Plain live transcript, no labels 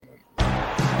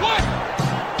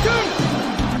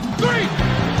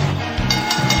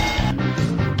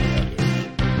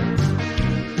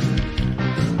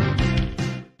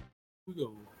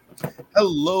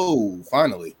Hello,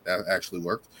 finally, that actually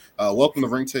worked. Welcome to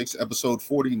Ring Takes episode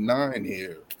 49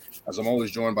 here. As I'm always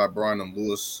joined by Brian and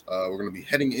Lewis, we're going to be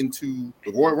heading into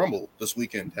the Royal Rumble this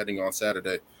weekend, heading on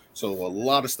Saturday. So a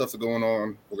lot of stuff is going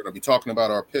on. We're going to be talking about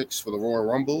our picks for the Royal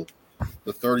Rumble,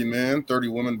 the 30-man,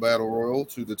 30-woman battle royal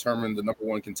to determine the number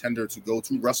one contender to go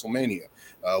to WrestleMania.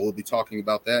 We'll be talking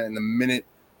about that in a minute.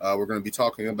 We're going to be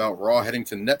talking about Raw heading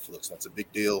to Netflix. That's a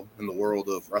big deal in the world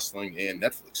of wrestling and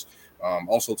Netflix.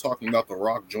 Also talking about The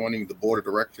Rock joining the board of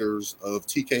directors of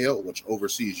TKO, which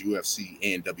oversees UFC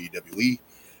and WWE,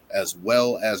 as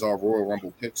well as our Royal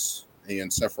Rumble picks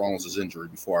and Seth Rollins' injury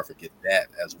before I forget that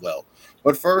as well.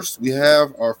 But first, we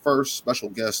have our first special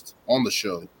guest on the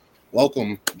show.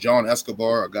 Welcome, John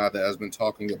Escobar, a guy that has been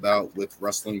talking about with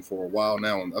wrestling for a while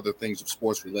now and other things of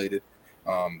sports related.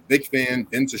 Big fan,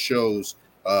 been to shows.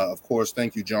 Of course,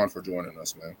 thank you, John, for joining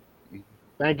us, man.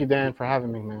 Thank you, Dan, for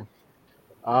having me, man.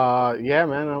 Yeah,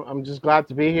 man, I'm just glad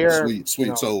to be here. Sweet. You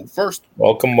know. So first,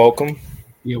 welcome.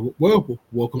 Yeah,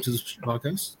 welcome to this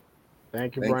podcast.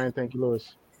 Thank you, Brian. Thank you,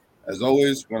 Lewis. As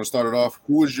always, we're going to start it off.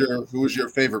 Who is your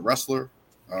favorite wrestler?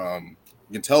 You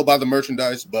can tell by the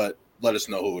merchandise, but let us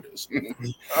know who it is.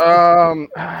 Hold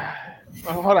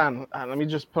on. Let me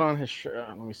just put on his shirt.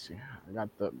 Let me see. I got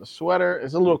the sweater.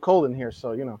 It's a little cold in here,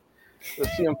 so the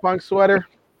CM Punk sweater.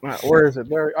 Where is it?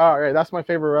 There. Oh, right. That's my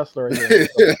favorite wrestler right here.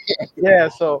 So, yeah.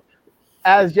 So,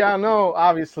 as y'all know,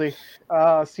 obviously,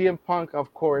 CM Punk,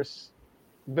 of course,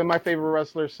 been my favorite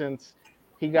wrestler since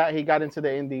he got into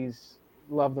the Indies.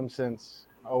 Loved him since.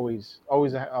 Always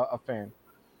a fan.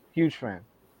 Huge fan.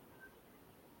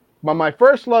 But my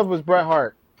first love was Bret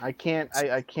Hart. I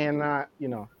cannot,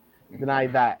 deny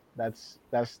that. That's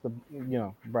the,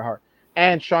 Bret Hart.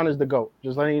 And Sean is the GOAT.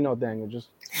 Just letting you know, Daniel. Just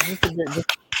to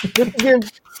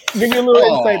give you a little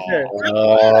insight there.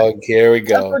 Oh, here we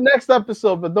go. That's the next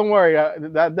episode, but don't worry.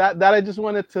 That I just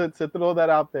wanted to throw that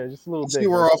out there. Just a little bit.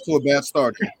 We're off to a bad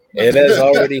start. It has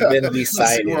already been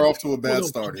decided. We're off to a bad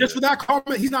start. Just for that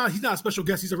comment, he's not a special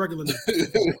guest. He's a regular.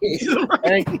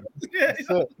 Thank you.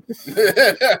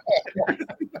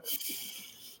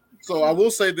 So I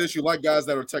will say this: you like guys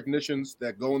that are technicians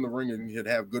that go in the ring and can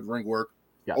have good ring work.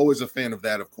 Yeah. Always a fan of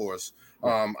that, of course.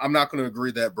 I'm not going to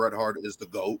agree that Bret Hart is the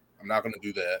GOAT. I'm not going to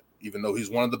do that, even though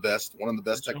he's one of the best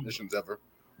technicians ever.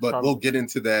 But we'll get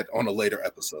into that on a later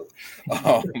episode.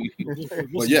 But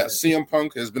yeah, CM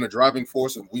Punk has been a driving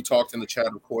force, and we talked in the chat,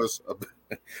 of course.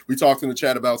 We talked in the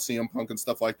chat about CM Punk and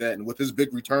stuff like that. And with his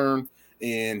big return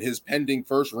and his pending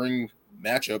first ring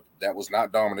matchup, that was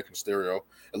not Dominic Mysterio.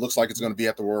 It looks like it's going to be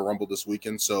at the Royal Rumble this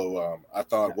weekend. So I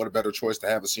thought, what a better choice to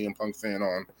have a CM Punk fan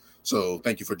on. So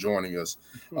thank you for joining us.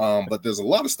 But there's a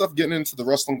lot of stuff getting into the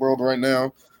wrestling world right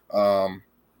now.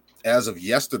 As of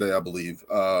yesterday, I believe,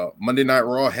 Monday Night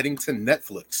Raw heading to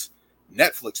Netflix.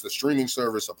 Netflix, the streaming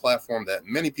service, a platform that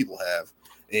many people have.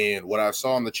 And what I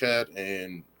saw in the chat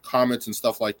and comments and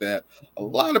stuff like that,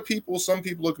 some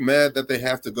people look mad that they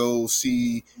have to go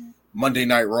see Monday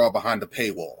Night Raw behind a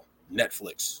paywall.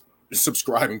 Netflix,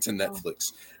 subscribing to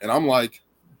Netflix. And I'm like,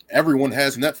 everyone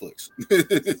has Netflix.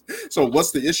 So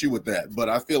what's the issue with that? But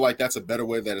I feel like that's a better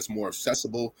way, that it's more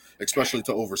accessible, especially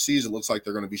to overseas. It looks like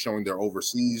they're going to be showing their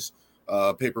overseas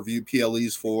pay-per-view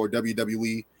PLEs for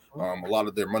WWE. A lot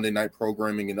of their Monday night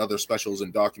programming and other specials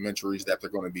and documentaries that they're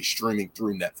going to be streaming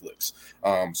through Netflix.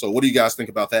 So what do you guys think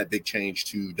about that big change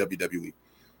to WWE?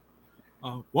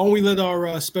 Why don't we let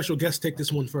our special guest take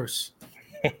this one first?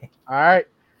 All right.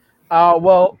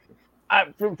 Well,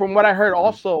 from what I heard,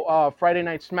 also Friday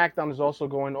Night SmackDown is also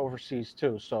going overseas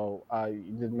too, so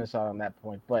you did miss out on that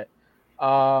point. But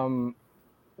I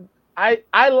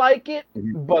like it,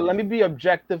 but let me be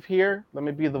objective here. Let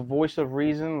me be the voice of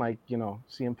reason, like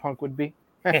CM Punk would be.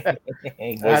 Had to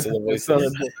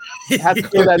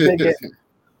feel that big hit.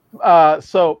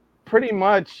 So pretty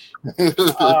much,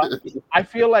 I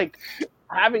feel like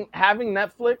having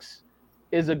Netflix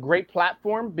is a great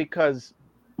platform because,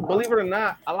 believe it or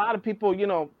not, a lot of people,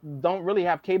 don't really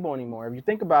have cable anymore. If you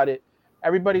think about it,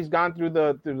 everybody's gone through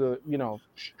the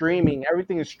streaming.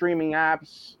 Everything is streaming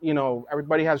apps.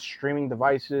 Everybody has streaming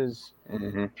devices,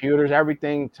 computers,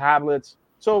 everything, tablets.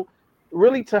 So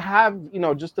really, to have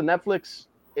just the Netflix,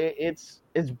 it's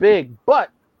big.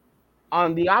 But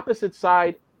on the opposite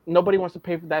side, nobody wants to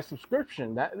pay for that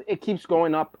subscription. That it keeps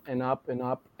going up and up and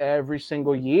up every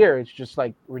single year. It's just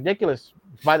like ridiculous.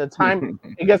 By the time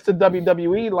it gets to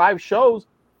WWE live shows,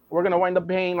 we're gonna wind up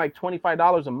paying like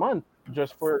 $25 a month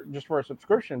just for a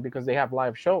subscription because they have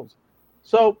live shows.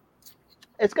 So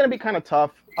it's gonna be kind of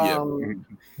tough.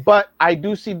 But I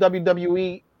do see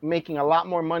WWE making a lot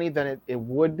more money than it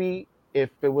would be if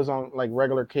it was on like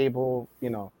regular cable,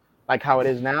 like how it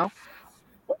is now.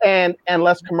 and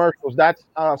less commercials. That's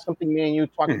something me and you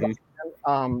talked about.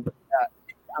 I'm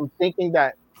thinking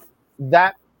that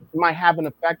might have an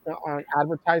effect on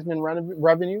advertisement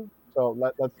revenue.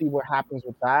 So let's see what happens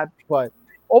with that. But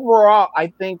overall, I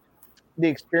think the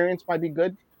experience might be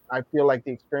good. I feel like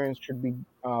the experience should be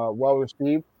well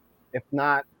received. If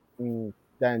not, then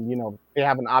they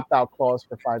have an opt out clause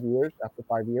for 5 years. After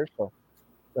 5 years, so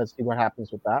let's see what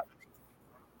happens with that.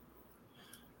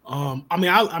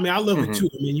 I love it too.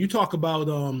 I mean, you talk about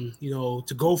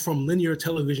to go from linear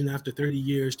television after 30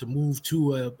 years to move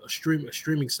to a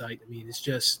streaming site. I mean, it's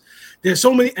just there's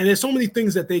so many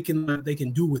things that they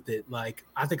can do with it. Like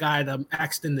I think I had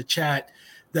asked in the chat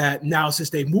that now since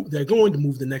they're going to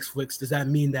move to Netflix, does that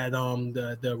mean that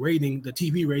the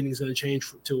TV rating is going to change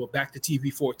to back to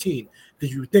TV 14?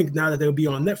 Because you think now that they'll be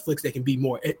on Netflix, they can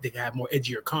have more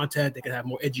edgier content, they can have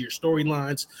more edgier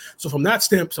storylines. So from that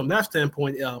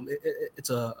standpoint, it's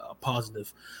a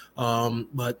positive.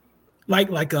 But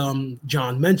like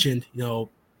John mentioned,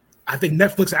 I think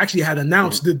Netflix actually had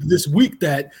announced this week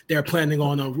that they're planning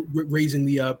on raising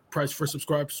the price for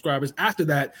subscribers. After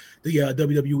that, the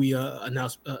WWE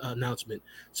announcement.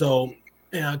 So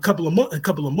in a couple of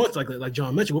months, like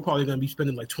John mentioned, we're probably going to be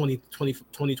spending like $20, $25,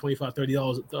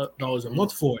 $30 a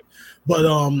month for it. But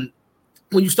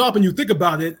when you stop and you think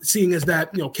about it, seeing as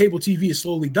that cable TV is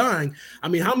slowly dying, I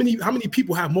mean, how many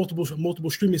people have multiple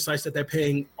streaming sites that they're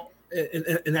paying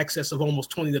in excess of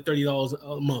almost $20 to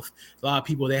 $30 a month? A lot of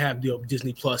people, they have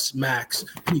Disney Plus, Max,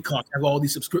 Peacock, have all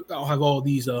these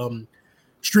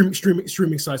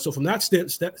streaming sites. So from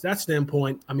that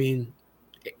standpoint, I mean,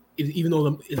 even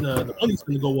though the money's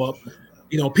going to go up,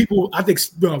 people, I think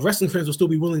wrestling fans will still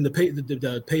be willing to pay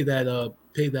that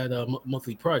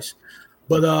monthly price.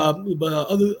 But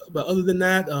other than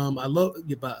that, I love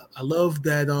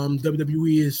that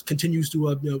WWE continues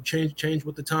to change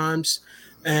with the times.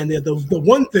 And the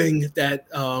one thing that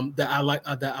I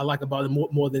like about it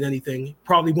more than anything,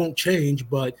 probably won't change,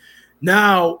 but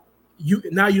now you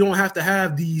don't have to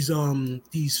have these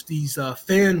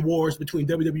fan wars between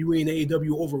WWE and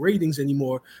AEW over ratings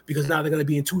anymore, because now they're going to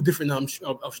be in two different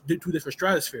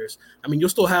stratospheres. I mean, you'll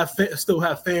still have fans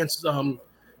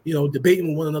debating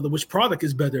with one another which product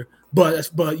is better, but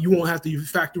you won't have to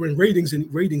factor in ratings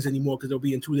anymore, because they'll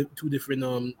be in two different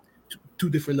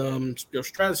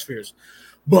stratospheres.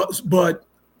 But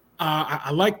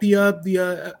I like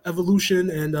the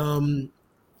evolution, and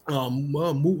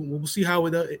we'll see how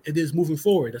it is moving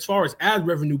forward. As far as ad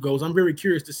revenue goes, I'm very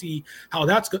curious to see how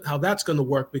that's going to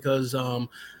work, because I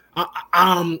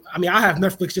mean, I have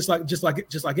Netflix just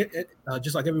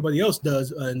like everybody else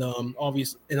does, and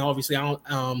obviously I don't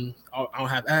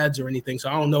have ads or anything, so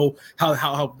I don't know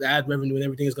how the ad revenue and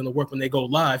everything is going to work when they go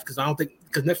live, because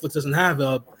Netflix doesn't have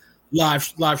a live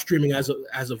streaming as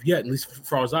of yet, at least as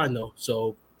far as I know.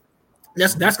 So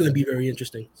that's going to be very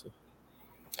interesting.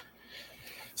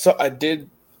 So I did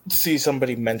see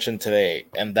somebody mention today,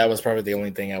 and that was probably the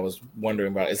only thing I was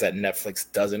wondering about, is that Netflix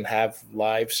doesn't have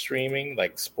live streaming,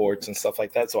 like sports and stuff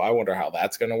like that. So I wonder how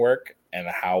that's going to work, and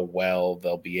how well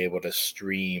they'll be able to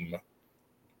stream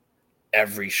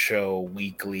every show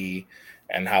weekly,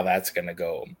 and how that's going to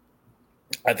go.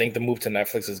 I think the move to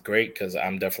Netflix is great, because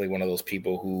I'm definitely one of those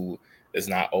people who is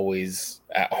not always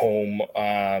at home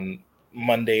on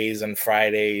Mondays and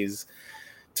Fridays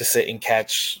to sit and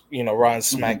catch, Raw and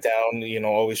SmackDown,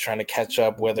 always trying to catch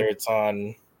up, whether it's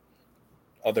on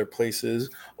other places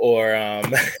or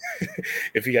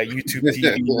if you got YouTube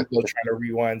TV, you're trying to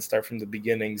rewind, start from the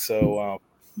beginning. So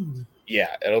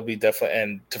yeah, it'll be definitely,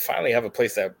 and to finally have a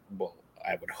place that, well,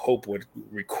 I would hope would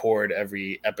record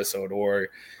every episode, or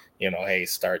hey,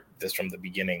 start this from the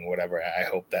beginning, whatever. I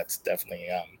hope that's definitely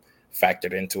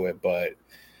factored into it. But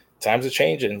times are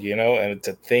changing, and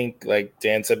to think, like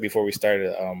Dan said before we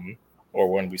started,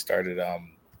 or when we started,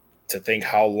 to think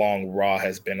how long Raw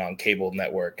has been on cable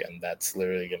network, and that's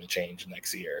literally going to change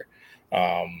next year.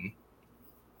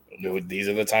 These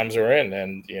are the times we're in,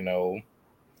 and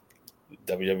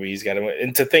WWE's got to,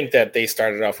 and to think that they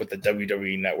started off with the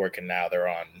WWE network and now they're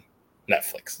on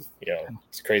Netflix.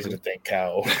 It's crazy to think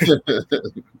how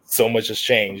so much has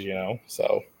changed.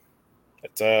 So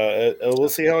it's we'll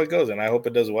see how it goes, and I hope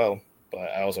it does well.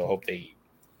 But I also hope they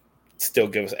still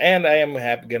give us. And I am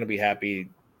going to be happy.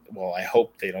 Well, I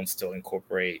hope they don't still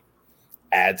incorporate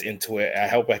ads into it. I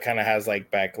hope it kind of has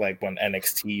like when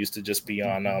NXT used to just be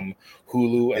on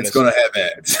Hulu, and it's going to have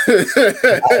ads. It's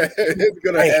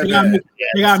going to have ads.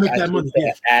 You gotta make that money.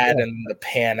 Ad and the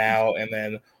pan out, and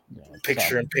then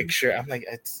picture in picture. I'm like,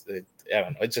 I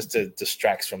don't know. It just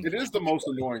distracts from. It is the most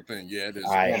annoying thing. Yeah, it is.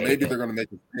 Maybe they're going to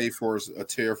make us pay for a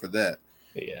tier for that.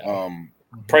 Yeah.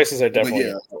 Prices are definitely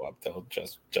yeah. go up though,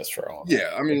 just for all.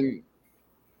 Yeah, I mean,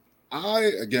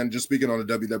 again, just speaking on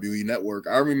the WWE Network,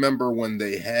 I remember when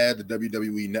they had the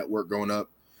WWE Network going up,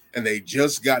 and they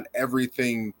just got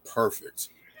everything perfect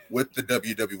with the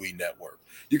WWE Network.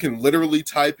 You can literally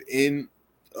type in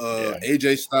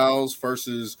AJ Styles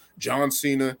versus John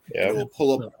Cena, and it will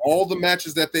pull up all the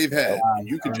matches that they've had, and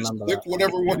you can just click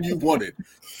whatever one you wanted.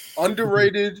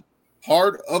 Underrated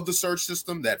part of the search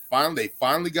system that they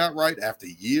finally got right after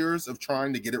years of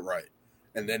trying to get it right.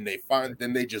 And then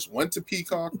they just went to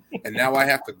Peacock, and now I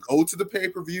have to go to the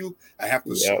pay-per-view. I have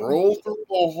to scroll through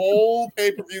the whole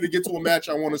pay-per-view to get to a match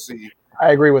I want to see.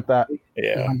 I agree with that.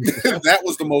 Yeah. That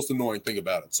was the most annoying thing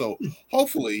about it. So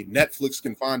hopefully Netflix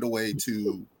can find a way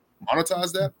to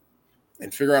monetize that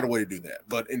and figure out a way to do that.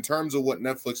 But in terms of what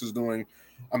Netflix is doing,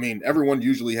 I mean, everyone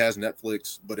usually has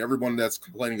Netflix, but everyone that's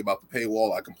complaining about the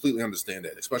paywall, I completely understand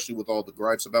that, especially with all the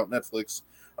gripes about Netflix.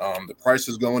 The price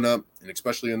is going up, and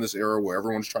especially in this era where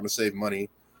everyone's trying to save money,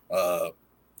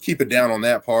 keep it down on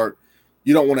that part.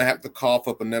 You don't want to have to cough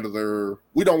up another.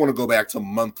 We don't want to go back to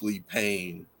monthly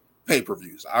paying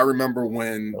pay-per-views. I remember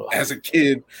when, as a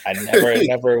kid, I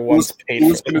never once paid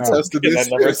for them. I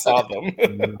never saw them.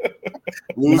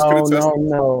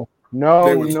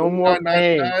 No more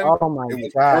paying. Oh my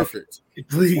god! Perfect.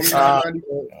 Please,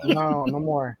 no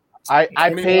more. I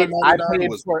paid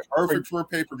was perfect for a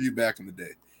pay-per-view back in the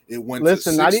day. It went to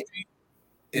 60,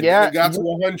 and then it got to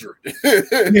 100.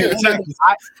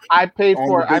 I paid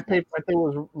for. I think it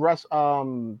was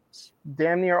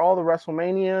damn near all the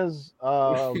WrestleManias.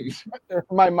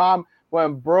 My mom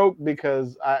went broke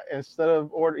because instead of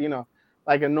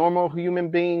like a normal human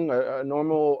being, a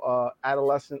normal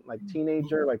adolescent, like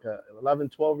teenager, like a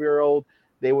 11, 12-year-old,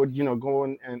 they would go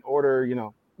in and order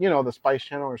the Spice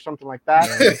Channel or something like that.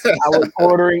 I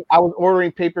was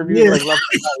ordering pay-per-views like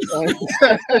left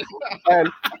and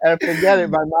forget it.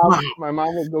 My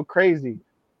mom would go crazy.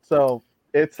 So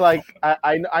it's like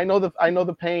I know the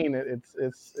pain. I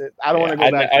don't want to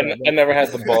go back. I never had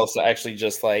the balls to actually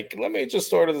just like, let me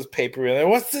just order this pay-per-view.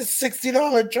 And what's this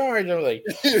 $60 charge? I'm like,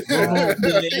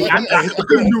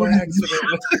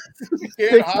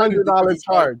 $600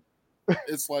 charge.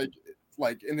 It's like,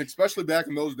 and especially back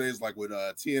in those days, like with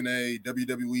TNA,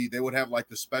 WWE, they would have like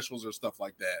the specials or stuff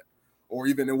like that, or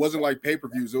even it wasn't like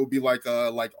pay-per-views. It would be like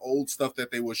old stuff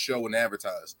that they would show and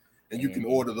advertise, and you can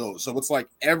order those. So it's like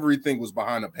everything was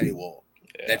behind a paywall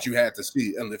that you had to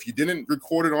see, and if you didn't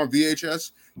record it on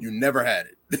VHS, you never had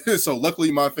it. So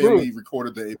luckily, my family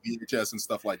recorded the VHS and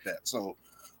stuff like that. So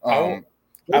I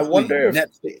wonder if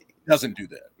Netflix doesn't do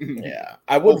that. Yeah,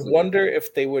 I would wonder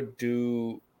if they would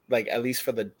do, like, at least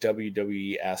for the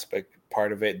WWE aspect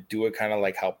part of it, do it kind of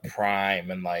like how Prime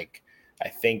and like, I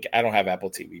think, I don't have Apple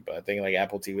TV, but I think like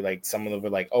Apple TV, like some of them were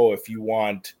like, oh, if you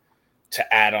want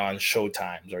to add on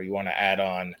showtimes or you want to add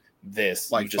on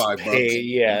this, like you just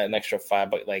 $5, an extra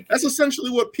 $5. Like, that's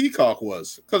essentially what Peacock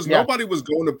was, because nobody was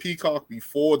going to Peacock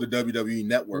before the WWE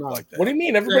Network like that. What do you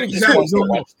mean? Everybody just wants to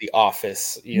watch The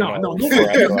Office. I'm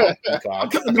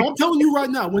telling you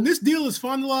right now, when this deal is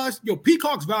finalized,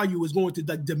 Peacock's value is going to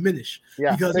diminish.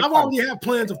 Yeah, because I've already had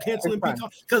plans of canceling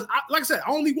Peacock. Because, like I said, I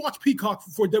only watch Peacock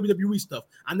for WWE stuff.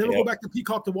 I never go back to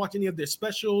Peacock to watch any of their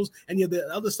specials, any of the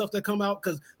other stuff that come out.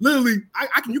 Because literally,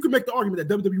 you can make the argument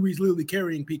that WWE is literally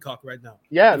carrying Peacock right now.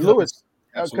 Yeah, Lewis.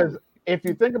 Because if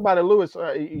you think about it, Lewis,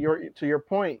 to your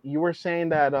point, you were saying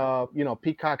that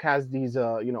Peacock has these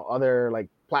other like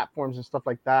platforms and stuff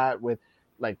like that with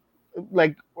like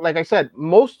I said,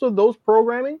 most of those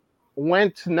programming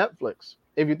went to Netflix.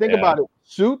 If you think about it,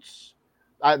 Suits,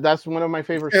 that's one of my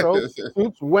favorite shows.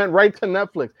 Suits went right to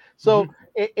Netflix. So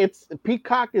it's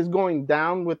Peacock is going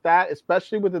down with that,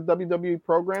 especially with the WWE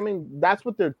programming. That's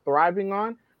what they're thriving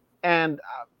on. And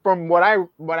from what I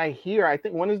hear, I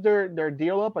think, when is their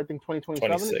deal up? I think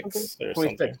 2027 or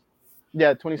something.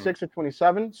 Yeah, 26 or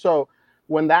 27. So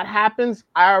when that happens,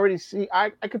 I already see I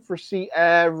could foresee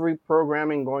every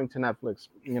programming going to Netflix,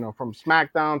 from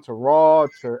SmackDown to Raw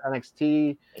to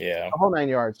NXT, the whole 9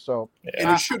 yards. So and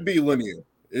it should be linear.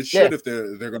 It should if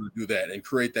they're going to do that and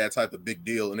create that type of big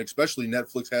deal. And especially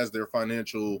Netflix has their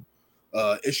financial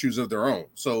issues of their own.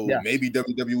 So maybe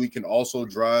WWE can also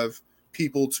drive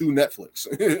people to Netflix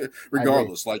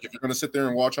regardless. Like, if you're going to sit there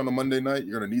and watch on a Monday night,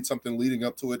 you're going to need something leading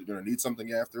up to it, you're going to need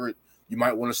something after it. You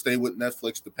might want to stay with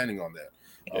Netflix depending on that.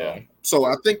 So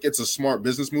I think it's a smart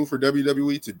business move for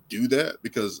WWE to do that,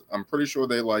 because I'm pretty sure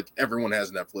everyone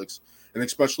has Netflix, and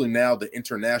especially now the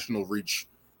international reach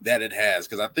that it has,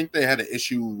 because I think they had an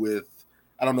issue with,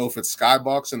 I don't know if it's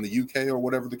Skybox in the UK or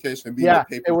whatever the case may be.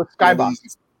 It was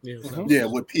Skybox. Yeah,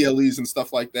 with PLEs and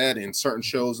stuff like that, and certain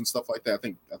shows and stuff like that. I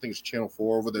think it's Channel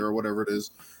 4 over there or whatever it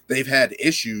is. They've had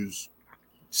issues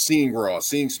seeing Raw,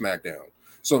 seeing SmackDown.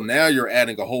 So now you're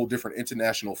adding a whole different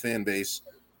international fan base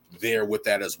there with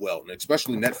that as well. And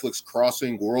especially Netflix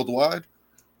crossing worldwide,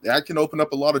 that can open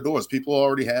up a lot of doors. People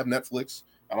already have Netflix.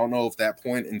 I don't know if that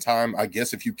point in time, I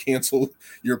guess if you cancel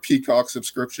your Peacock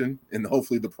subscription and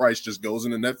hopefully the price just goes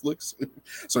into Netflix,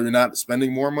 so you're not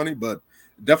spending more money, but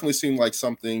it definitely seemed like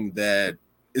something that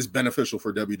is beneficial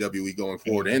for WWE going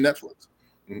forward and Netflix.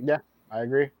 Yeah, I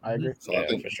agree. So I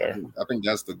think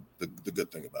that's the good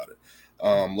thing about it.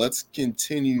 Let's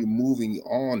continue moving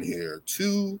on here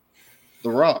to The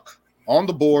Rock on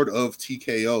the board of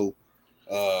TKO.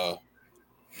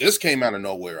 This came out of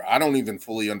nowhere. I don't even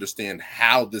fully understand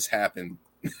how this happened.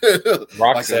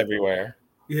 Rock's everywhere.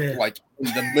 Yeah. Like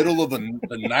in the middle of the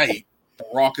night, The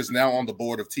Rock is now on the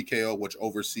board of TKO, which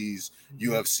oversees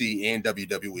UFC and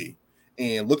WWE.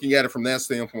 And looking at it from that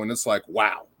standpoint, it's like,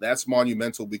 wow, that's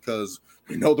monumental because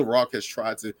we know The Rock has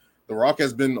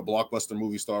been a blockbuster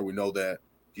movie star. We know that.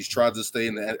 He's tried to stay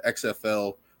in the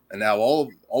XFL. And now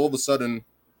all of a sudden,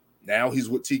 now he's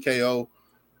with TKO.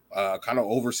 Kind of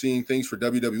overseeing things for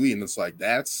WWE, and it's like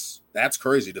that's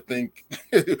crazy to think.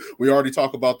 We already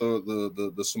talk about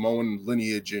the Samoan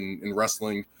lineage in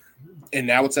wrestling, and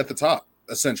now it's at the top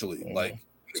essentially, like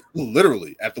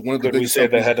literally at the one of the. Could we say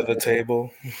the head of the table?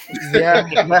 Yeah,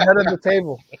 the head of the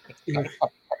table.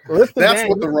 That's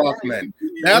what The Rock meant.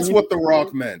 That's what The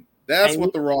Rock meant. That's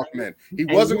what The Rock meant. He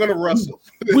wasn't going to wrestle.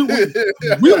 We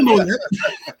don't know that.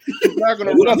 He's not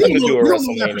going to wrestle. We don't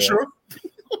know that for sure.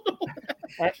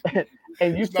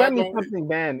 And you sent me something,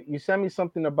 man. You sent me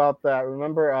something about that.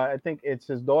 Remember, I think it's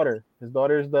his daughter. His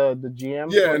daughter's the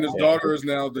GM. Yeah, and his daughter is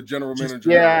now the general manager.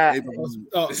 Yeah.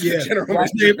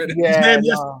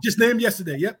 Just named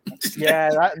yesterday. Yep. Yeah,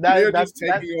 that's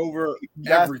taking over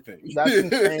everything. That's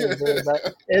insane. Dude.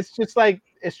 It's just like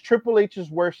it's Triple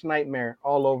H's worst nightmare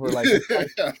all over. Like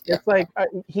it's like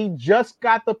he just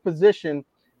got the position.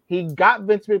 He got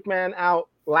Vince McMahon out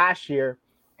last year.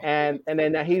 And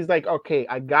then he's like, okay,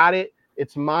 I got it.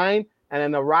 It's mine. And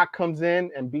then The Rock comes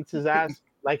in and beats his ass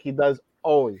like he does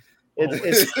always.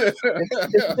 It's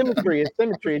symmetry. It's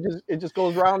symmetry. It just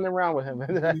goes round and round with him.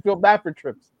 And I feel bad for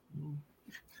Trips.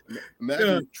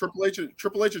 Imagine Triple H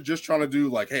is just trying to do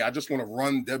like, hey, I just want to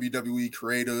run WWE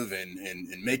creative and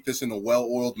make this in a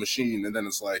well-oiled machine. And then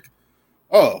it's like,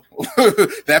 oh,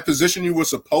 that position you were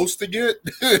supposed to get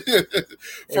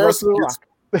first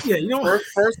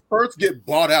get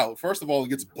bought out. First of all, it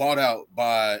gets bought out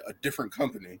by a different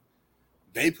company.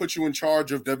 They put you in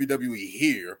charge of WWE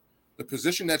here. The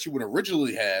position that you would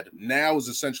originally had now is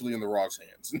essentially in The Rock's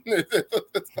hands.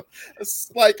 It's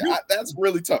like that's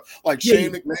really tough. Like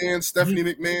Shane McMahon, Stephanie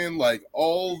McMahon, like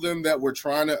all of them that were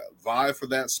trying to vie for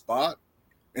that spot.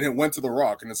 And it went to The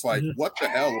Rock, and it's like, what the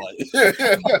hell? Like,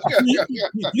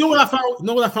 you know what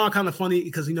I found kind of funny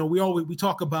because we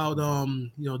talk about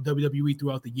WWE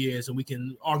throughout the years, and we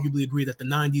can arguably agree that the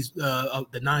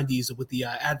 '90s with the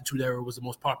Attitude Era was the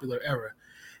most popular era.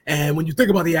 And when you think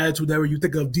about the Attitude Era, you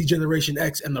think of D-Generation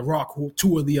X and The Rock, who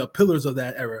two are the pillars of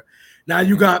that era. Now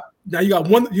you got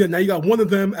one of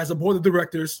them as a board of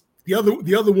directors. The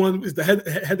other one is the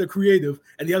head of creative,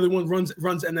 and the other one runs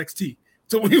NXT.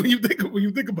 So when you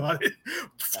think about it,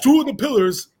 two of the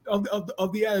pillars of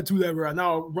the Attitude Era are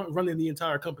now running the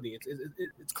entire company.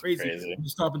 It's crazy when you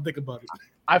stop and think about it.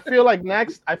 I feel like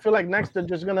next they're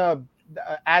just gonna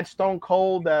add Stone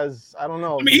Cold as I don't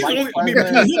know.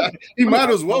 He might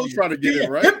as well try to get it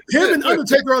right. Him and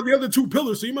Undertaker are the other two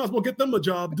pillars, so you might as well get them a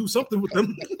job, do something with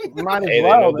them. Might as They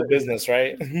know the business,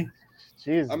 right?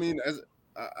 Jesus. I mean,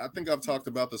 I think I've talked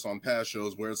about this on past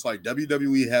shows where it's like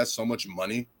WWE has so much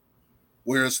money.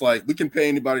 Where it's like we can pay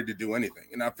anybody to do anything.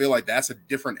 And I feel like that's a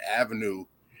different avenue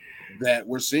that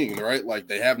we're seeing, right? Like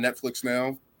they have Netflix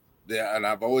now. And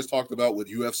I've always talked about with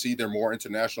UFC, they're more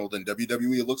international than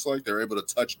WWE, it looks like. They're able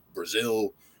to touch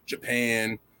Brazil,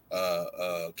 Japan,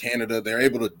 Canada. They're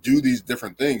able to do these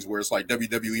different things where it's like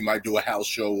WWE might do a house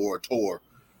show or a tour.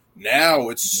 Now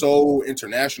it's so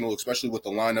international, especially with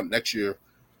the lineup next year.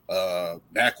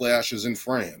 Backlash is in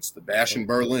France, the Bash in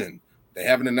Berlin. They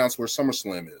haven't announced where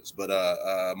SummerSlam is, but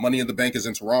Money in the Bank is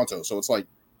in Toronto. So it's like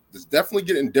it's definitely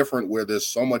getting different where there's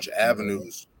so much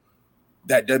avenues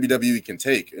that WWE can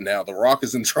take. And now The Rock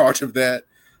is in charge of that.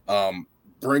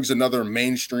 Brings another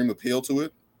mainstream appeal to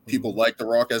it. People like The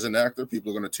Rock as an actor.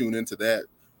 People are going to tune into that,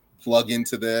 plug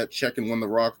into that, check in when The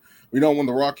Rock. We know when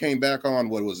The Rock came back on,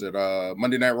 what was it,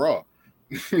 Monday Night Raw,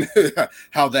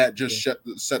 how that just set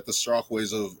the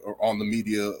shockwaves on the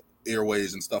media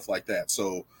airways and stuff like that.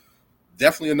 So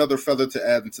definitely another feather to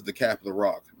add into the cap of The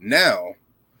Rock. Now,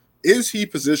 is he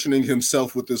positioning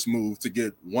himself with this move to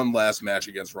get one last match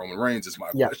against Roman Reigns? Is my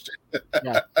question.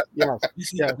 Yes.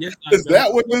 Is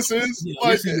that what this is?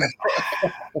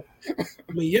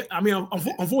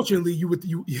 Unfortunately,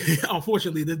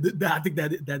 unfortunately, I think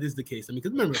that is the case.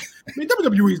 Because remember,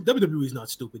 WWE is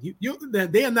not stupid.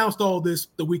 They announced all this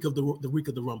the week of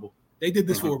the Rumble. They did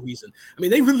this for a reason. I mean,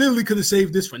 they literally could have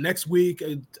saved this for next week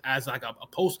as like a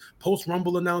post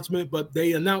Rumble announcement, but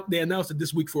they announced it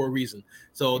this week for a reason.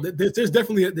 So there's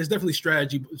definitely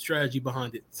strategy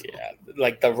behind it. So. Yeah,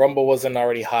 like the Rumble wasn't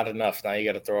already hot enough. Now you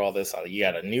got to throw all this on. You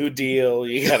got a new deal.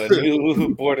 You got a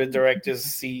new board of directors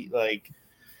seat. Like,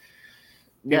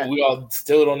 we all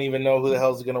still don't even know who the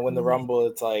hell's going to win the Rumble.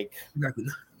 It's like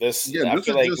this. Yeah, I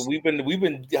feel like we've been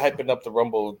hyping up the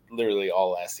Rumble literally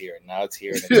all last year, and now it's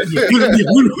here. And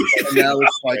now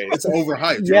it's like it's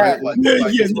overhyped, right? Now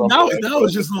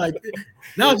it's just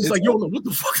like yo, what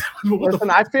the fuck? Listen,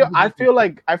 I feel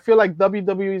like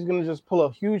WWE is gonna just pull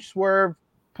a huge swerve,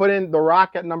 put in The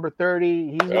Rock at number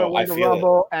 30. He's gonna win the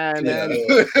Rumble, and then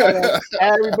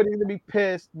everybody's gonna be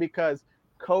pissed because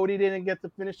Cody didn't get to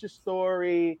finish his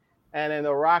story. And then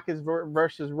The Rock is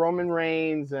versus Roman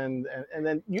Reigns, and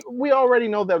then we already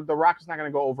know that The Rock is not going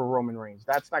to go over Roman Reigns.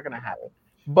 That's not going to happen.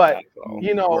 But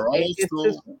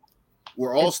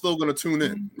we're all still going to tune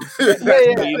in. You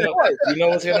know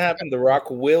what's going to happen? The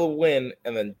Rock will win,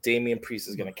 and then Damian Priest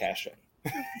is going to cash in. I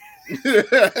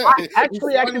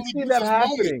can see that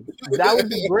happening. That would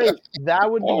be great. I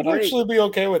would actually be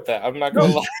okay with that. I'm not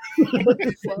going to lie.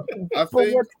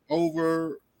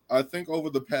 I think over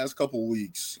the past couple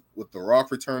weeks, with The Rock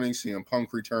returning, CM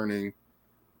Punk returning,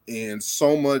 and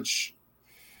so much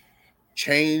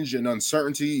change and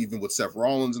uncertainty, even with Seth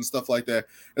Rollins and stuff like that,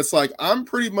 it's like I'm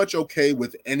pretty much okay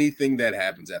with anything that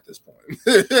happens at this point.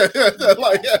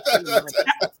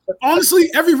 Honestly,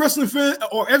 every wrestling fan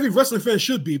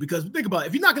should be, because think about it.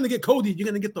 If you're not going to get Cody, you're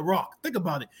going to get The Rock. Think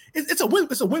about it. It's a win.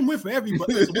 It's a win-win for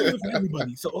everybody. It's a win-win for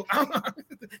everybody. So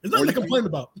there's nothing to complain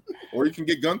about. Or you can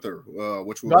get Gunther,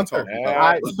 which we'll be talking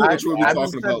about.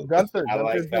 Gunther. I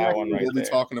like that one right there. We'll be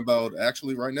talking about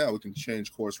actually right now. We can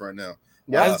change course right now.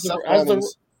 Yeah. Real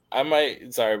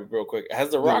quick. Has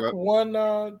The Rock won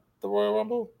the Royal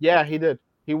Rumble? Yeah, he did.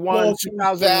 He won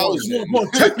 2001. Well,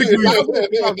 technically,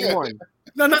 2001.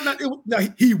 No,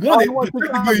 he won it. He won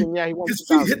 2000. Yeah, he won. His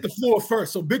feet hit the floor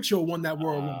first, so Big Show won that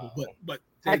Royal Rumble, but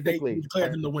technically they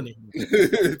declared him the winner.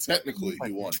 Technically,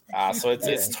 he won. So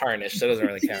it's tarnished. That doesn't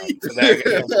really count.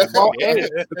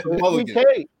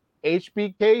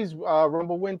 HBK's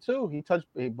Rumble win too.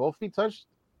 Both feet touched.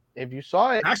 If you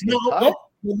saw it, actually,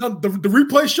 the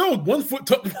replay showed one foot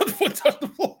touched the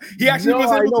floor. He actually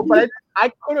was able to. But I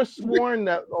could have sworn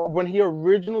that when he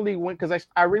originally went, because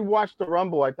I rewatched the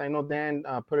Rumble. I know Dan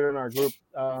put it in our group,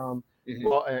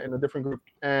 in a different group,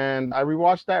 and I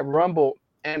rewatched that Rumble,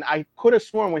 and I could have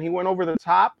sworn when he went over the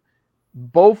top,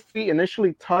 both feet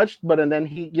initially touched, but then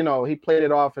he played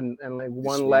it off and like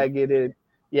one-legged it.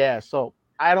 Yeah, so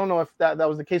I don't know if that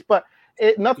was the case, but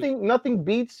nothing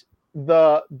beats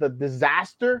the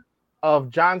disaster of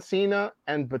John Cena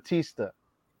and Batista.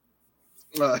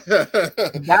 Nothing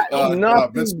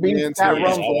beats that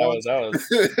Rumble.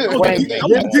 When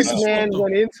this man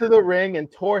went into the ring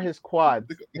and tore his quads.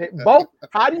 Both.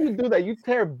 How do you do that? You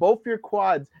tear both your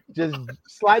quads just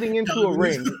sliding into a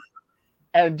ring,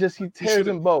 and he tears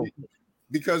them both.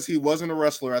 Because he wasn't a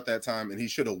wrestler at that time, and he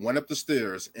should have went up the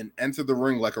stairs and entered the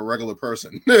ring like a regular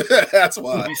person. That's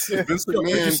why. Vince McMahon.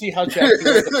 Did you see how Jack was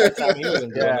at that time? He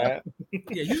wasn't doing that.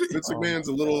 Vince McMahon's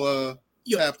a little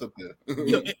tapped up there.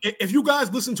 If you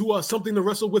guys listen to Something to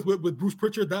Wrestle with Bruce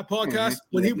Pritchard, that podcast,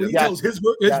 when he tells his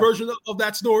version of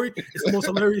that story, it's the most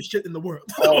hilarious shit in the world.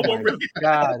 Oh my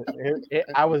God.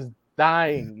 I was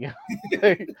dying.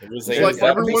 It was like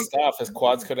everyone stuff. His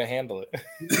quads couldn't handle it.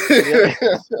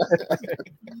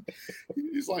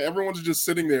 He's like, everyone's just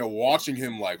sitting there watching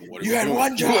him like, what are you had doing?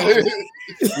 one job.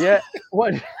 Yeah.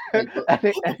 What?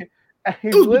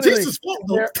 He's literally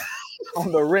there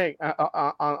on the ring,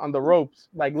 on the ropes,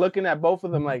 like looking at both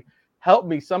of them like, help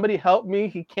me, somebody help me.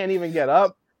 He can't even get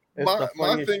up. My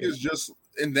thing is just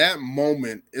in that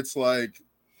moment, it's like,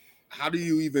 how do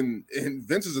you even? And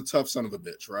Vince is a tough son of a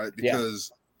bitch, right? Because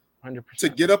 100%. To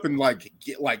get up and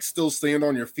still stand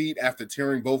on your feet after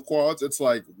tearing both quads, it's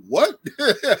like what?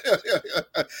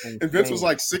 And Vince was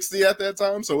like 60 at that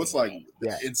time, so it's like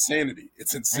insanity.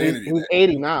 It's insanity. He's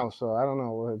 80 now, so I don't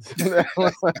know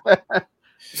what.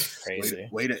 Crazy.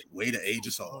 Way to age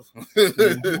us off.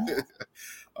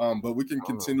 But we can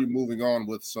continue moving on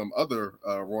with some other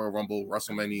Royal Rumble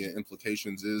WrestleMania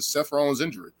implications. Is Seth Rollins'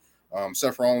 injury?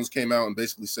 Seth Rollins came out and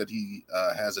basically said he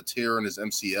has a tear in his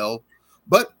MCL,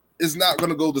 but is not going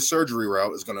to go the surgery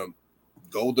route. Is going to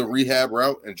go the rehab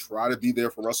route and try to be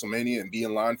there for WrestleMania and be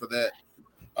in line for that.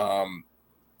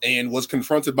 And was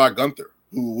confronted by Gunther,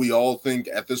 who we all think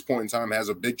at this point in time has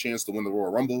a big chance to win the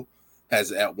Royal Rumble,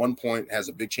 has at one point has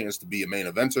a big chance to be a main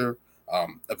eventer,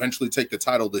 eventually take the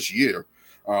title this year.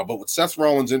 But with Seth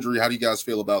Rollins' injury, how do you guys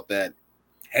feel about that?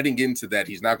 Heading into that,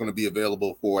 he's not going to be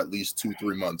available for at least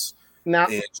 2-3 months now,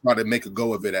 and try to make a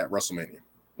go of it at WrestleMania.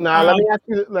 Now, let me ask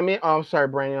you. I'm sorry,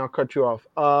 Brandon. I'll cut you off.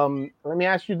 Let me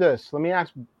ask you this. Let me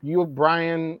ask you,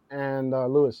 Brian and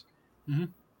Lewis. Mm-hmm.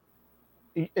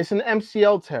 It's an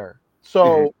MCL tear.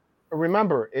 So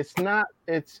remember, it's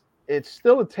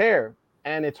still a tear,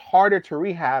 and it's harder to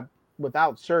rehab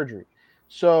without surgery.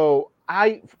 So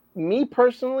me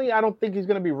personally, I don't think he's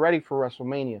going to be ready for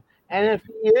WrestleMania. And if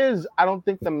he is, I don't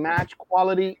think the match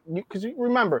quality, because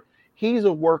remember, he's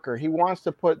a worker. He wants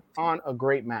to put on a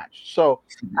great match. So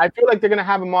I feel like they're going to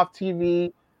have him off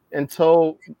TV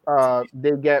until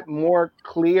they get more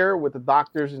clear with the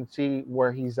doctors and see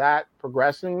where he's at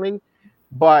progressively.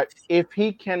 But if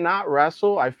he cannot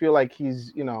wrestle, I feel like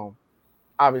he's,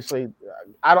 obviously,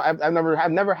 I've never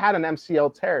had an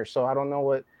MCL tear, so I don't know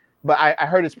what, but I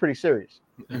heard it's pretty serious.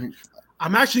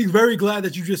 I'm actually very glad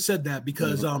that you just said that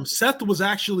because Seth was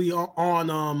actually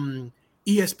on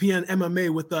ESPN MMA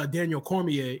with Daniel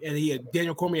Cormier, and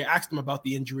Daniel Cormier asked him about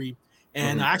the injury,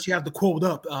 and I actually have the quote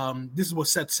up. This is what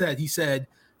Seth said. He said,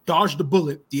 "Dodge the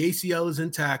bullet. The ACL is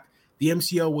intact. The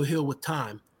MCL will heal with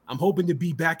time. I'm hoping to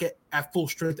be back at full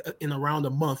strength in around a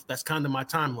month. That's kind of my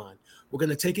timeline. We're going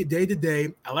to take it day to day.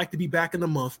 I like to be back in a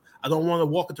month. I don't want to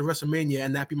walk into WrestleMania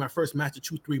and that be my first match in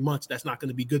 2-3 months. That's not going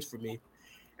to be good for me."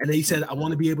 And then he said, "I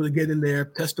want to be able to get in there,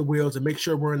 test the wheels, and make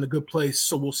sure we're in a good place.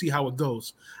 So we'll see how it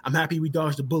goes. I'm happy we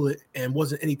dodged the bullet and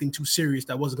wasn't anything too serious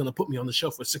that wasn't going to put me on the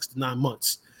shelf for 6 to 9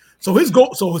 months." So his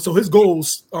his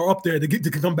goals are up there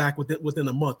to come back within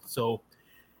a month. So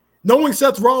knowing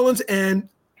Seth Rollins, and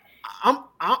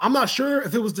I'm not sure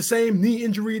if it was the same knee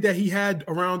injury that he had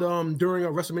around during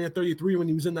WrestleMania 33 when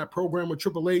he was in that program with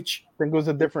Triple H. I think it was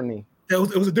a different knee. It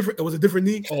was a different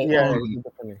knee. Yeah,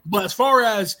 but as far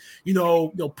as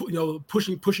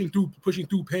pushing through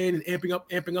pain and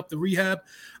amping up the rehab,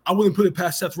 I wouldn't put it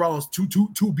past Seth Rollins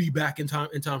to be back in time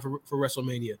for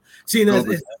WrestleMania. Seeing as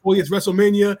it's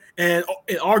WrestleMania and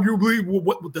arguably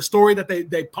what the story that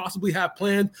they possibly have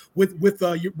planned with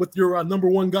your number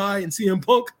one guy in CM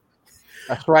Punk.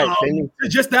 That's right.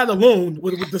 Just that alone,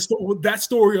 with that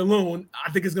story alone,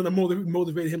 I think it's going to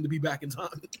motivate him to be back in time.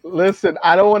 Listen,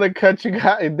 I don't want to cut you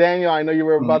guys, Daniel. I know you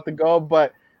were about to go,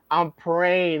 but I'm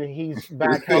praying he's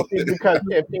back healthy because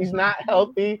if he's not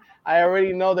healthy, I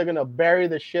already know they're going to bury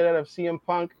the shit out of CM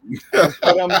Punk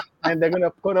and they're going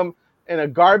to put him in a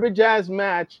garbage-ass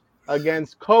match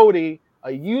against Cody,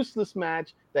 a useless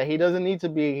match that he doesn't need to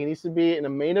be. He needs to be in a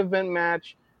main event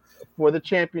match for the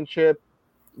championship.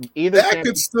 That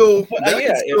could still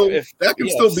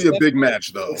be a big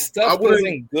match, though. If Steph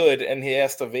isn't good and he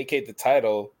has to vacate the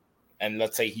title, and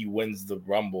let's say he wins the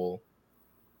Rumble,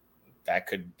 that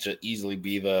could easily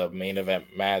be the main event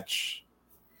match.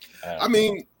 I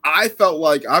mean, I felt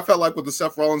like with the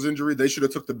Seth Rollins injury, they should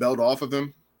have took the belt off of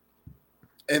him,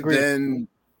 and then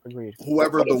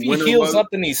whoever the winner heals was, up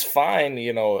and he's fine.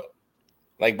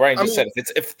 Like Brian just said,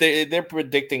 if they're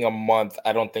predicting a month,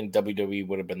 I don't think WWE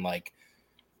would have been like,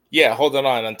 yeah, hold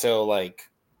on until like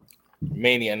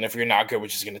Mania, and if you're not good, we're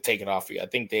just gonna take it off you. I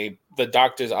think the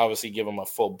doctors obviously give him a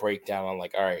full breakdown on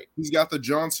like, all right, he's got the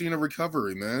John Cena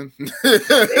recovery, man. The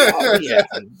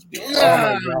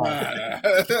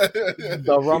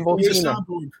Rumble Cena.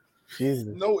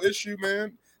 No issue,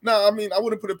 man. No, I mean, I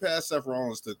wouldn't put it past Seth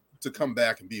Rollins to come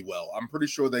back and be well. I'm pretty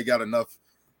sure they got enough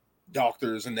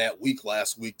doctors in that week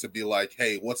last week to be like,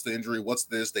 hey, what's the injury? What's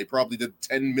this? They probably did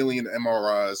 10 million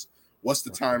MRIs. What's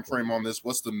the time frame on this?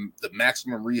 What's the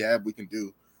maximum rehab we can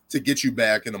do to get you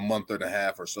back in a month and a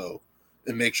half or so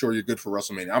and make sure you're good for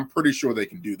WrestleMania? I'm pretty sure they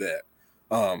can do that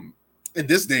in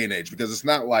this day and age, because it's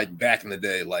not like back in the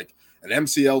day, like an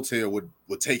MCL tear would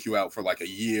take you out for like a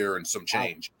year and some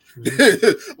change.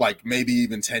 Like maybe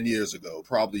even 10 years ago,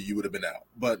 probably you would have been out.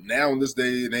 But now in this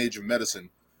day and age of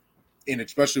medicine, and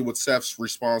especially with Seth's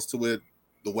response to it,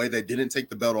 the way they didn't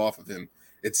take the belt off of him,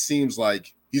 it seems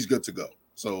like he's good to go.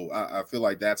 So I feel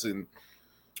like that's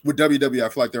with WWE, I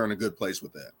feel like they're in a good place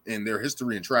with that. And their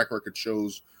history and track record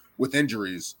shows with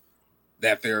injuries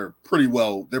that they're pretty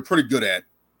good at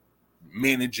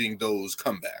managing those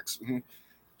comebacks. Mm-hmm.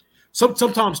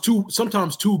 Sometimes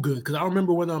too good, because I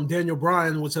remember when Daniel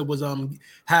Bryan was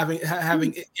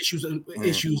having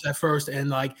issues at first, and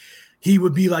like he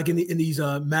would be like in these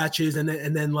matches, and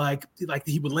then like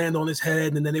he would land on his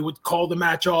head, and then they would call the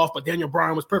match off. But Daniel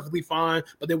Bryan was perfectly fine,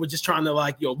 but they were just trying to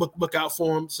like look out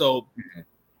for him. So,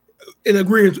 in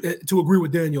agree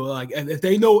with Daniel, like if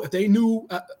they knew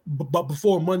but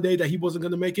before Monday that he wasn't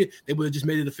going to make it, they would have just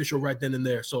made it official right then and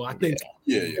there. So I think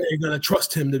they're going to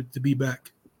trust him to be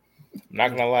back. I'm not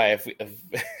gonna lie. If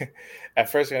at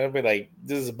first I'm gonna be like,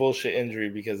 this is a bullshit injury,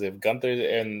 because if Gunther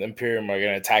and Imperium are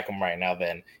gonna attack him right now,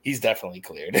 then he's definitely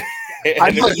cleared.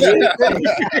 I was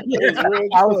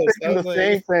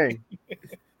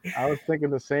thinking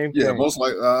the same thing. Yeah, most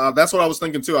like that's what I was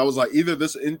thinking too. I was like, either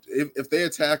if they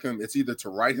attack him, it's either to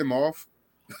write him off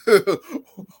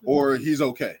or he's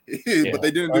okay. But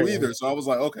they didn't do either, so I was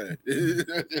like, okay,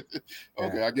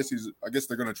 okay. I guess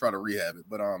they're gonna try to rehab it,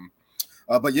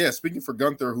 but yeah, speaking for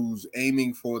Gunther, who's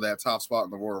aiming for that top spot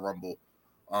in the Royal Rumble,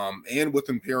 and with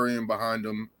Imperium behind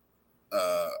him,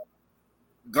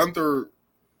 Gunther,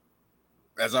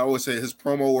 as I always say, his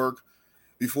promo work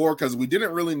before, because we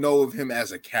didn't really know of him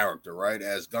as a character, right?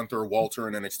 As Gunther Walter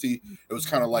in NXT, it was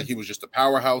kind of like he was just a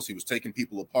powerhouse. He was taking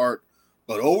people apart.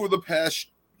 But over the past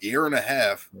year and a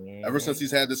half, ever since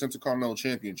he's had this Intercontinental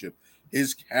Championship,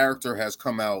 his character has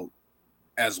come out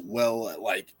as well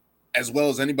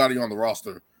as anybody on the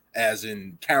roster, as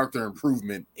in character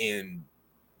improvement. And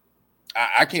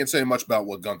I can't say much about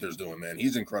what Gunther's doing, man.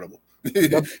 He's incredible.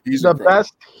 He's the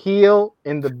best heel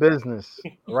in the business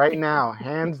right now,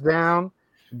 hands down.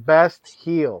 Best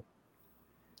heel.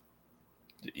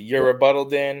 Your rebuttal,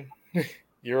 Dan.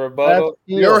 Your rebuttal.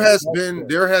 There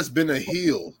has been a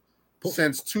heel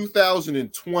since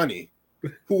 2020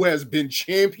 who has been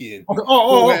champion.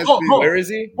 Where is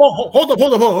he? Hold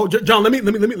up, John. Let me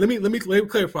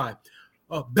clarify.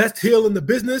 Best heel in the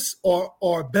business,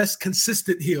 or best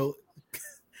consistent heel,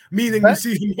 meaning we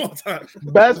see him all the time.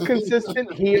 Best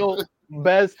consistent heel,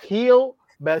 best heel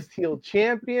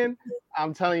champion.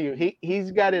 I'm telling you,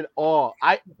 he's got it all.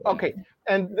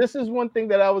 And this is one thing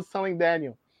that I was telling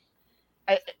Daniel.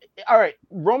 All right,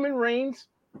 Roman Reigns.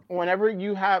 Whenever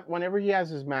he has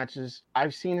his matches,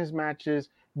 I've seen his matches.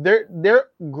 They're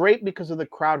great because of the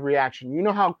crowd reaction. You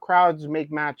know how crowds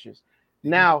make matches.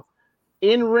 Now,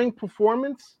 in-ring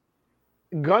performance,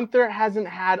 Gunther hasn't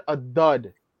had a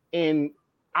dud in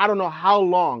I don't know how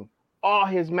long. All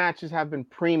his matches have been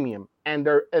premium, and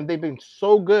they've been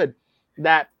so good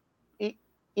that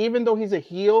even though he's a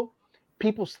heel,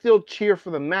 people still cheer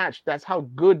for the match. That's how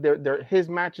good his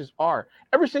matches are.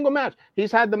 Every single match.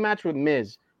 He's had the match with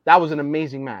Miz. That was an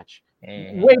amazing match.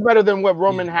 Way better than what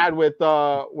Roman had with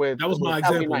that was my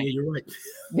example. Yeah, you're right.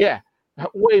 Yeah,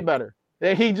 way better.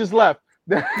 He just left.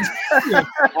 He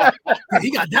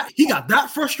got that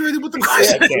frustrated with the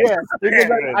question. Yeah,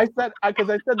 because I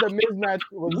said the Miz match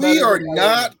was. We are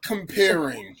not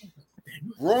comparing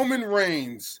Roman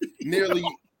Reigns' nearly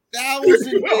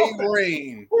 1,000-day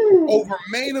reign over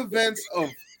main events of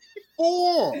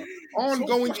 4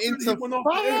 ongoing into 5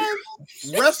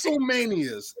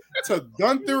 WrestleManias to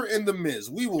Gunther and The Miz.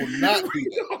 We will not do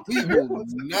that. We will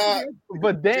not.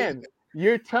 But Dan,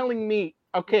 you're telling me,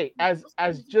 okay, I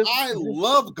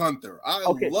love Gunther. I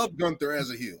love Gunther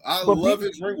as a heel. I love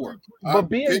his ring work. I'm a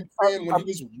big fan when he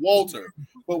was Walter.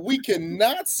 But we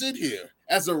cannot sit here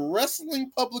as a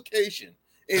wrestling publication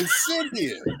and sit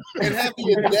here and have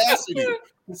the audacity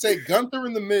to say Gunther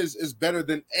and The Miz is better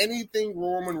than anything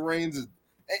Roman Reigns is.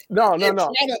 No.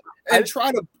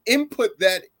 Try to input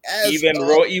that as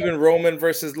even Roman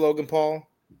versus Logan Paul.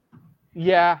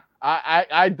 Yeah,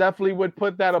 I definitely would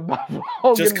put that above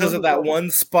Hogan. Just because of that one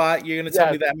spot, you're gonna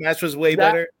tell me that match was way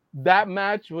better? That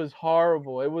match was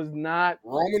horrible. It was not.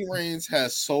 Roman Reigns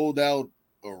has sold out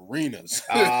arenas.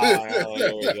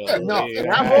 No,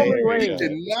 not Roman Reigns.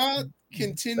 Did not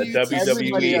continue. The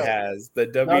WWE has. The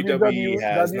WWE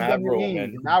has, not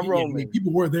Roman. Not Roman. I mean,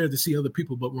 people were there to see other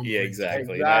people, but Roman. Yeah,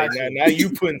 exactly. Now you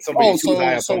putting somebody too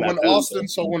high up on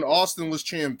that when Austin was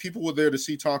champ, people were there to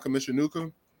see Tonka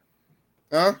Michinoku.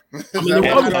 Huh?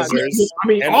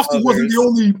 Austin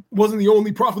wasn't the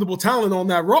only profitable talent on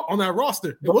that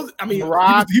roster. It was. I mean, he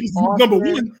was number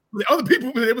one. The other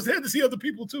people, they was there to see other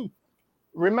people too.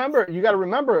 You got to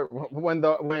remember when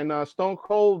Stone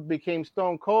Cold became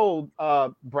Stone Cold.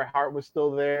 Bret Hart was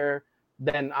still there.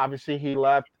 Then obviously he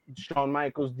left. Shawn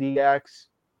Michaels, DX.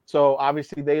 So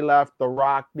obviously they left. The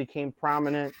Rock became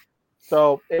prominent.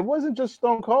 So it wasn't just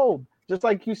Stone Cold. Just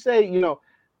like you say,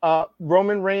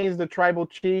 Roman Reigns, the tribal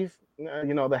chief,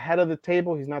 the head of the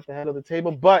table. He's not the head of the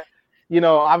table, but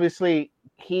obviously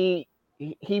he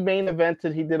main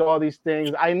evented. He did all these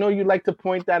things. I know you like to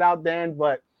point that out, Dan,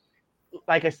 but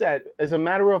like I said, as a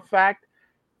matter of fact,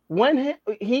 when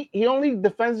he only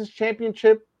defends his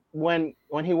championship when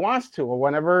he wants to or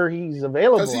whenever he's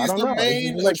available. Because I he's don't the know.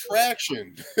 main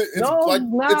attraction. He's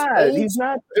not. He's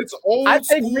not. It's old. I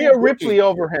take Rhea Ripley booking.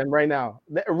 over him right now.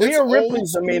 Rhea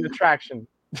Ripley's the main school. attraction.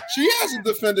 She hasn't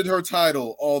defended her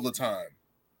title all the time.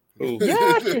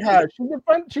 Yeah, she has.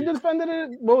 She defended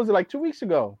it. What was it, like 2 weeks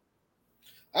ago?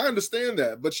 I understand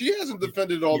that, but she hasn't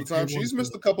defended it all the time. She's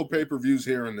missed a couple pay-per-views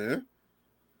here and there.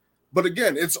 But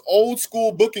again, it's old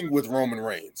school booking with Roman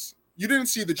Reigns. You didn't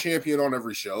see the champion on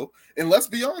every show. And let's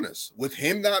be honest, with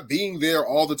him not being there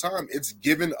all the time, it's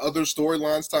given other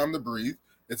storylines time to breathe.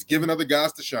 It's given other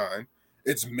guys to shine.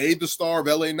 It's made the star of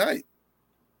LA Knight.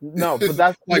 No, but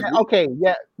that's Like, okay.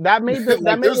 Yeah, that made the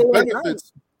that made there's it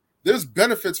benefits. There's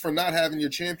benefits for not having your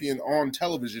champion on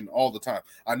television all the time.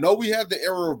 I know we had the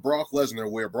era of Brock Lesnar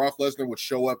where Brock Lesnar would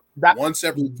show up once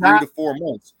every 3 to 4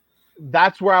 months.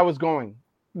 That's where I was going.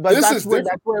 But that's where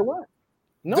it went.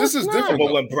 No, this is different.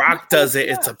 But when Brock does it,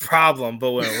 it's a problem. But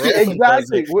when Roman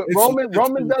exactly,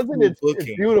 Roman does it, it's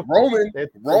beautiful. Roman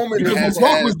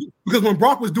because when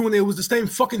Brock was doing it, it was the same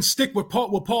fucking stick with Paul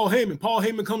Heyman. Paul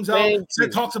Heyman comes out,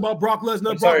 talks about Brock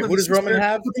Lesnar. Sorry, who does Roman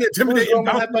have? Who does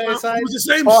Roman have by his side? It was the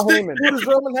same Paul stick. Heyman. Who does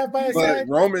Roman have by his side?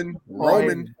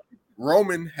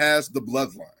 Roman has the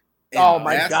bloodline. Oh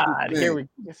my God! Here we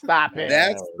stop it.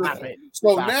 Stop it.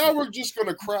 So now we're just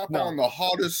gonna crap on the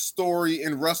hottest story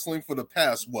in wrestling for the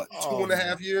past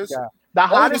 2.5 years. Yeah. The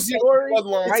hottest story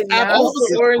right now.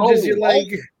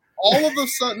 All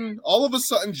of a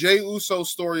sudden, Jey Uso's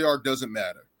story arc doesn't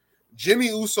matter. Jimmy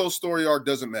Uso's story arc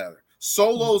doesn't matter.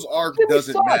 Solo's arc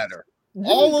doesn't matter.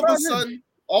 All of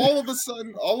a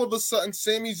sudden,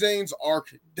 Sami Zayn's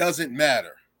arc doesn't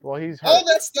matter. Well, he's hurt. All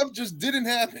that stuff just didn't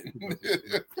happen.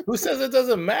 Who says it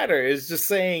doesn't matter? It's just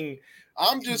saying.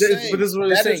 I'm just saying. But this is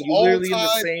what I'm saying. You're literally in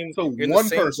the same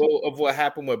boat of what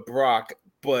happened with Brock.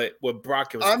 But with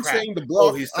Brock, it was I'm crap. saying the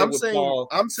Brock.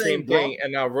 I'm saying Brock,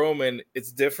 and now Roman,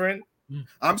 it's different.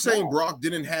 I'm saying Brock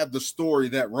didn't have the story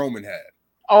that Roman had.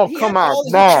 Oh, come on,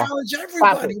 no! Challenge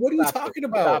everybody. What are you talking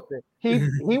about? He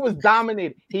was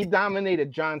dominated. He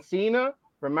dominated John Cena.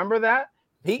 Remember that?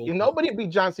 Nobody beat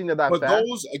John Cena that fast. But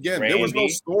those again, there was no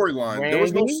storyline. There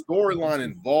was no storyline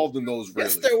involved in those.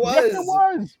 Yes, there was. Yes, there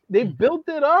was. They built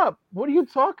it up. What are you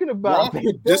talking about? Brock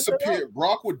would disappear.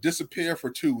 Brock would disappear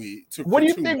for 2 weeks. What do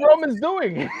you think Roman's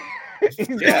doing?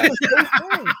 Yeah.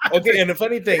 Okay, and the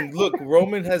funny thing, look,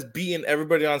 Roman has beaten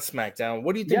everybody on SmackDown.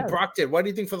 What do you think Brock did? Why do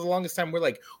you think for the longest time we're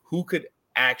like, who could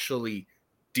actually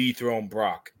dethrone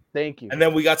Brock? Thank you. And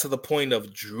then we got to the point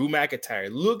of Drew McIntyre.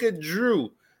 Look at Drew.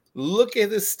 Look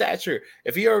at his stature.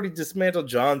 If he already dismantled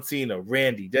John Cena,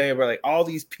 Randy, Daniel Bryan, like all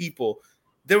these people,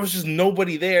 there was just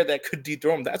nobody there that could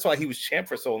dethrone him. That's why he was champ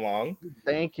for so long.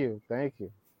 Thank you.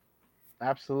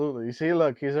 Absolutely. You see,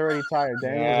 look, he's already tired.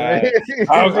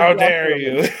 How dare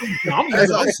you?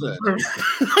 As I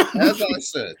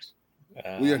said,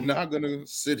 we are not going to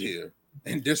sit here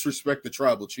and disrespect the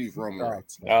tribal chief Roman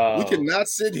Reigns. We cannot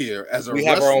sit here as a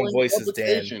have our own voices,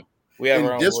 Dan. We have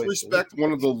and disrespect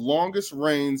one of the longest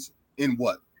reigns in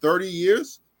 30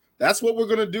 years. That's what we're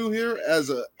gonna do here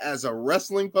as a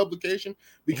wrestling publication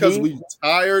because we're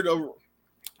tired of.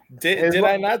 Did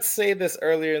I not say this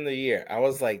earlier in the year? I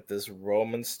was like, this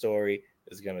Roman story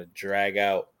is gonna drag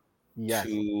out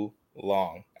too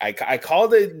long. I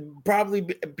called it probably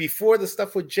before the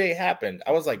stuff with Jay happened.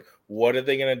 I was like, what are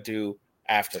they gonna do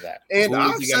after that? And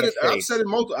I've said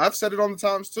it on the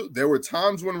times too. There were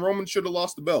times when Roman should have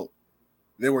lost the belt.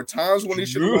 There were times when he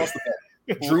should have lost the belt.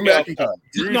 Drew McIntyre.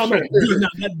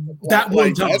 That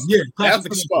one time. That's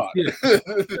the spot. Yeah.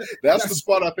 That's the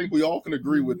spot I think we all can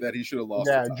agree with that he should have lost.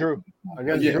 Yeah, Drew.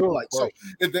 Drew. So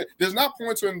there's not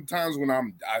points in times when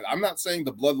I'm not saying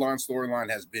the bloodline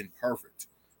storyline has been perfect.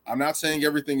 I'm not saying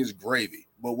everything is gravy.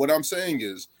 But what I'm saying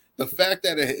is the fact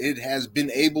that it has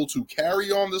been able to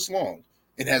carry on this long,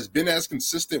 it has been as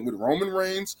consistent with Roman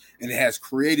Reigns, and it has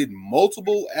created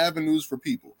multiple avenues for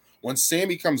people. When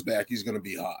Sammy comes back, he's going to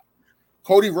be hot.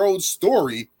 Cody Rhodes'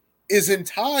 story isn't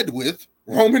tied with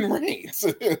Roman Reigns.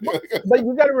 But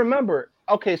you got to remember,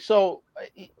 okay, so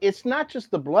it's not just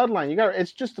the bloodline.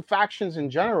 It's just the factions in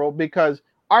general because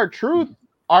R-Truth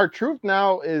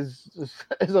now is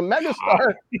a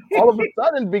megastar all of a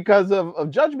sudden because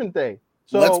of Judgment Day.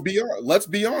 So let's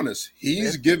be honest.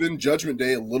 He's given Judgment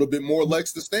Day a little bit more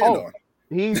legs to stand on.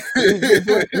 He's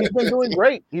been doing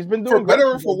great. He's been doing for better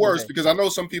or for worse, because I know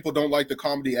some people don't like the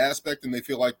comedy aspect and they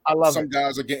feel like some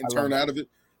guys are getting turned out of it.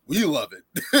 We love it.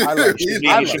 I love it.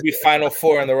 He should be Final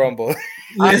Four in the Rumble.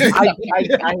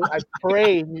 I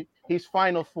pray he's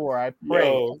Final Four. I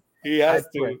pray. He has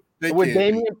to. With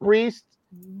Damian Priest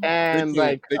and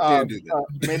they can't do that.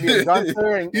 Maybe a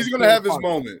Gunther. And he's gonna have his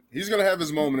moment. He's gonna have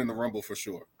his moment in the Rumble for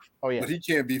sure. Oh yeah, but he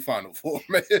can't be Final Four,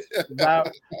 man.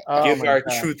 Give our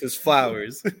truth his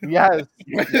flowers. Yes.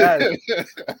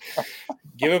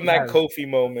 Give him that Kofi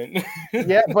moment.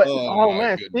 Yeah, but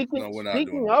man, speaking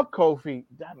of Kofi,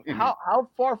 how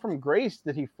far from grace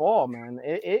did he fall, man?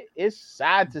 It's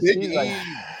sad to see.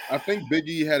 I think Big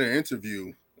E had an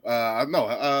interview. It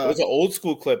was an old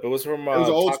school clip. It was from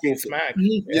old school Smack.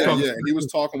 Yeah, and he was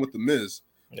talking with The Miz,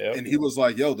 and he was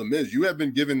like, "Yo, The Miz, you have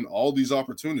been given all these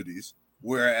opportunities."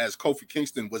 Whereas Kofi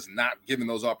Kingston was not given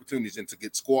those opportunities and to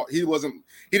get squashed. He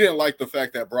didn't like the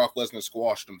fact that Brock Lesnar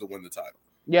squashed him to win the title.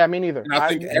 Yeah, me neither. And I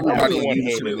think everyone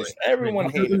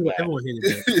hated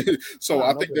that. So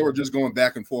I think they were just going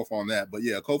back and forth on that. But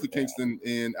yeah, Kofi Kingston,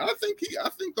 and I think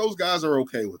those guys are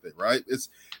okay with it, right? It's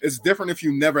different if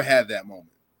you never had that moment.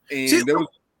 And there was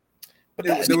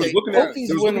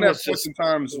looking at points in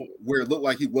times where it looked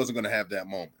like he wasn't going to have that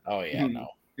moment. Oh yeah, no.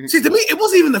 See, to me, it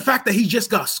wasn't even the fact that he just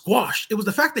got squashed. It was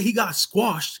the fact that he got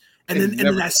squashed, and then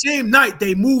that same night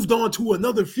they moved on to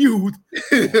another feud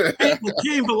with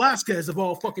Cain Velasquez of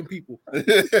all fucking people.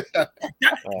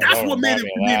 That's what made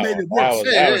it worse.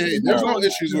 Hey, there's no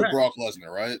issues with Brock Lesnar,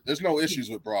 right? There's no issues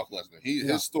with Brock Lesnar.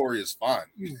 His story is fine.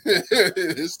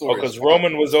 His story. Because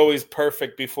Roman was always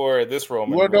perfect before this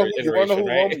Roman. You want to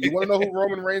know who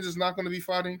Roman Reigns is not going to be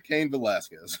fighting? Cain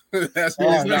Velasquez. That's who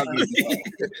he's not going to be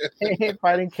fighting.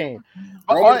 Fighting Cain.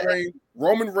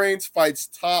 Roman Reigns fights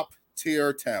top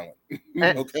tier talent.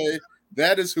 Okay,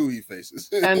 that is who he faces.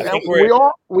 And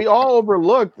we all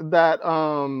overlooked that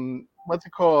what's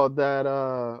it called,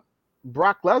 that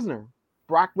Brock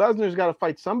Lesnar's got to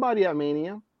fight somebody at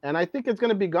Mania, and I think it's going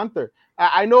to be Gunther.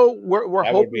 I know we're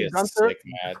that hoping would be a Gunther. sick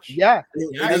match. Yeah,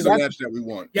 that's a match that we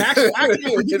want. Yeah, actually I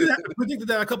predicted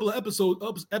that a couple of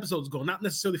episodes ago, not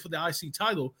necessarily for the IC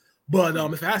title, but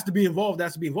if it has to be involved, it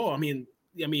has to be involved. I mean,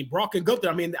 Brock and Gunther.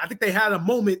 I think they had a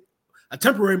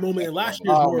temporary moment in last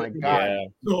year's War. Oh my God! Yeah.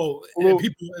 So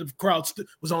the crowd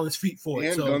was on his feet for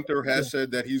it. And Gunther has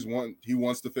said that he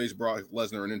wants to face Brock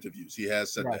Lesnar in interviews. He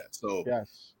has said that. So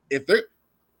if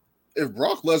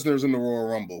Brock Lesnar's in the Royal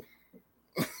Rumble,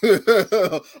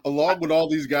 along with all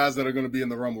these guys that are going to be in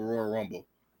the Royal Rumble,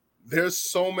 there's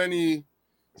so many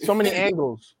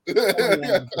angles.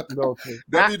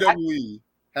 WWE.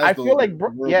 I feel like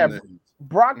Brock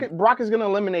is going to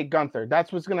eliminate Gunther.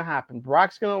 That's what's going to happen.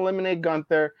 Brock's going to eliminate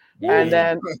Gunther, and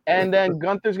then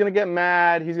Gunther's going to get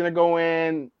mad. He's going to go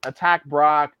in, attack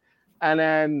Brock, and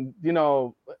then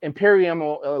Imperium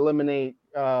will eliminate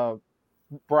Brock.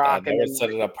 They would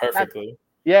set it up perfectly.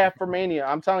 For Mania.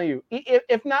 I'm telling you,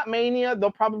 if not Mania,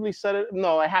 they'll probably set it.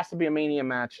 No, it has to be a Mania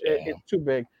match. It's too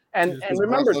big. And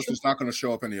remember, Brock not going to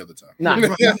show up any other time. No.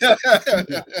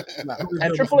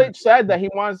 And Triple H said that he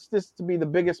wants this to be the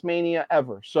biggest Mania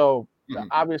ever. So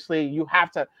obviously, you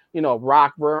have to,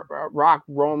 Rock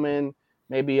Roman,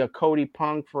 maybe a Cody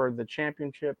Punk for the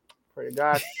championship. Pray to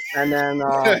God, and then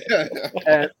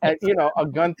and a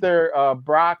Gunther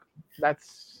Brock.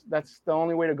 That's the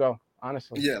only way to go.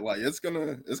 Honestly. Yeah, like it's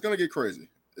gonna get crazy.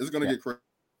 It's gonna get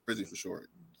crazy for sure.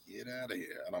 Get out of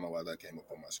here. I don't know why that came up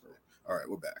on my screen. All right,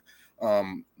 we're back.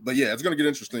 But yeah, it's going to get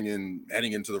interesting in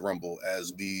heading into the Rumble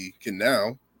as we can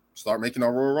now start making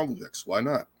our Royal Rumble picks. Why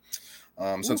not?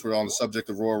 Since we're on the subject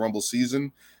of Royal Rumble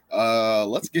season,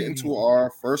 let's get into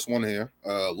our first one here.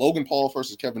 Logan Paul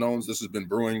versus Kevin Owens. This has been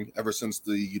brewing ever since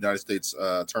the United States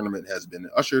tournament has been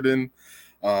ushered in.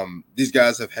 These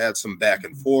guys have had some back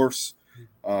and forths,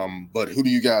 but who do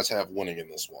you guys have winning in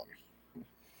this one?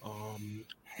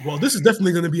 Well, this is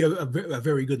definitely going to be a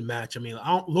very good match.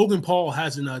 Logan Paul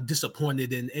hasn't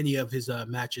disappointed in any of his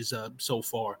matches so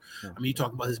far. You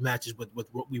talk about his matches with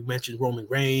what we mentioned, Roman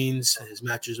Reigns, his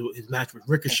match with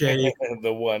Ricochet,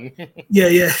 the one,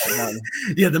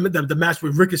 the match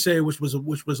with Ricochet, which was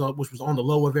on the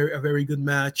low, a very good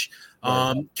match.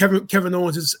 Kevin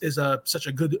Owens is such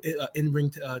a good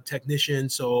in-ring technician,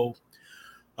 so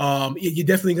you're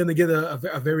definitely going to get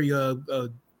a very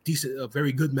decent, a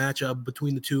very good matchup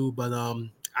between the two, but I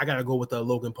gotta go with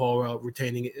Logan Paul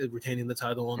retaining the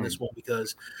title on this one,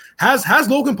 because has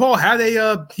Logan Paul had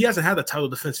he hasn't had a title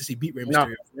defense since he beat Rey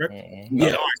Mysterio, right?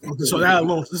 Yeah, so that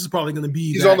alone, this is probably going to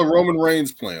be. He's on the Roman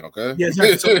Reigns plan, okay? Yeah,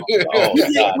 exactly. So,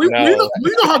 we know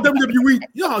how WWE,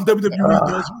 does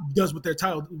does with their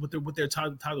title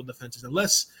title defenses.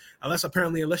 Unless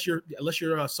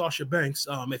you're Sasha Banks,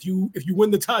 if you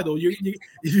win the title,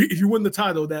 if you win the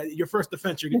title, that your first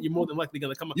defense, you're more than likely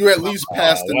going to come up. You at least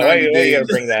passed the 90 days. You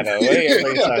bring that up.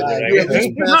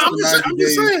 I'm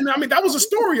just saying. I mean, that was a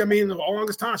story. I mean, the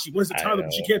longest time she wins the title,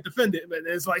 but she can't defend it. But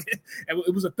it's like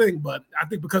it was a thing. But I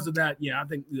think because of that, I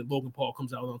think Logan Paul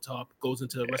comes out on top, goes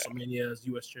into WrestleMania as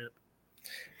U.S. champ.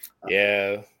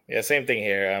 Yeah, same thing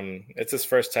here. It's his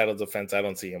first title defense. I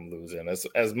don't see him losing.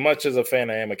 As much as a fan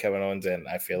I am of Kevin Owens, and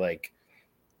I feel like,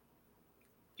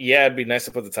 it'd be nice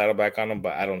to put the title back on him,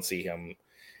 but I don't see him.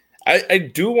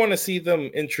 I do want to see them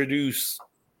introduce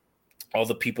all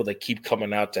the people that keep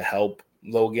coming out to help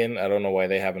Logan. I don't know why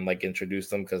they haven't introduced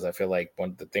them, because I feel like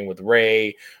the thing with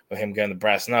Ray, with him getting the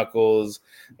brass knuckles,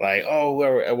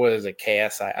 what is it,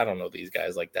 KSI? I don't know these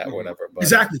guys like that, or whatever. But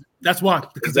exactly, that's why.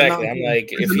 Exactly, I'm like,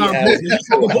 if he has,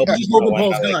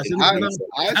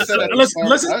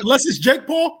 unless it's Jake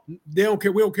Paul, they don't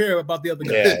care. We don't care about the other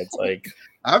guys. Yeah, it's like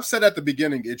I've said at the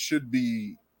beginning, it should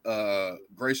be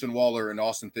Grayson Waller and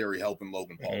Austin Theory helping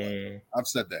Logan Paul. I've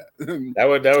said that. that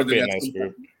would be a nice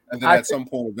group. And then at some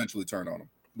point, eventually turn on him.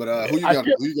 But who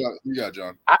you got,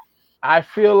 John? I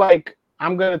feel like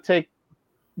I'm gonna take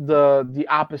the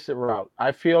opposite route.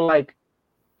 I feel like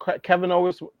Kevin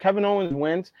Owens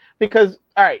wins because,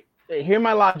 all right, hear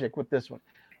my logic with this one.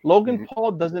 Logan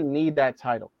Paul doesn't need that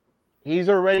title. He's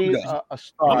already a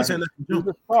star. He's a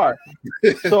star.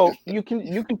 So you can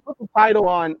put the title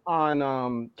on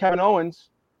Kevin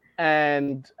Owens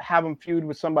and have him feud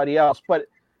with somebody else. But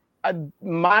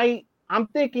I'm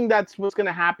thinking that's what's going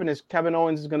to happen is Kevin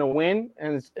Owens is going to win,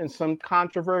 and in some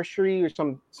controversy or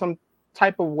some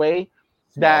type of way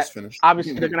that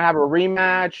obviously they're going to have a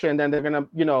rematch, and then they're going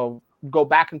to go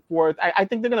back and forth. I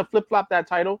think they're going to flip flop that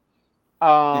title.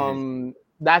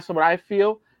 That's what I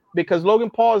feel, because Logan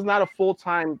Paul is not a full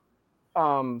time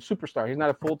superstar. He's not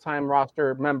a full time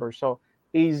roster member, so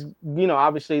he's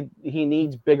obviously he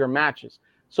needs bigger matches.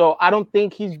 So I don't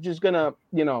think he's just going to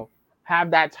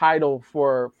have that title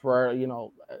for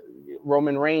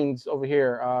Roman Reigns over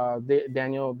here,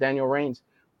 Daniel Reigns,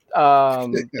 but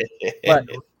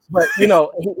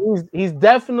he's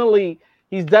definitely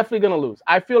gonna lose.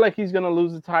 I feel like he's gonna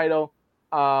lose the title.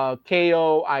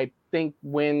 KO I think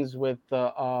wins with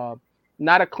not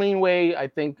a clean way. I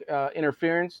think due to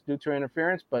interference,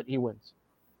 but he wins.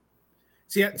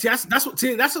 That's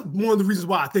one of the reasons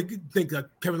why I think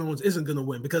Kevin Owens isn't going to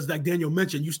win, because like Daniel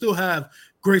mentioned, you still have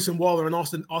Grayson Waller and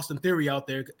Austin Theory out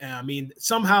there. I mean,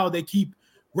 somehow they keep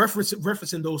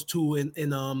referencing those two in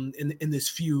this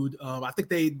feud. I think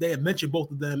they had mentioned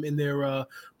both of them in their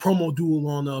promo duel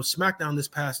on SmackDown this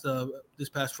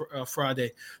past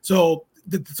Friday. So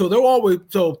they're always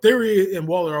Theory and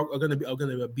Waller are going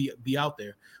to be out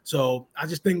there. So I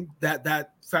just think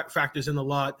that factors in a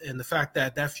lot, and the fact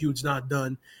that feud's not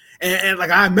done. And like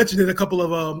I mentioned it a couple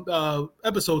of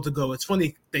episodes ago, it's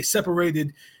funny they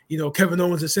separated, Kevin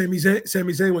Owens and Sami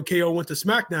Zayn when KO went to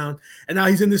SmackDown, and now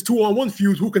he's in this 2-on-1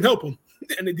 feud. Who can help him?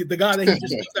 And the guy that he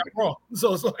just beat that Raw.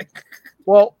 So it's like,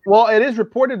 well, it is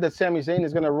reported that Sami Zayn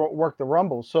is going to work the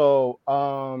Rumble. So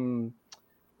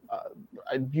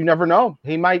you never know.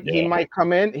 He might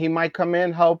come in. He might come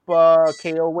in, help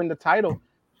KO win the title,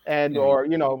 and or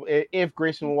if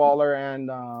Grayson Waller and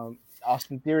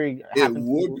Austin Theory. It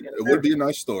would be a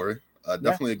nice story. I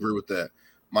definitely agree with that.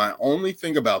 My only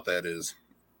thing about that is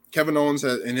Kevin Owens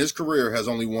in his career has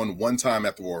only won one time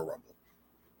at the Royal Rumble.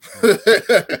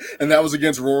 And that was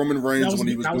against Roman Reigns when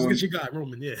he was doing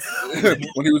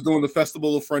the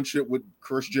Festival of Friendship with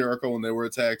Chris Jericho, and they were a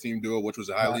tag team duo, which was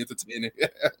highly entertaining.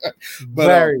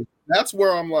 But that's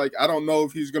where I'm like, I don't know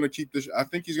if he's going to keep this. I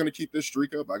think he's going to keep this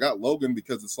streak up. I got Logan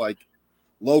because it's like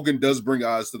Logan does bring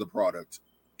eyes to the product,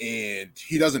 and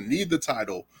he doesn't need the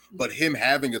title, but him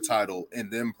having a title and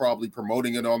them probably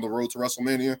promoting it on the road to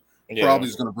WrestleMania probably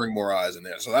is going to bring more eyes in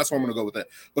there. So that's why I'm going to go with that.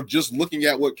 But just looking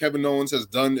at what Kevin Owens has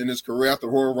done in his career at the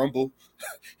Royal Rumble,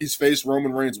 he's faced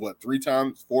Roman Reigns, 4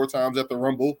 times at the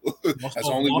Rumble. Has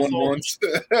only won once.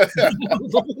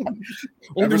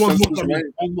 Ever since his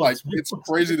reign, it's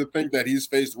crazy to think that he's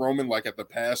faced Roman at the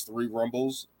past 3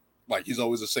 Rumbles. He's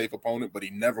always a safe opponent, but he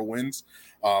never wins.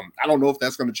 I don't know if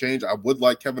that's going to change. I would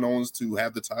like Kevin Owens to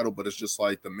have the title, but it's just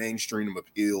the mainstream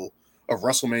appeal of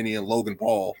WrestleMania and Logan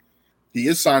Paul. He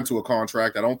is signed to a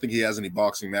contract. I don't think he has any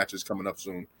boxing matches coming up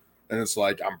soon. And it's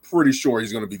I'm pretty sure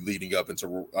he's going to be leading up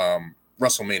into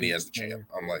WrestleMania as the champ.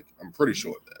 I'm pretty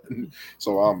sure of that.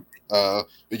 So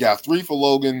we got 3 for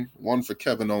Logan, 1 for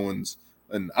Kevin Owens.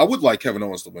 And I would like Kevin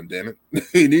Owens to win, damn it.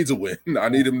 He needs a win. I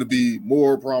need him to be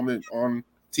more prominent on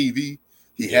TV.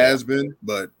 He has been,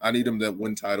 but I need him to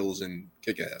win titles and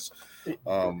kick ass.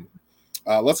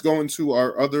 Let's go into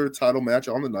our other title match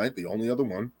on the night, the only other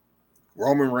one.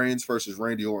 Roman Reigns versus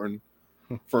Randy Orton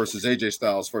versus AJ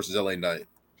Styles versus LA Knight.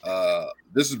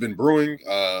 This has been brewing.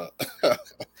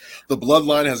 The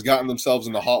Bloodline has gotten themselves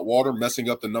into hot water, messing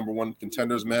up the number one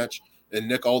contenders match. And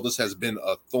Nick Aldis has been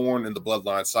a thorn in the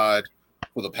Bloodline side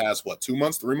for the past, 2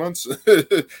 months, 3 months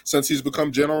since he's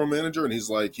become general manager. And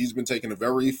he's been taking a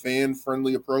very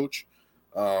fan-friendly approach,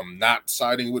 not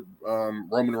siding with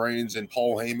Roman Reigns and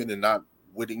Paul Heyman and not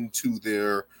witting to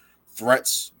their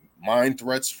mind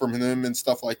threats from him and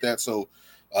stuff like that. So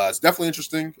it's definitely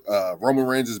interesting. Roman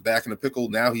Reigns is back in the pickle.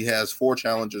 Now he has 4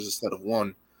 challengers instead of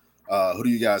 1. Who do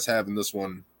you guys have in this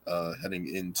one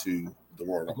heading into the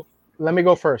Royal Rumble? Let me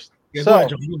go first. Yeah, so, go ahead,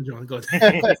 John. Go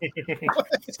ahead.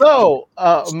 so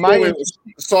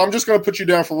I'm just going to put you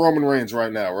down for Roman Reigns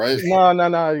right now, right?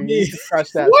 No. You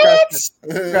scratch that. What?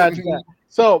 Scratch that.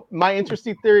 So my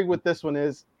interesting theory with this one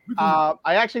is, I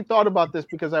actually thought about this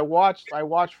because I watched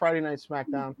Friday Night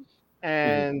SmackDown,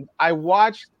 and I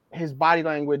watched his body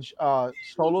language. Solo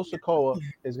Sikoa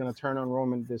is going to turn on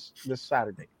Roman this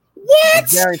Saturday. What? I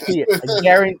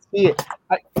guarantee it.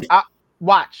 I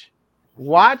watch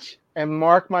and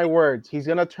mark my words. He's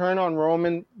going to turn on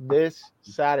Roman this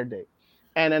Saturday,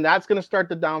 and then that's going to start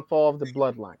the downfall of the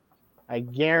Bloodline. I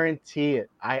guarantee it.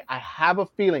 I have a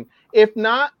feeling. If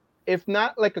not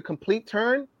like a complete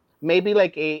turn, maybe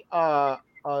like I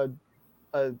would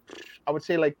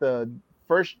say like the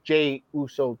first Jey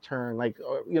Uso turn, like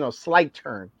slight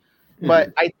turn.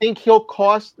 But I think he'll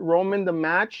cost Roman the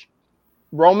match.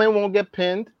 Roman won't get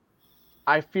pinned.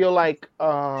 I feel like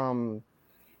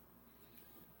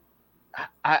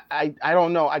I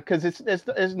don't know, because it's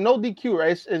no DQ,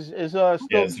 right? It's still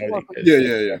no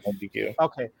DQ.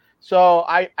 Okay, so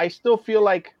I still feel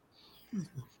like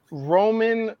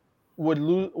Roman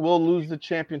will lose the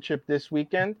championship this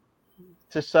weekend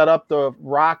to set up the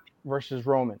Rock versus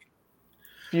Roman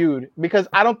feud, because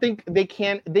I don't think they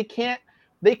can't have.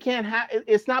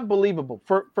 It's not believable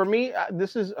for me.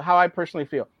 This is how I personally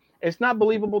feel. It's not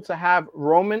believable to have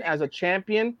Roman as a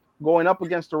champion going up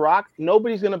against The Rock.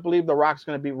 Nobody's going to believe The Rock's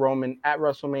going to beat Roman at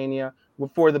WrestleMania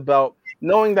for the belt,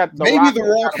 knowing that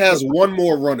The Rock has one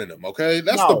more run in him, okay?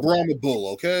 That's the Brahma Bull,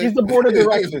 okay? He's the board of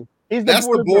directors. That's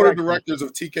the board of directors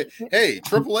of TK. Hey,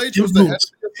 Triple H was the head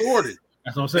authority.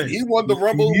 That's what I'm saying. And he won the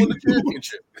Rumble and won the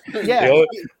championship. Yeah.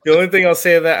 The only thing I'll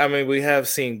say of that, I mean, we have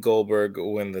seen Goldberg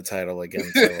win the title again.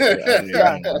 So,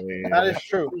 that is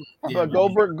true. Yeah, but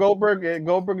Goldberg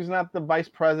is not the vice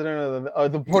president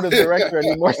of the board of director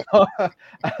anymore. So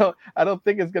I don't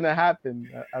think it's gonna happen.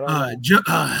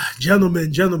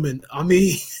 Gentlemen. I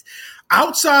mean,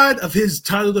 outside of his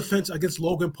title defense against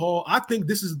Logan Paul, I think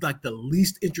this is like the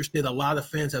least interested a lot of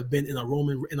fans have been in a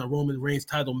Roman Reigns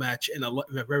title match in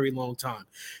a very long time.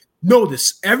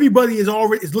 Notice everybody is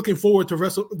looking forward towards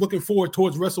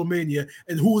WrestleMania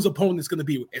and who his opponent is going to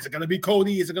be. Is it going to be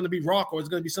Cody? Is it going to be Rock? Or is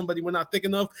it going to be somebody we're not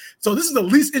thinking of? So this is the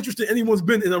least interested anyone's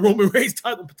been in a Roman Reigns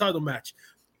title match.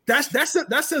 That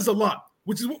says a lot.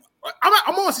 Which is,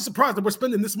 I'm honestly surprised that we're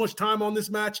spending this much time on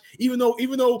this match, even though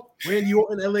Randy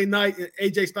Orton, LA Knight, and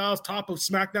AJ Styles, top of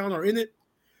SmackDown, are in it.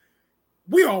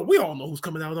 We all know who's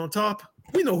coming out on top.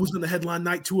 We know who's going to headline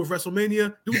night 2 of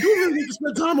WrestleMania. Do we really need to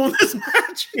spend time on this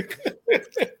match?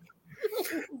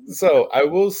 So I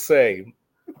will say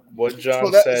what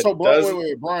John said. So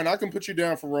wait, Brian, I can put you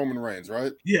down for Roman Reigns,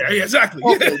 right? Yeah, exactly.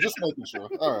 Okay, just making sure.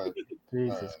 All right.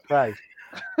 Jesus Christ.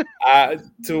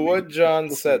 To what John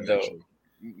said, though,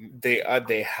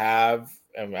 they have.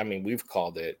 I mean, we've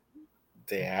called it.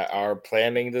 They are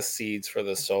planting the seeds for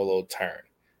the Solo turn.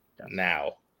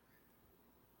 Now,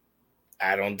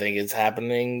 I don't think it's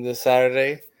happening this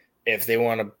Saturday. If they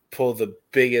want to pull the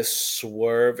biggest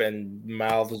swerve and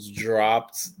mouths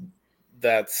dropped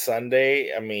that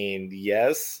Sunday, I mean,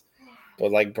 yes.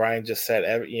 But like Brian just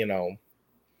said,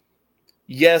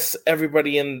 yes,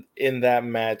 everybody in that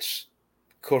match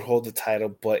could hold the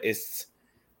title, but it's,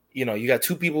 you got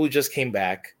 2 people who just came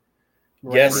back.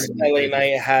 Right. Yes, LA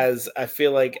Knight I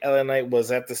feel like LA Knight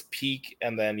was at this peak,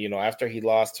 and then, after he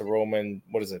lost to Roman,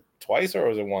 what is it, twice or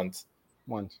was it once?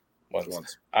 Once.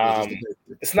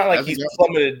 It's not like he's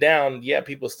plummeted down. Yeah,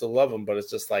 people still love him, but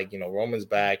it's just like, Roman's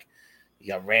back. You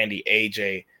got Randy,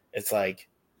 AJ. It's like,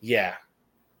 yeah,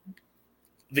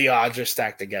 the odds are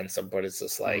stacked against him, but it's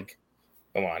just like,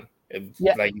 come on.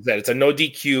 Like you said, it's a no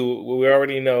DQ. We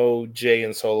already know Jey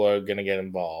and Solo are going to get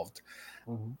involved.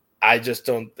 Mm-hmm. I just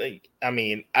don't think,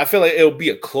 I feel like it'll be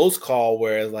a close call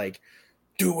where it's like,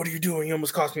 dude, what are you doing? You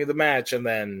almost cost me the match. And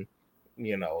then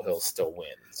he'll still win.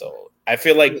 So I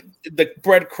feel like the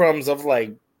breadcrumbs of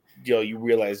like, you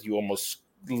realize you almost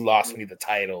lost me the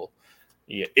title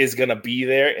is gonna be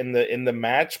there in the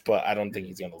match, but I don't think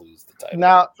he's gonna lose the title.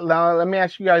 Now let me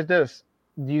ask you guys this: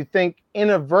 do you think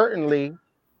inadvertently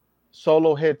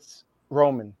Solo hits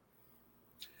Roman?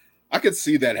 I could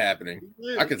see that happening.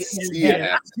 I could see it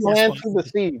happening. Plant the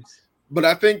seeds. But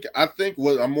I think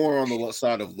what I'm more on the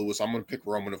side of Lewis. I'm going to pick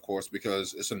Roman, of course,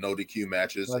 because it's a no DQ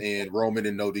matches, and Roman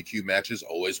in no DQ matches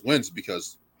always wins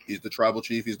because he's the tribal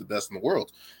chief. He's the best in the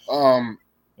world.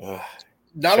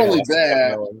 Not only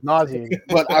that,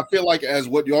 but I feel like as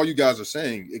what all you guys are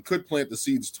saying, it could plant the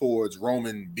seeds towards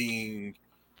Roman being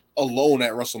alone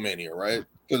at WrestleMania, right?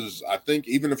 Because I think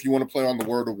even if you want to play on the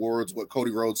word of words, what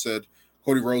Cody Rhodes said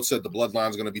the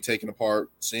bloodline's going to be taken apart.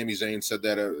 Sami Zayn said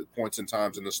that at points in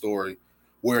times in the story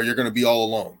where you're going to be all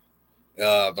alone.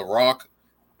 The Rock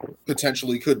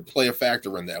potentially could play a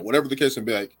factor in that. Whatever the case may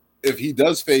be, like, if he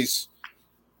does face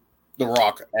The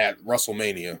Rock at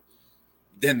WrestleMania,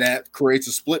 then that creates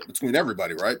a split between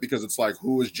everybody, right? Because it's like,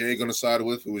 who is Jay going to side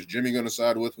with? Who is Jimmy going to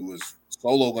side with? Who is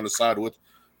Solo going to side with?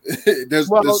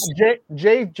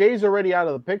 Jay's already out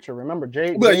of the picture. Remember,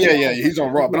 Jay. But he's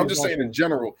on Raw. But I'm just saying in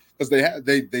general, because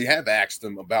they have asked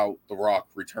him about The Rock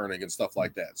returning and stuff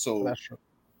like that. So that's true.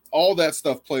 All that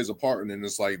stuff plays a part, and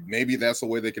it's like maybe that's the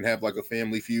way they can have like a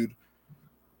family feud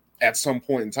at some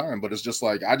point in time. But it's just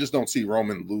like I just don't see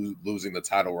Roman losing the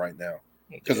title right now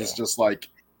because it's just like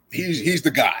he's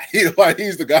the guy. He's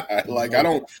the guy. Like I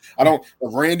don't.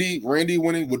 Randy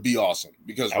winning would be awesome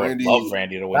because I would love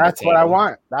Randy to win. That's what I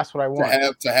want. That's what I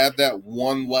want. To have that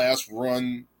one last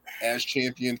run as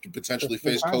champion, could potentially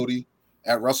face Cody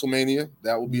at WrestleMania.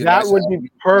 That would be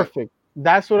perfect.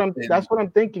 That's what I'm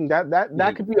thinking.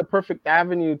 That could be a perfect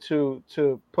avenue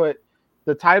to put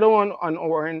the title on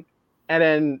Orton, and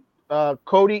then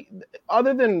Cody.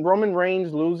 Other than Roman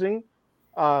Reigns losing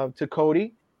to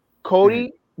Cody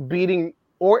beating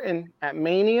Orton at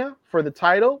Mania for the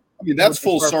title. I mean, that's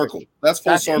full circle. That's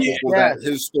full circle for that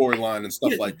his storyline and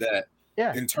stuff like that.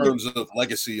 Yeah. In terms of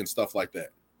legacy and stuff like that.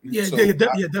 Yeah,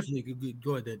 definitely.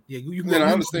 Go ahead. Then. Yeah, you can.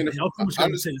 I understand it. I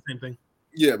understand the same thing.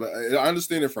 Yeah, but I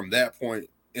understand it from that point,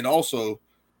 and also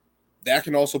that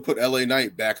can also put LA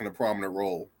Knight back in a prominent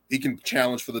role. He can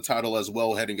challenge for the title as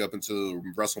well, heading up into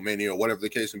WrestleMania or whatever the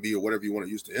case may be, or whatever you want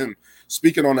to use to him.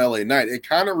 Speaking on LA Knight, it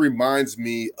kind of reminds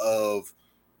me of.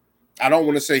 I don't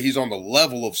want to say he's on the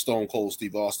level of Stone Cold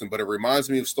Steve Austin, but it reminds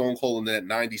me of Stone Cold in that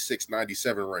 96,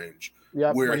 97 range,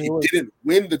 where he didn't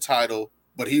win the title,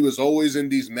 but he was always in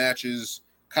these matches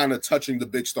kind of touching the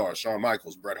big stars, Shawn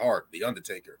Michaels, Bret Hart, The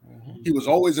Undertaker. Mm-hmm. He was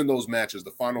always in those matches.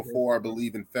 The Final Four, I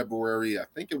believe, in February, I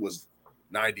think it was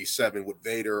 97 with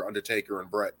Vader, Undertaker,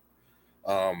 and Bret.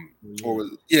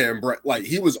 And Bret. Like,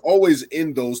 he was always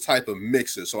in those type of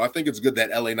mixes. So I think it's good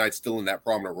that LA Knight's still in that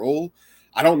prominent role.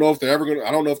 I don't know if they're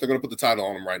gonna put the title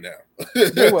on him right now.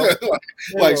 They will.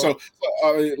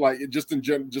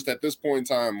 Just at this point in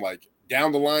time, like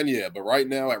down the line, yeah. But right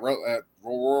now at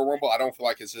Royal Rumble, I don't feel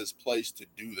like it's his place to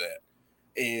do that.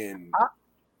 And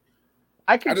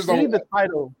I can see the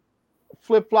title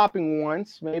flip flopping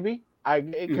once, maybe.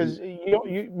 Because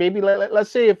you maybe let's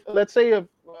say if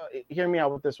hear me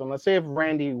out with this one. Let's say if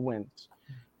Randy wins,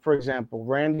 for example,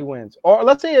 or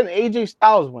let's say an AJ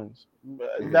Styles wins.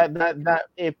 That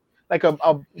if like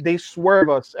they swerve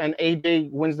us and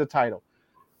AJ wins the title,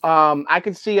 I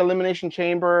could see Elimination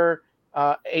Chamber,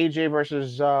 AJ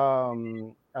versus LA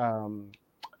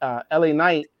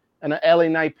Knight, and LA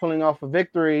Knight pulling off a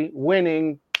victory,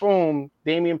 winning, boom,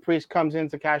 Damian Priest comes in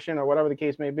to cash in or whatever the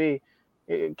case may be,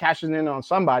 cashes in on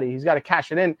somebody. He's got to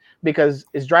cash it in because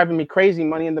it's driving me crazy.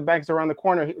 Money in the Bank's around the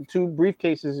corner, 2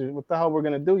 briefcases. What the hell we're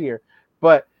gonna do here?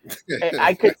 But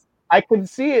I could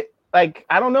see it. Like,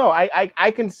 I don't know.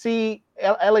 I can see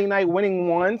LA Knight winning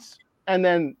once and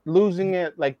then losing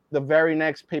it like the very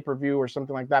next pay-per-view or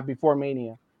something like that before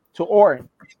Mania to Orton,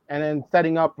 and then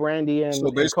setting up Randy and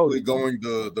basically going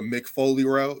the Mick Foley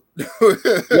route.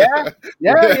 yeah.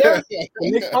 The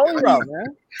Mick Foley route, man.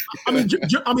 I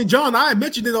mean, John, I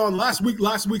mentioned it on last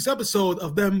week's episode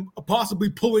of them possibly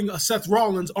pulling a Seth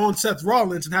Rollins on Seth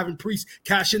Rollins and having Priest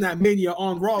cash in at Mania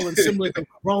on Rollins, similar to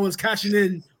Rollins cashing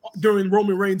in during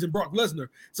Roman Reigns and Brock Lesnar.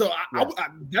 So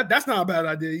that's not a bad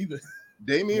idea either.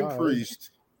 Damian Priest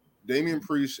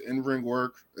in ring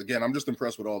work. Again, I'm just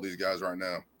impressed with all these guys right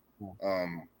now.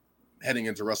 Heading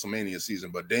into WrestleMania season,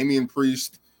 but Damian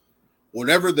Priest,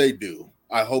 whatever they do,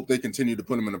 I hope they continue to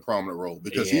put him in a prominent role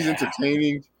because he's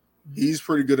entertaining. He's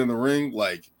pretty good in the ring.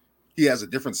 Like, he has a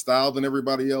different style than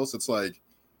everybody else. It's like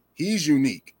he's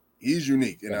unique.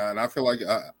 And I feel like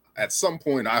at some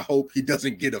point, I hope he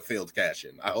doesn't get a failed cash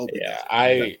in. I hope. Yeah,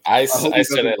 I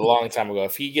said it a long time ago.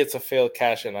 If he gets a failed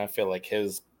cash in, I feel like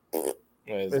his.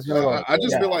 I just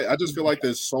feel like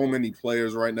there's so many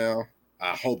players right now.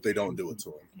 I hope they don't do it to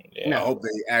him. Yeah. I hope they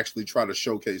actually try to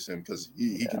showcase him because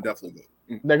he can definitely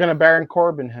go. They're gonna Baron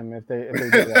Corbin him if they do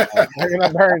that. They're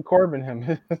gonna Baron Corbin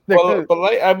him.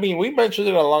 But we mentioned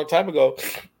it a long time ago.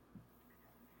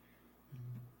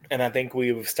 And I think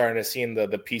we've started seeing the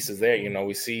pieces there. You know,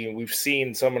 we've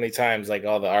seen so many times like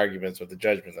all the arguments with the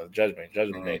Judgment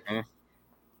Day.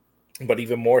 But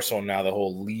even more so now, the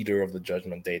whole leader of the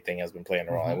Judgment Day thing has been playing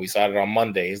a role. And we saw it on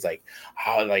Mondays, like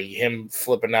how like him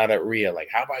flipping out at Rhea, like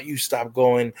how about you stop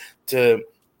going to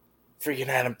freaking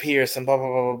Adam Pearce and blah blah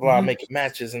blah blah blah, making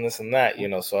matches and this and that. You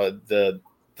know, so the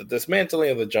dismantling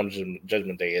of the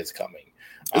Judgment Day is coming.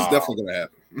 It's definitely gonna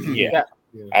happen. Yeah,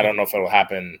 I don't know if it'll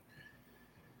happen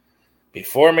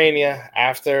before Mania,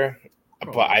 after,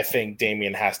 but I think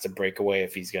Damian has to break away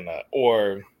if he's gonna,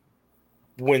 or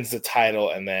wins the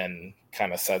title and then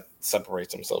kind of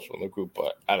separates himself from the group.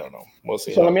 But I don't know. We'll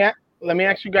see. So let me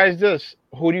ask you guys this: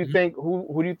 who do you think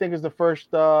who do you think is the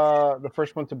first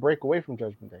one to break away from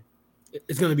Judgment Day?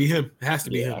 It's gonna be him. It has to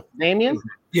be him. Damian?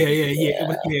 Yeah.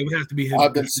 It would have to be him.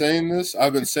 I've been saying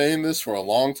this for a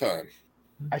long time.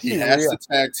 He has to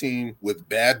tag team with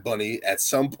Bad Bunny at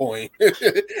some point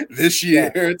this year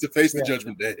to face the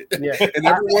Judgment Day. Yeah. And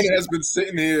everyone has been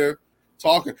sitting here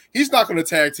talking. He's not going to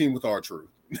tag team with R-Truth.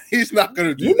 He's not going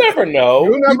to do that. Never know.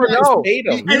 You never know.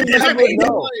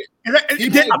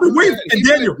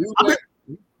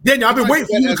 Daniel, I've been waiting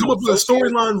for you to come up with a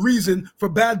storyline reason for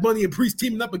Bad Bunny and Priest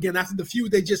teaming up again after the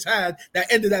feud they just had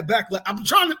that ended that backlash. I'm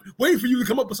waiting for you to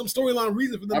come up with some storyline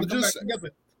reason for them to come back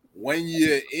together. When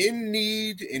you're in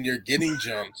need and you're getting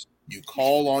jumped, you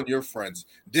call on your friends.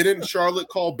 Didn't Charlotte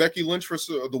call Becky Lynch for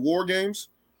the War Games?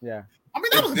 Yeah. I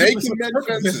mean, they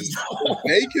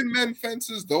can mend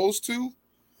fences, those two,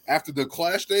 after the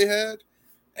clash they had,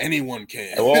 anyone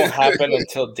can. It won't happen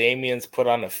until Damian's put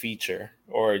on a feature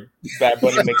or Bad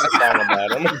Bunny makes a song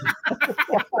about him.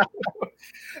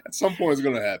 At some point, it's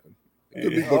going to happen.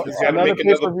 Could be Booker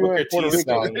T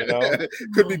song, you know?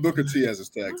 Could be Booker T as his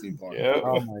tag team partner. Yep.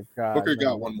 Oh my God! Booker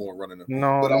got one more running.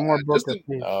 No more Booker T.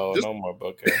 No more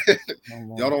Booker.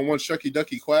 Y'all don't want Shucky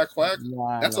Ducky Quack Quack?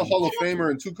 That's a Hall of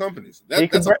Famer in two companies. He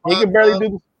can barely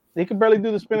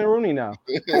do the spinning Rooney now.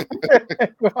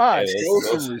 Come on, show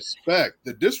some respect.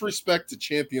 The disrespect to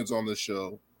champions on this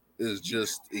show is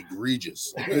just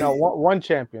egregious. One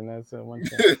champion. That's one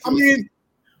champion. I mean.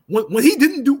 When he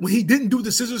didn't do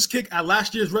the scissors kick at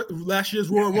last year's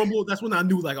Royal Rumble, that's when I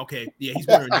knew, like, okay, yeah, he's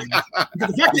wearing it.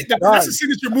 Because the fact that's a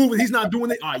signature move and he's not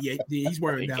doing it. Oh yeah, he's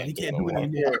wearing it down. He can't do it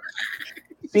anymore.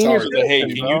 Hey,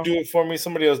 can you do it for me?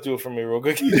 Somebody else do it for me real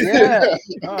quick. Yeah.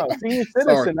 Senior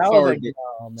citizen.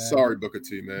 Sorry, Booker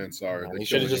T, man. Sorry. He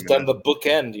should have just done the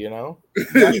bookend, you know?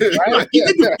 Right. He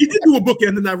did do a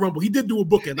bookend in that Rumble. He did do a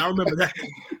bookend. I remember that.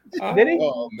 Did he?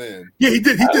 Oh, man. Yeah, he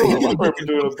did. He did a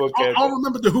bookend. I don't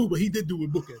remember the who, but he did do a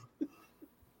bookend.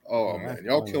 Oh, man.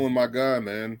 Y'all killing my guy,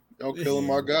 man.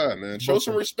 Show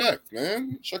some respect,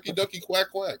 man. Shucky Ducky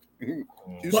Quack Quack.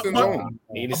 Houston's own.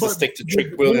 He needs to stick to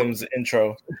Trick Williams'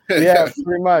 intro. Yeah,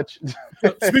 pretty much.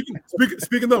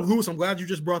 Speaking of Lewis, I'm glad you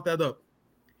just brought that up.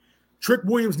 Trick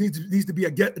Williams needs to be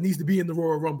in the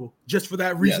Royal Rumble just for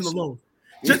that reason alone.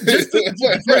 Just for his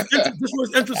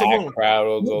entrance alone. Crowd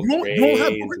will go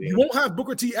you won't have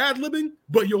Booker T ad-libbing,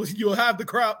 but you'll have the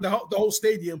crowd, the whole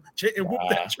stadium chanting whoop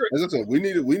that trick. We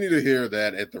need to hear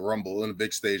that at the Rumble in a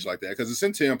big stage like that because it's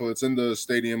in Tampa. It's in the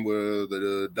stadium where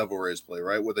the Devil Rays play,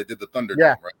 right? Where they did the Thunder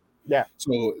Dome, right? Yeah.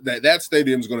 So that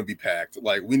stadium's going to be packed.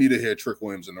 Like we need to hear Trick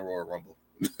Williams in the Royal Rumble.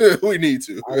 we need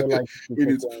to. We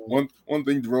need to. One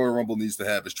thing the Royal Rumble needs to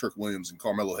have is Trick Williams and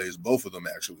Carmelo Hayes, both of them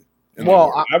actually.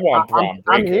 Well, I want Braun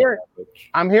Breaker.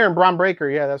 I'm hearing Braun Breaker.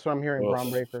 Yeah, that's what I'm hearing.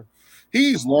 Braun Breaker.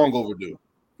 He's long overdue.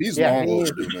 Man.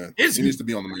 He needs to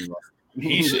be on the main roster.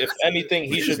 If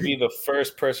anything, he should be the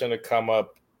first person to come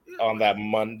up on that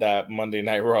Monday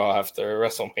Night Raw after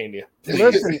WrestleMania.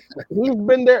 Listen, he's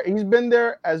been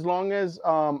there as long as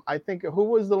I think who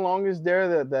was the longest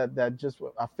there that just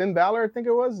Finn Balor, I think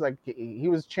it was. Like he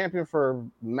was champion for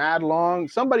mad long.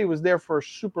 Somebody was there for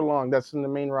super long. That's in the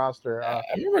main roster. I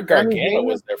remember Gargano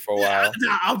was there for a while.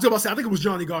 I was about to say I think it was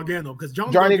Johnny Gargano because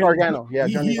Johnny Gargano. Yeah,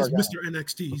 he is Mr.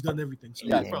 NXT. He's done everything. So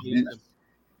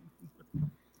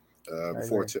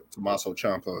before Tommaso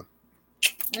Ciampa.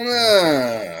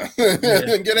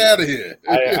 Get out of here.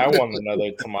 I want another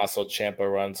Tommaso Ciampa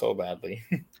run so badly.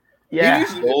 Yeah.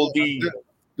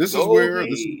 This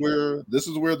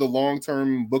is where the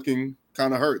long-term booking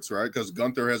kind of hurts, right? Because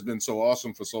Gunther has been so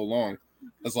awesome for so long.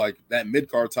 It's like that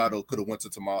mid-card title could have went to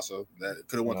Tommaso. That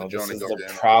could have went to Johnny This is Gargano.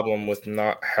 the problem with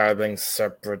not having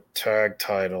separate tag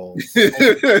titles.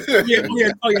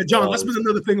 John. That's been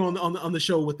another thing on the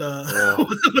show with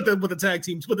the with the tag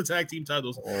teams, with the tag team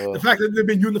titles. The fact that they've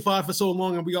been unified for so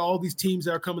long, and we got all these teams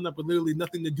that are coming up with literally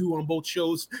nothing to do on both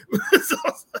shows.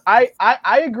 I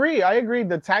agree. I agree.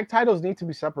 The tag titles need to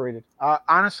be separated.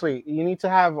 Honestly, you need to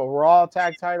have a Raw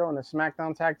tag title and a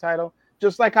SmackDown tag title.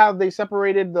 Just like how they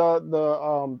separated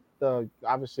the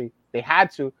obviously they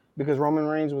had to because Roman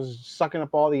Reigns was sucking up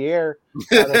all the air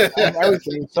out of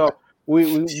everything. So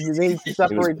we need to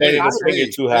separate.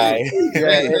 Too high.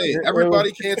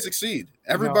 Everybody can't succeed.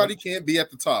 Everybody can't be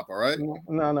at the top. All right.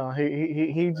 No.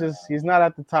 He's not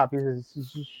at the top. He's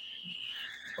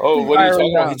what are you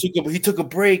talking about? He took a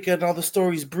break and all the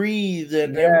stories breathed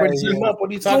and everybody's up.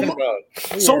 What are you talking about?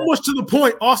 So much to the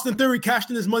point, Austin Theory cashed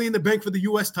in his money in the bank for the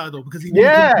U.S. title because he couldn't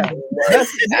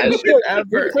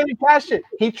cash it.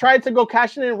 He tried to go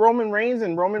cash it in Roman Reigns,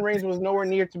 and Roman Reigns was nowhere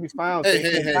near to be found.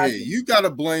 Hey! You gotta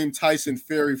blame Tyson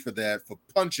Fury for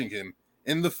punching him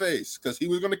in the face because he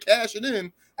was going to cash it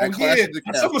in at Clash of the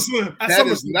Castle. That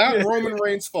is not Roman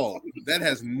Reigns' fault. That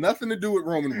has nothing to do with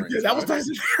Roman Reigns. Yeah, that was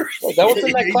Tyson Fury. That was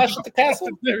in that Clash of the Castle.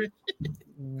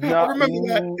 No, I remember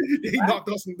that. He knocked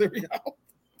Austin Theory out.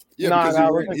 Yeah,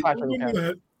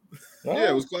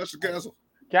 it was Clash of the Castle.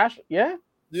 Cash? Yeah.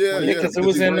 Yeah, because it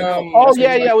was in. It was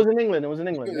in England. It was in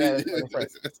England. Yeah,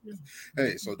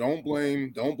 hey, so don't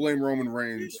blame Roman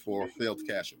Reigns for failed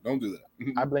cash. Don't do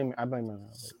that. I blame him.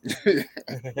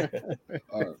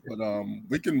 All right, but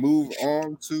we can move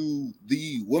on to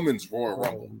the women's Royal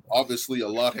Rumble. Obviously, a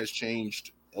lot has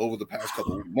changed over the past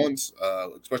couple of months,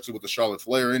 especially with the Charlotte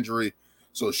Flair injury.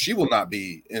 So she will not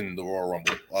be in the Royal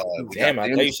Rumble. Damn,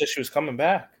 I thought you said she was coming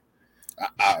back.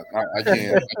 I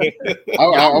can't.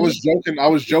 I was joking. I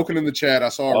was joking in the chat. I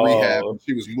saw a rehab.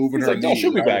 She was moving her knee.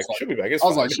 She'll be back. She'll be back. I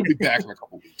was like, she'll be back in a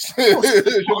couple weeks. She'll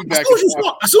be back.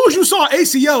 As soon as you saw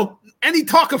ACL, any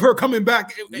talk of her coming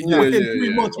back in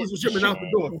 3 months was shipping out the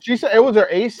door. She said it was her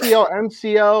ACL,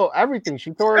 MCL, everything. She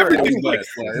tore her. Everything was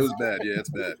bad. It was bad. Yeah, it's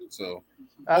bad. So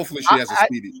hopefully she has a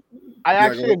speedy. I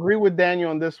actually agree with Daniel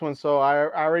on this one. So I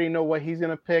already know what he's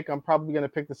gonna pick. I'm probably gonna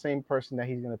pick the same person that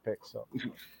he's gonna pick. So.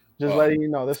 Just letting you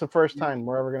know, this is the first time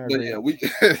we're ever gonna agree. Yeah,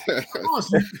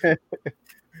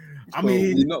 I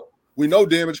mean, we know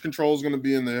Damage Control is gonna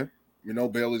be in there. We know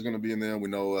Bayley's gonna be in there. We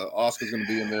know Oscar's gonna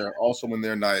be in there. Also in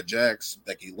there, Nia Jax,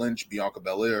 Becky Lynch, Bianca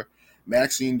Belair,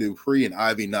 Maxine Dupree, and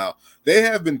Ivy. Now they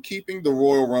have been keeping the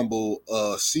Royal Rumble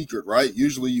secret, right?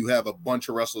 Usually, you have a bunch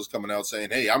of wrestlers coming out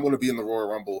saying, "Hey, I'm going to be in the Royal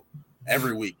Rumble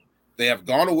every week." They have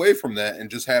gone away from that and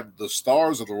just have the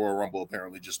stars of the Royal Rumble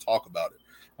apparently just talk about it.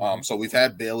 So we've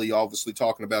had Bayley obviously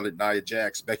talking about it, Nia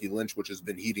Jax, Becky Lynch, which has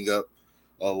been heating up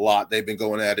a lot. They've been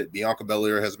going at it. Bianca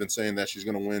Belair has been saying that she's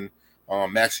going to win.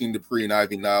 Maxine Dupree and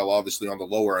Ivy Nile obviously on the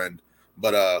lower end.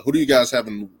 But who do you guys have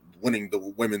in winning the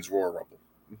women's Royal Rumble?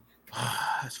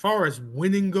 As far as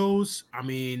winning goes, I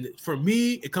mean, for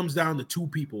me, it comes down to two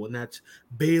people, and that's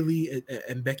Bayley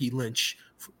and Becky Lynch.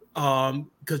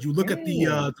 Because you look at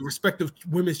the respective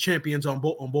women's champions on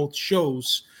both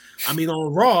shows. I mean,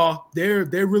 on Raw, they're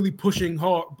really pushing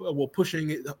hard. Well,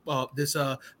 pushing it, this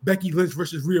Becky Lynch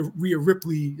versus Rhea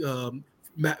Ripley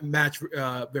match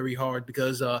very hard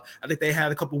because I think they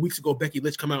had a couple of weeks ago Becky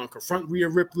Lynch come out and confront Rhea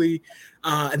Ripley,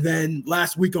 and then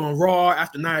last week on Raw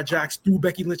after Nia Jax threw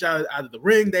Becky Lynch out of the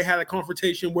ring, they had a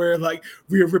confrontation where like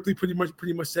Rhea Ripley pretty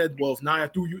much said, "Well, if Nia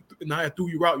threw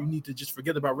you out, you need to just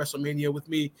forget about WrestleMania with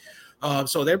me."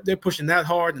 So they're pushing that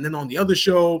hard, and then on the other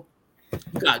show.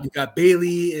 You got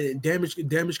Bayley and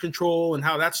damage control and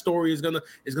how that story is gonna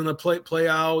play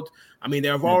out. I mean,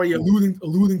 they're already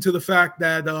alluding to the fact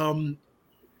that the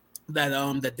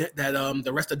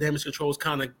rest of Damage Control is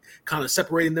kind of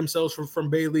separating themselves from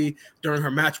Bayley during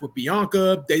her match with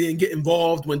Bianca. They didn't get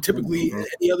involved when typically in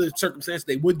any other circumstance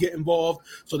they would get involved.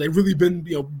 So they've really been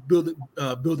building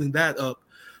that up.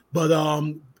 But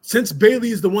since Bayley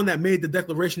is the one that made the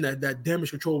declaration that Damage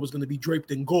Control was going to be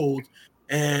draped in gold.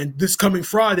 And this coming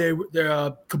Friday,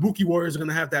 the Kabuki Warriors are going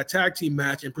to have that tag team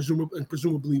match and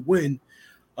presumably win.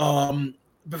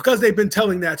 Because they've been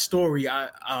telling that story, I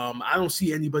don't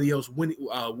see anybody else winning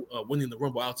the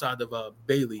Rumble outside of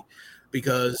Bayley,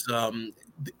 because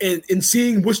in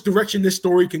seeing which direction this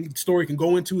story can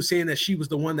go into, saying that she was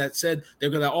the one that said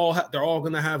they're all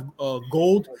gonna have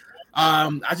gold.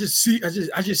 I just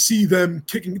see them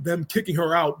kicking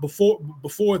her out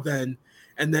before then.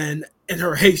 And then in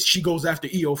her haste, she goes after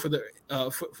Io for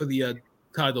the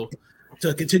title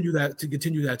to continue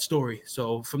that story.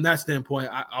 So from that standpoint,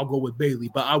 I'll go with Bayley,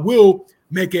 but I will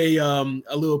make a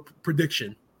little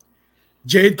prediction.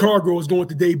 Jade Cargill is going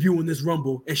to debut in this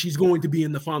Rumble, and she's going to be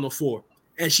in the Final Four.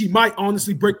 And she might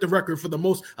honestly break the record for the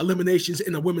most eliminations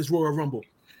in the Women's Royal Rumble.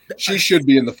 She should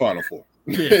be in the Final Four.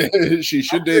 Yeah. She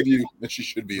should debut, and she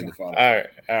should be in the Final Four.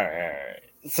 All right.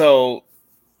 So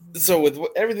with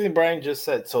everything Brian just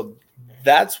said, so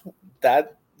that's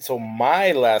that. So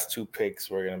my last two picks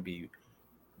were going to be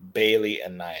Bayley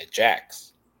and Nia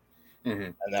Jax. Mm-hmm.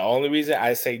 And the only reason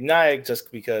I say Nia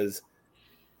just because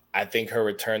I think her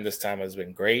return this time has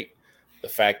been great. The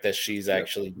fact that she's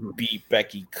actually beat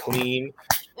Becky clean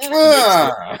makes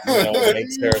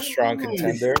her a strong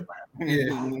contender.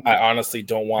 Yeah. I honestly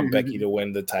don't want Becky to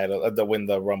win the title, to win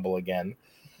the Rumble again.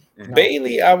 Mm-hmm.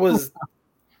 Bayley, I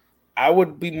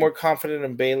would be more confident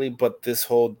in Bayley, but this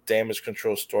whole Damage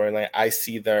Control storyline, I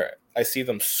see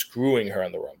them screwing her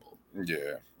in the Rumble.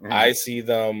 Yeah. Mm-hmm. I see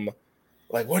them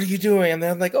like, what are you doing? And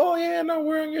they're like, oh yeah, no,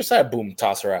 we're on your side. Boom,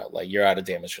 toss her out. Like, you're out of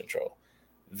Damage Control.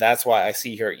 That's why I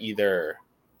see her either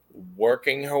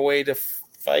working her way to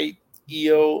fight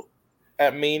Io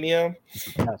at Mania.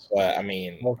 Yes. But I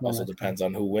mean, also depends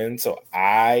on who wins. So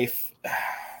I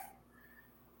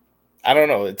don't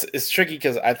know. It's tricky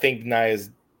because I think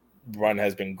Nia's run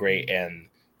has been great, and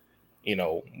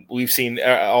we've seen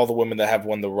all the women that have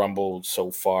won the Rumble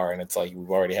so far, and it's like we've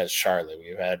already had Charlotte,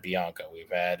 we've had Bianca, we've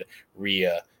had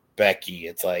Rhea, Becky.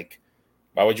 It's like,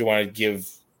 why would you want to give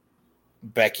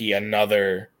Becky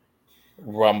another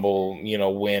Rumble,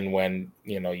 win when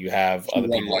you have she other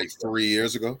won people like 3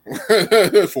 years ago,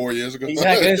 4 years ago.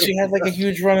 Exactly, and she had like a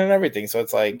huge run and everything. So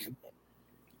it's like,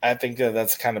 I think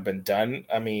that's kind of been done.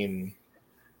 I mean,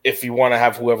 if you want to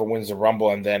have whoever wins the Rumble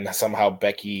and then somehow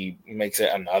Becky makes it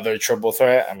another triple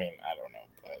threat, I mean, I don't know.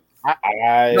 But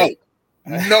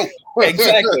No.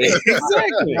 Exactly.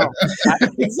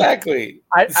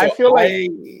 I feel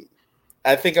like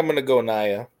I think I'm gonna go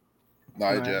Nia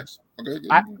Jax. Okay. Good.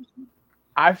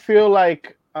 I feel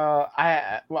like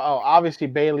obviously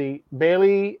Bayley.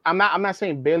 I'm not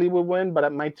saying Bayley would win,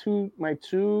 but my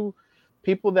two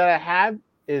people that I have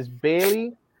is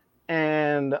Bayley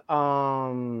and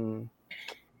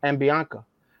Bianca.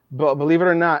 But believe it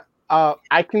or not,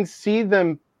 I can see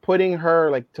them putting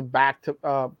her like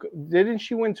didn't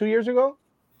she win 2 years ago?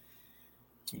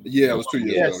 Yeah, it was 2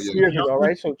 years ago. Yeah. 2 years ago,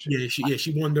 right? So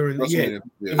she won during I think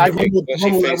Rumble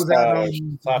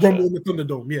in the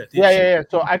Thunderdome. Yeah.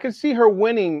 So I could see her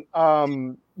winning,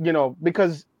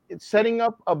 because it's setting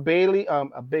up a Bayley,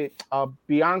 a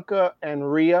Bianca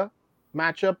and Rhea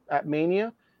matchup at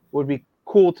Mania would be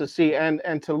cool to see.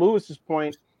 And to Lewis's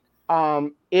point,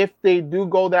 if they do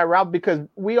go that route, because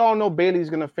we all know Bayley's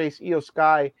going to face Io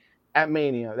Sky at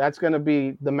Mania. That's going to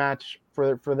be the match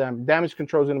for them. Damage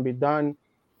Control is going to be done.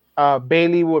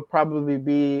 Bayley would probably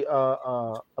be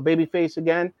a babyface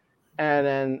again, and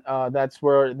then that's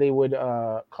where they would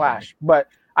clash. But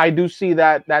I do see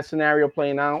that scenario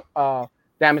playing out.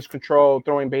 Damage Control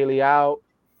throwing Bayley out,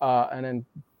 and then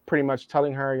pretty much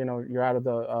telling her, you're out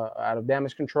of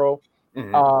Damage Control.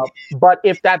 Mm-hmm. But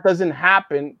if that doesn't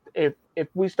happen, if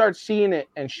we start seeing it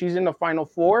and she's in the Final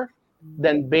Four,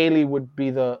 then Bayley would be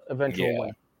the eventual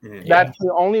winner. Mm-hmm. That's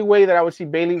the only way that I would see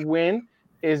Bayley win,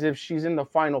 is if she's in the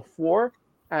Final Four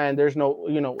and there's no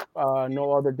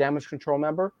other Damage Control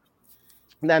member,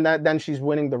 then she's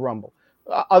winning the Rumble.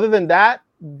 Other than that,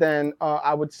 then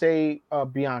I would say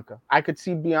Bianca. I could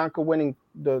see Bianca winning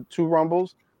the 2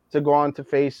 Rumbles to go on to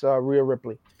face Rhea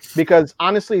Ripley, because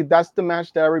honestly, that's the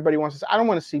match that everybody wants to see. I don't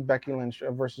want to see Becky Lynch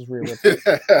versus Rhea Ripley.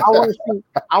 I want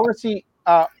to see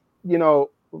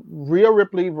Rhea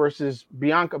Ripley versus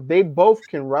Bianca. They both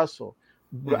can wrestle.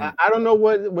 Mm-hmm. I don't know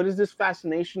what is this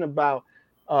fascination about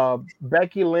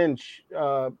Becky Lynch.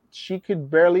 She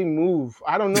could barely move.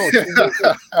 I don't know.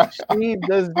 She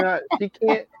does not. She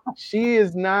can't. She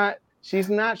is not. She's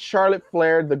not Charlotte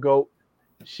Flair, the GOAT.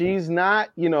 She's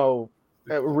not,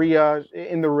 Rhea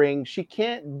in the ring. She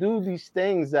can't do these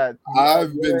things that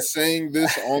I've been saying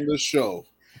this on the show.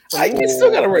 You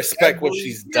still gotta respect what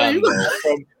she's done,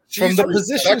 from the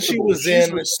position she was in.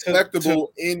 She's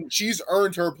respectable she's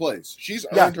earned her place. She's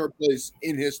earned her place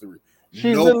in history.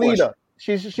 She's the leader.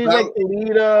 She's like the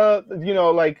leader,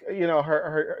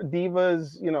 her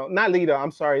divas, not leader.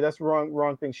 I'm sorry, that's the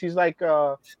wrong thing. She's like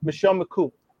Michelle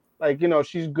McCool. Like,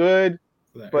 she's good,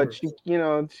 but she's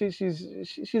okay.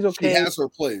 She has her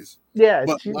place. Yeah,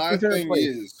 but my thing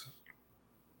is,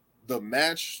 the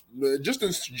match, just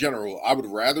in general, I would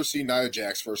rather see Nia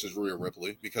Jax versus Rhea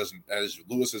Ripley, because, as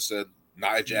Lewis has said,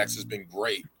 Nia Jax has been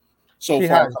great so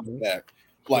far coming back.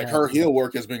 Like, her heel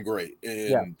work has been great,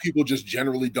 and people just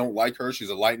generally don't like her.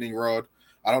 She's a lightning rod.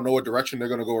 I don't know what direction they're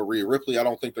going to go with Rhea Ripley. I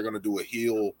don't think they're going to do a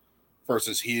heel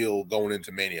versus heel going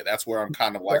into Mania. That's where I'm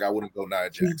kind of like I wouldn't go Nia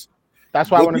Jax. That's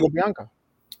why I want to go Bianca.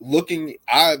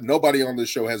 Nobody on this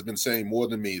show has been saying more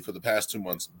than me for the past 2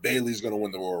 months. Bayley's going to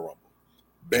win the Royal Rumble.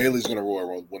 Bayley's going to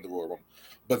win the Royal Rumble.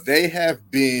 But they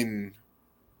have been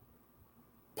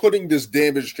putting this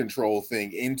damage control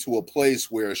thing into a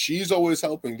place where she's always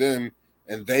helping them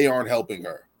and they aren't helping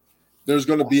her. There's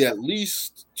going to be at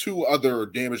least 2 other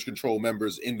damage control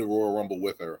members in the Royal Rumble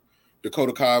with her.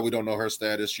 Dakota Kai, we don't know her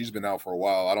status. She's been out for a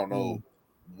while. I don't know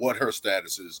what her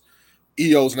status is.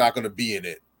 Io's not going to be in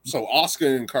it. So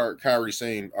Asuka and Kairi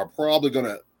Sane are probably going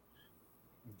to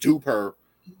dupe her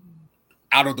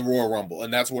out of the Royal Rumble.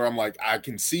 And that's where I'm like, I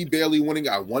can see Bayley winning.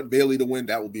 I want Bayley to win.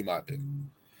 That would be my pick.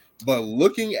 But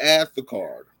looking at the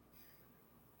card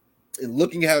and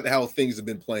looking at how things have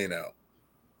been playing out,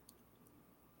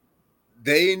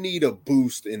 they need a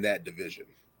boost in that division.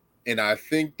 And I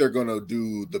think they're going to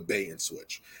do the bait and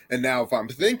switch. And now if I'm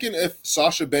thinking if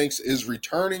Sasha Banks is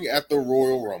returning at the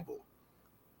Royal Rumble,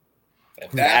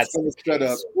 that's going to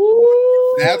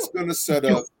set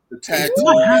up the tag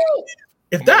team.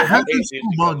 If that happens,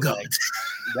 oh my God.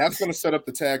 That's going to set up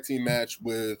the tag team match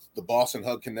with the Boston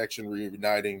Hug Connection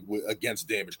reuniting against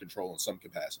Damage Control in some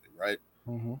capacity, right?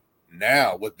 Mm-hmm.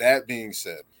 Now, with that being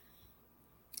said,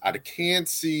 I can't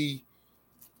see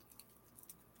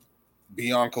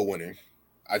Bianca winning.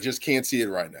 I just can't see it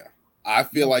right now. I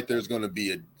feel like there's going to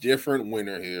be a different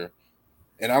winner here,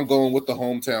 and I'm going with the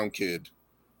hometown kid.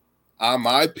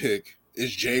 My pick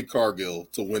is Jade Cargill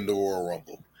to win the Royal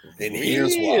Rumble. And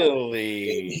here's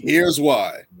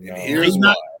why. Now,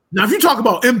 if you talk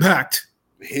about impact,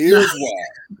 here's why.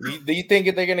 Do you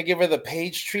think they're gonna give her the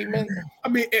Paige treatment? I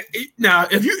mean,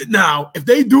 if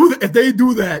they do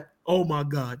that, oh my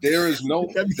God, there's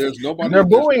nobody. They're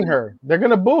booing her. They're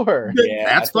gonna boo her. Yeah,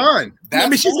 that's fine.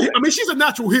 She's a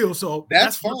natural heel, so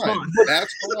that's fine.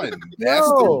 That's fine.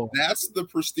 That's the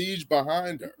prestige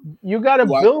behind her. You got to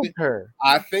build her.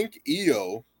 I think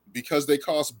Io, because they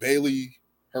cost Bayley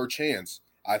her chance,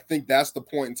 I think that's the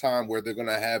point in time where they're going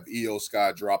to have Io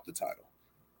Sky drop the title.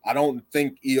 I don't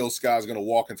think Io Sky is going to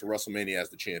walk into WrestleMania as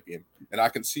the champion, and I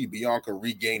can see Bianca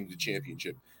regaining the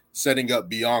championship, setting up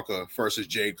Bianca versus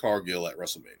Jade Cargill at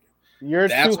WrestleMania. You're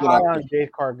too high on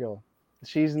Jade Cargill.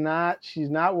 She's not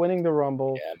winning the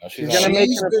Rumble. Yeah, no, she's gonna make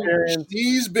an appearance.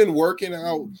 She's been working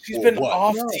out. She's been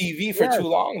off TV for too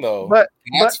long, though. But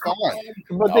that's fine.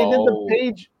 But they did the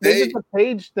Paige. They did the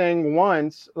Paige thing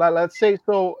once. Like, let's say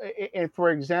so. For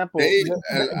example,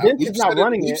 Vince is not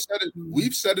running it.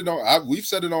 We've said it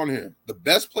on here. The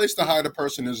best place to hide a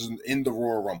person is in the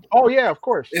Royal Rumble. Oh yeah, of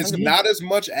course. It's not as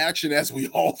much action as we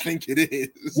all think it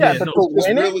is. Yeah, but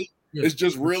it's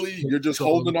just really you're just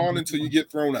holding on until you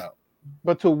get thrown out.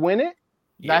 But to win it,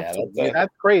 that's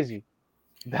crazy.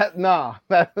 I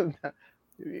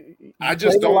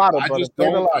just don't.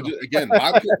 Again,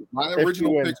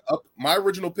 my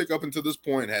original pick up until this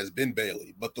point has been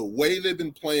Bayley. But the way they've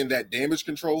been playing that damage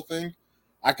control thing,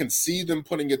 I can see them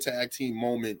putting a tag team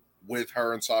moment with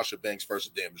her and Sasha Banks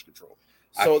versus Damage Control.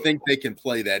 So I think they can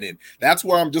play that in. That's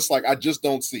where I'm just like, I just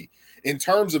don't see. In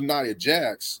terms of Nia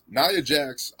Jax,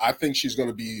 I think she's going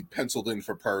to be penciled in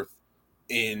for Perth.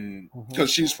 Because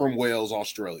she's from Wales,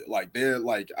 Australia. I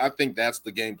think that's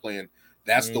the game plan.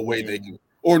 That's the way they can.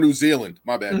 Or New Zealand.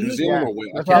 My bad. New Zealand or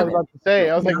Wales. That's what I was about to say.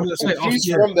 I was like,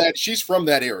 she's from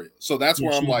that area. So that's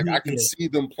where I'm like, I can see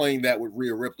them playing that with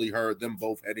Rhea Ripley, them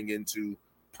both heading into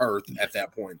Perth at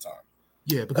that point in time.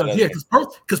 Yeah, because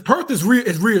Perth is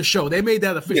Rhea's show. They made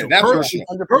that official. Yeah,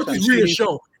 Perth is Rhea's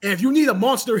show. And if you need a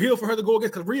monster heel for her to go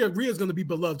against, because Rhea's going to be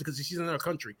beloved because she's in our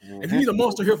country. Mm-hmm. If you need a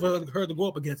monster heel for her to go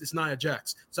up against, it's Nia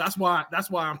Jax. So that's why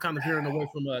I'm kind of veering away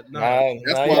from Nia.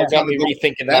 That's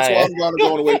why I'm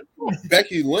going away.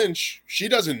 Becky Lynch, she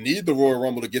doesn't need the Royal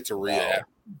Rumble to get to Rhea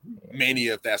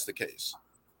Mania if that's the case,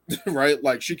 right?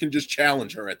 Like she can just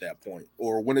challenge her at that point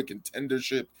or win a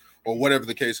contendership. Or whatever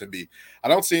the case may be. I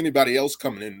don't see anybody else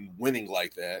coming in and winning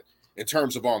like that in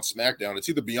terms of on SmackDown. It's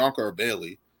either Bianca or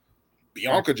Bayley.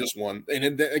 Bianca just won.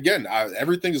 And then, again,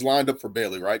 everything is lined up for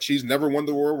Bayley, right? She's never won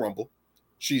the Royal Rumble.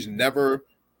 She's never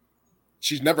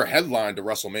headlined to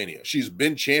WrestleMania. She's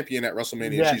been champion at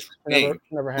WrestleMania. Yeah, she's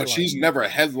but she's never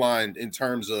headlined in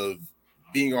terms of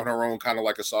being on her own, kind of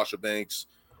like a Sasha Banks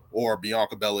or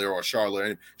Bianca Belair or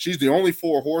Charlotte. She's the only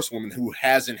 4 horsewoman who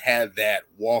hasn't had that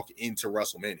walk into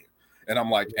WrestleMania. And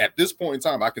I'm like, at this point in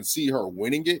time, I can see her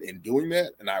winning it and doing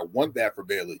that, and I want that for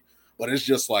Bayley. But it's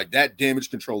just like that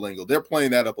damage control angle. They're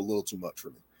playing that up a little too much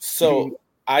for me. So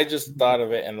I just thought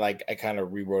of it, and like I kind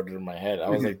of rewrote it in my head. I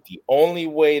was like, the only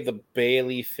way the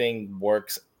Bayley thing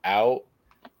works out,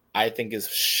 I think, is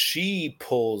she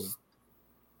pulls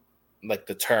like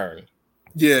the turn.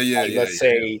 Yeah.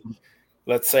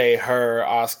 Let's say her,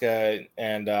 Asuka,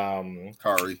 and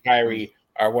Kairi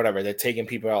or whatever. They're taking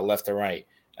people out left and right,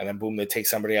 and then boom, they take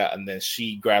somebody out, and then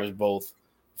she grabs both,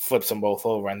 flips them both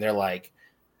over, and they're like,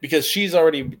 because she's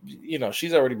already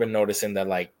been noticing that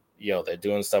like, yo, they're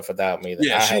doing stuff without me.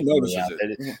 She notices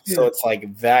it. So it's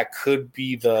like that could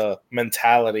be the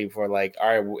mentality for like,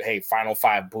 all right, hey, final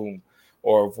 5, boom,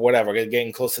 or whatever,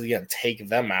 getting close to the end, take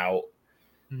them out.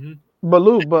 Mm-hmm. But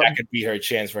that could be her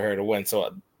chance for her to win.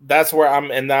 So that's where I'm.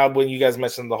 And now when you guys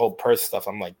mentioned the whole purse stuff,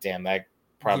 I'm like, damn, that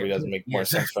probably doesn't make more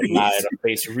sense for Nia to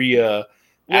face Rhea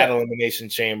at Elimination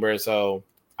Chamber. So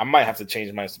I might have to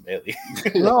change mine to Bayley.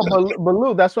 No, but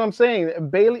Lou, that's what I'm saying.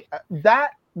 Bayley,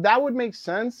 that would make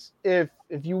sense if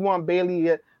you want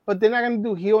Bayley, but they're not going to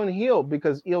do heel and heel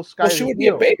because Io Sky. Well, she would be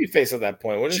a babyface at that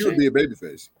point, wouldn't she? She would be a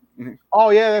babyface. Mm-hmm. Oh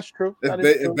yeah, that's true.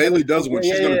 If Bayley does win,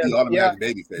 she's going to be automatic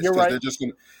babyface. You're right. They're just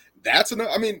going to. That's enough.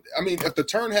 I mean, if the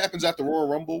turn happens at the Royal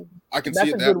Rumble, I can see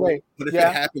it a that good way. But if it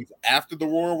happens after the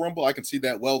Royal Rumble, I can see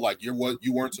that. Well, like you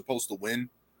weren't supposed to win.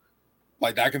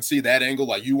 Like I can see that angle.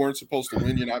 Like you weren't supposed to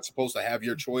win. You're not supposed to have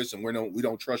your choice, and we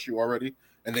don't trust you already.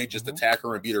 And they just attack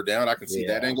her and beat her down. I can see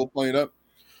that angle playing up.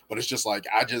 But it's just like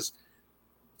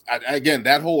again,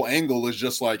 that whole angle is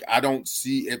just like I don't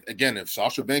see it. Again, if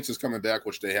Sasha Banks is coming back,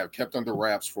 which they have kept under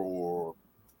wraps for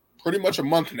pretty much a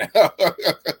month now,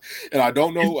 and I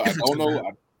don't know.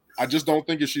 I just don't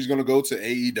think if she's going to go to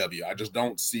AEW. I just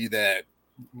don't see that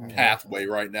pathway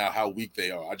right now. How weak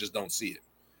they are. I just don't see it.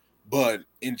 But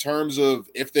in terms of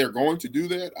if they're going to do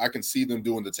that, I can see them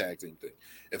doing the tag team thing.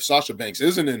 If Sasha Banks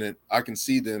isn't in it, I can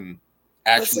see them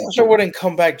actually. Sasha wouldn't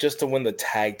come back just to win the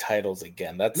tag titles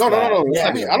again. That's no. I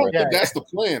mean, I don't think that's the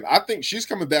plan. I think she's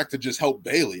coming back to just help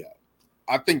Bayley out.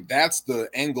 I think that's the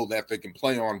angle that they can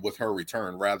play on with her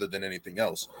return rather than anything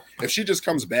else. If she just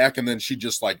comes back and then she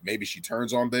just like maybe she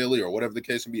turns on Bayley or whatever the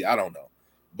case may be, I don't know.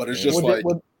 But it's just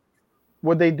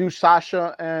would they do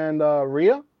Sasha and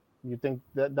Rhea? You think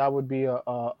that would be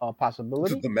a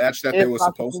possibility? The match that they were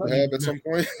supposed to have at some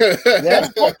point.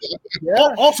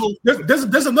 Yeah. Also,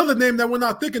 there's another name that we're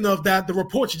not thinking of that the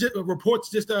reports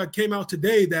just came out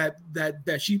today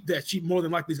that she more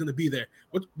than likely is going to be there.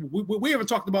 We haven't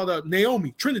talked about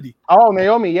Naomi Trinity. Oh,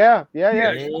 Naomi, yeah. I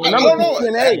don't know.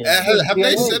 Have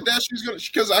they said that she's going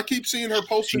to? Because I keep seeing her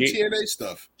posting TNA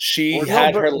stuff. She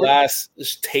had her last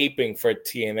taping for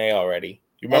TNA already.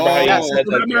 You remember how you said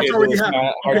that already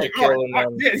hard to kill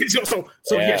and then, so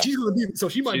she's gonna be. So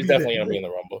she's definitely gonna be in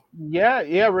the Rumble.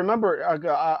 Yeah. Remember,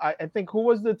 I think who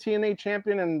was the TNA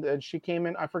champion and she came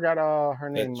in. I forgot her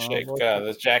name.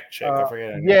 The Jack chick. I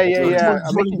forget. Yeah.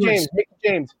 Mickey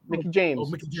James.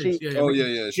 She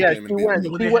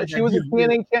was a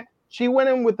TNA champ. She went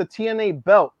in with the TNA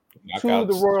belt to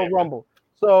the Royal Rumble.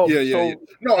 So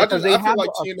No, I feel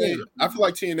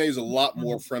like TNA is a lot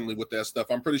more friendly with that stuff.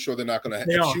 I'm pretty sure they're not going to.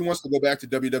 If she wants to go back to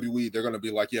WWE, they're going to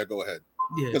be like, yeah, go ahead.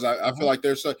 Because I feel like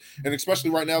they're such, and especially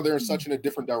right now, they're such in a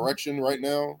different direction right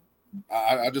now.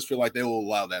 I just feel like they will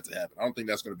allow that to happen. I don't think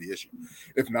that's going to be an issue.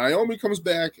 If Naomi comes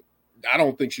back, I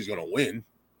don't think she's going to win.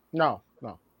 No.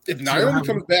 If Naomi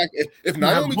comes back, if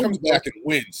Naomi comes back and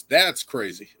wins, that's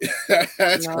crazy.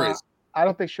 That's crazy. I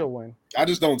don't think she'll win. I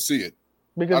just don't see it.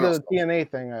 Because of the TNA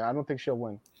thing, I don't think she'll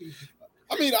win.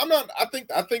 I mean, I'm not. I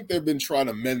think they've been trying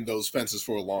to mend those fences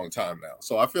for a long time now,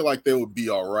 so I feel like they would be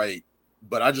all right.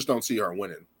 But I just don't see her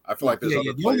winning. I feel like there's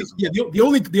other players.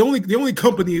 The only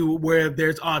company where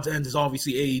there's odds ends is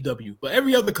obviously AEW, but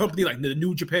every other company like the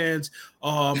New Japan's,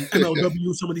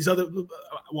 MLW, some of these other,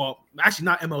 well, actually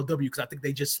not MLW because I think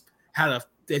they just had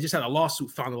a lawsuit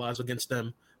finalized against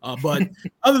them. But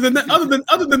other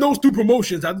than those two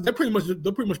promotions, they'll pretty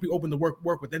much be open to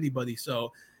work with anybody.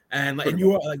 So, and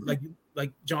you are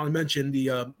like John mentioned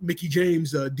the Mickie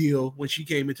James deal when she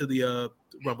came into the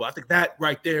Rumble. I think that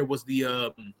right there was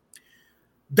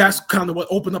that's kind of what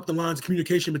opened up the lines of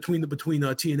communication between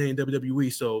TNA and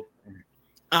WWE. So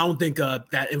I don't think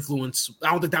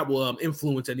that will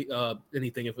influence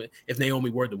anything if Naomi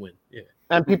were to win. Yeah.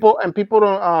 And people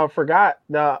don't forgot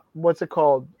that what's it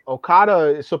called?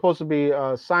 Okada is supposed to be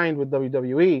signed with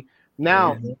WWE.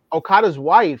 Now, Okada's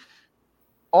wife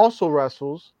also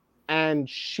wrestles, and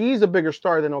she's a bigger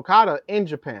star than Okada in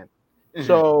Japan. Mm-hmm.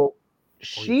 So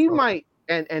she might.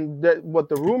 What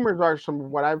the rumors are,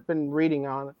 from what I've been reading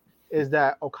on, is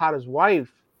that Okada's wife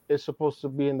is supposed to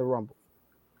be in the Rumble.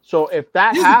 So if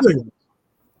that happens,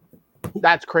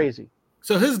 that's crazy.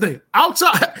 So here's the thing.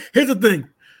 Here's the thing.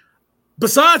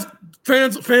 besides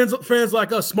fans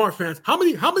like us, smart fans, how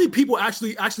many people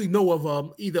actually know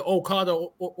of either Okada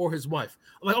or his wife?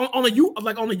 Like on a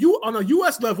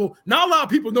US level, not a lot of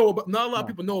people know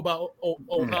about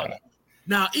Okada.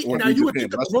 Now you would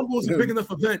think that the Rumble is a big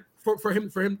enough event for him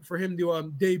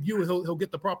to debut, and he'll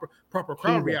get the proper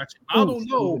crowd reaction. I don't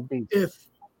know if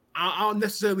I don't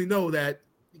necessarily know that,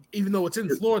 even though it's in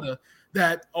Florida,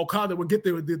 that Okada would get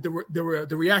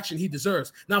the reaction he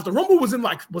deserves. Now, if the Rumble was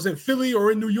in Philly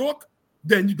or in New York,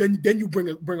 then you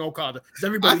bring Okada, because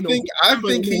everybody knows.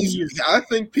 I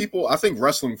think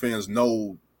wrestling fans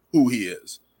know who he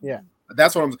is. Yeah.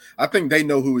 That's what I think they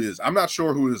know who he is. I'm not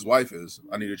sure who his wife is.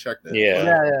 I need to check that.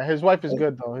 Yeah. His wife is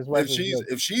good though. His wife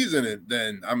if she's in it,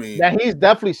 then I mean, yeah, he's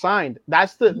definitely signed.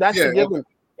 That's the given.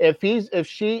 Okay. If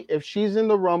she's in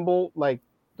the Rumble, like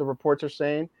the reports are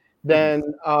saying, then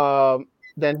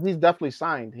he's definitely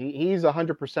signed. He's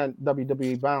 100%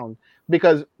 WWE bound,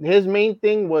 because his main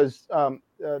thing was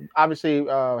obviously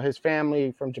his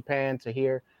family from Japan to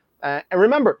here. And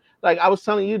remember, like I was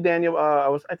telling you, Daniel,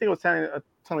 I think I was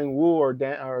telling Wu or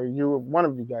Dan or you, one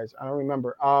of you guys, I don't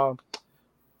remember.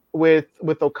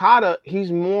 With Okada,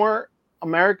 he's more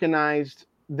Americanized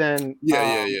than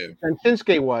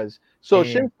Shinsuke was. So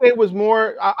Shinsuke was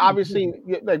more obviously,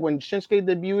 like when Shinsuke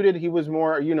debuted, he was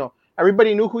more,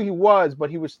 everybody knew who he was, but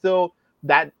he was still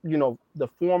that, the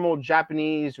formal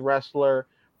Japanese wrestler.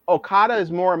 Okada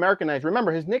is more Americanized.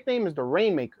 Remember, his nickname is the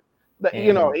Rainmaker.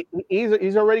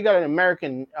 He's already got an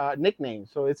American nickname.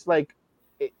 So it's like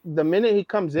the minute he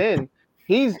comes in,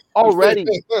 he's already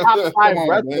top 5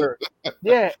 wrestler.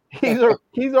 Yeah, he's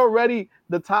already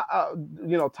the top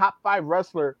top 5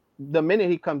 wrestler the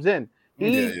minute he comes in.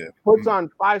 He puts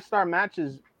on 5-star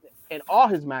matches in all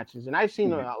his matches, and I've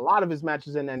seen a lot of his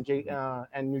matches in NJ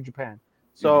and New Japan.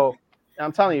 So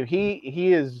I'm telling you,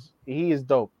 he is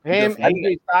dope. Him,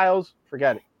 AJ Styles,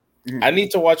 forget it. I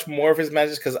need to watch more of his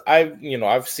matches, because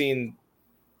I've seen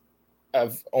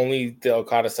only the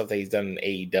Okada stuff that he's done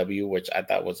in AEW, which I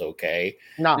thought was okay.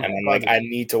 No, and I'm like, I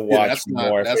need to watch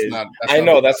more of his. I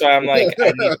know, that's why I'm like,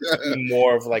 I need to see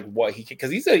more of like what he can,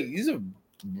 because he's a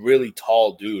really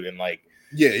tall dude, and like,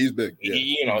 yeah, he's big.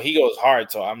 Yeah. He goes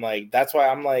hard. So I'm like, that's why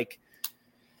I'm like,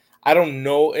 I don't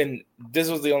know. And this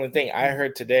was the only thing I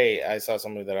heard today. I saw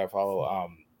somebody that I follow,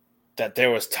 that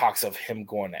there was talks of him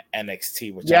going to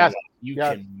NXT, which I was like, you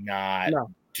cannot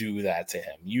do that to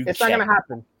him. It's not going to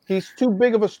happen. He's too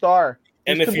big of a star.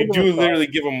 And if you do literally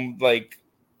give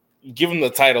him the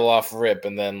title off rip,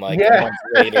 and then like a month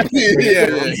later, if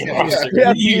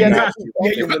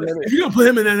you're gonna put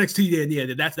him in NXT, then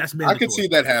that's mandatory. I could see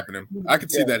that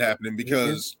happening.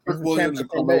 Because Rick Williams and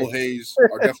Carmelo Hayes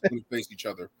are definitely going to face each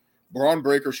other. Braun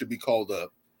Breaker should be called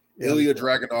up. Ilya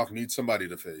Dragunov needs somebody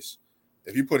to face.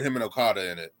 If you put him and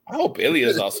Okada in it, I hope Ilya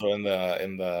is also in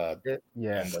the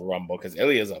Rumble, because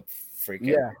Ilya is a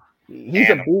freaking he's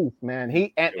a beast, man.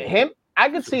 Him. I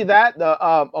could see that the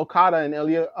Okada and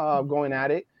Ilya going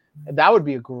at it. That would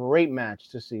be a great match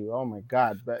to see. Oh my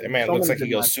god! That man looks like he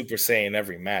goes Super Saiyan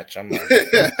every match. I'm like,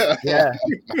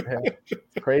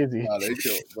 crazy. They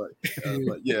kill,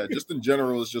 but yeah, just in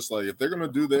general, it's just like if they're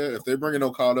gonna do that, if they bring in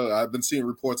Okada, I've been seeing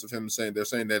reports of him saying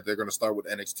that they're gonna start with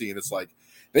NXT, and it's like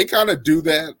they kind of do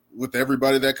that with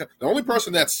everybody. The only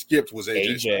person that skipped was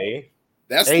AJ.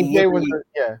 That's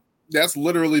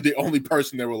literally the only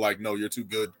person that were like, no, you're too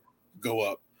good. Go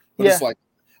up. But it's like,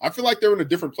 I feel like they're in a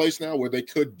different place now where they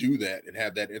could do that and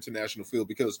have that international feel,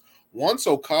 because once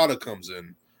Okada comes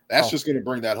in, that's just going to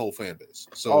bring that whole fan base.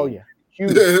 So I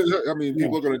mean,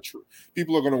 people are going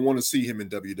to want to see him in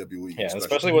WWE. Yeah,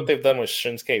 especially what they've done with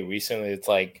Shinsuke recently. It's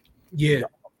like,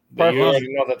 but you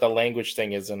already know that the language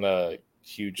thing isn't a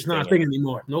huge it's not a thing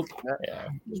anymore. Nope.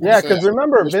 Yeah, because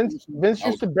remember, Vince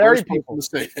used to bury people.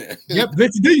 Yep,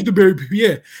 Vince did used to bury people.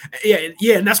 Yeah,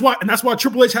 and that's why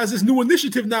Triple H has this new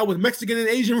initiative now with Mexican and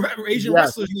Asian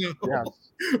wrestlers now,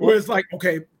 where it's like,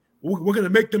 okay, we're gonna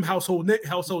make them household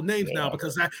names now,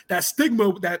 because that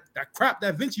stigma, that crap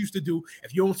that Vince used to do.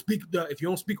 If you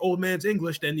don't speak old man's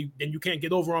English, then you can't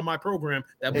get over on my program.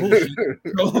 That bullshit.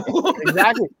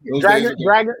 Exactly.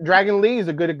 Dragon Lee is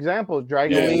a good example.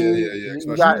 Dragon Lee is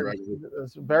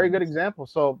a very good example.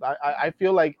 So I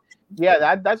feel like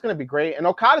that's gonna be great. And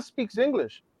Okada speaks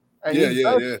English. And he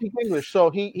does speak English.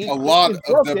 So he a lot of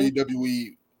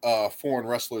WWE foreign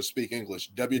wrestlers speak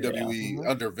English. WWE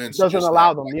under Vince doesn't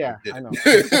allow them. I know.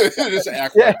 Just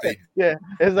act like they. Yeah,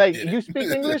 it's like you speak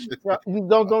English. You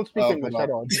don't speak English at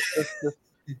all.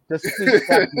 Just speak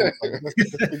Japanese.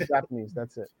 Just speak Japanese.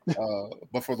 That's it.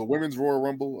 But for the women's Royal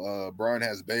Rumble, Brian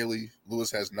has Bayley,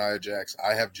 Lewis has Nia Jax,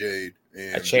 I have Jade,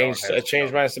 and I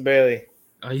changed mine to Bayley.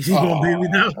 He's going Bailey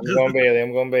now. I'm going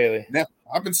Bailey. Now,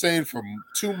 I've been saying for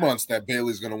 2 months that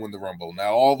Bailey's going to win the Rumble.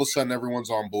 Now, all of a sudden, everyone's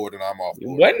on board and I'm off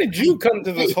board. When did you come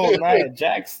to this whole Nia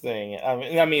Jax thing?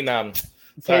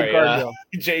 Sorry,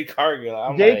 Jade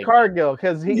Cargill. Jade Cargill,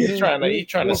 because he's trying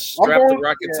to strap the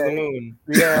rocket to the moon.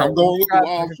 Yeah, I'm going with the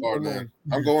wild card, man.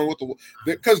 I'm going with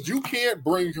because you can't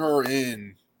bring her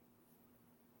in.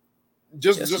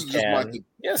 Just my thing.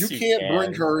 Yes, you can't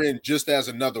bring her in just as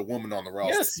another woman on the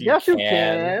roster. Yes, you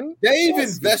can. They've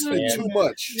invested too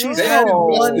much. She's had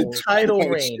one title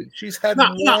reign. She's had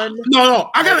one. No.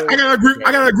 I gotta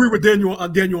agree with Daniel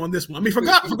on this one. I mean, for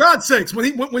God's sakes,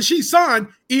 when she signed,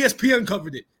 ESPN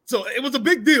covered it. So it was a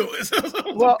big deal.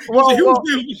 Well,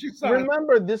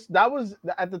 remember this? That was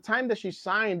at the time that she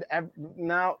signed.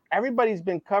 Now everybody's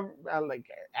been covered. Like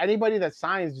anybody that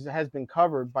signs has been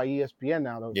covered by ESPN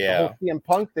now. The whole CM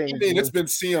Punk thing. I mean, it's been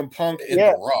CM Punk and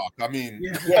The Rock. I mean,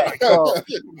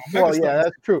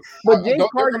 that's true. But Jade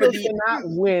Cargill cannot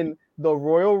win the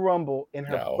Royal Rumble in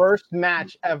her first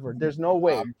match ever. There's no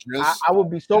way. I would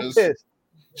be so pissed.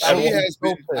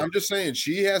 I'm just saying,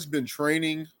 she has been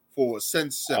training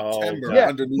since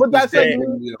September. But that's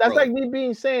like me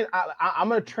being saying I'm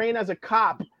gonna train as a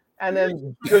cop and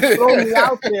then just throw me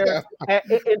out there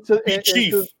into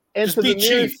the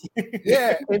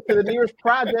nearest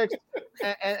projects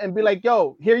and be like,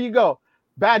 yo, here you go,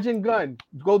 badge and gun,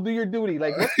 go do your duty.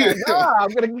 Like, I'm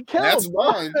gonna get killed.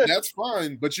 That's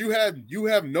fine. But you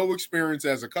have no experience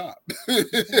as a cop.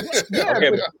 But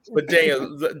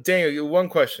Daniel, one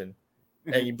question,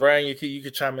 and Brian, you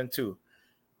could chime in too.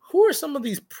 Who are some of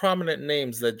these prominent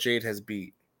names that Jade has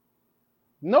beat?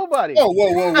 Nobody.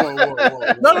 Whoa.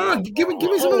 No. Give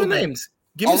me some of the names.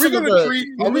 Give me some of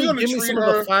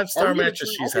the 5-star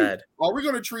matches she's had. Are we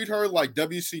going to treat her like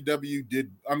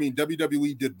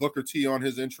WWE did Booker T on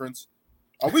his entrance?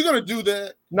 Are we going to do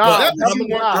that? No.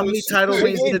 How many title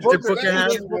reigns did Booker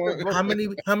have?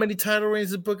 How many title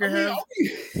reigns did Booker have?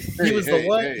 He was the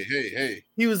what? Hey.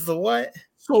 He was the what?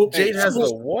 So Jade has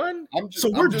the one.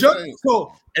 We're judging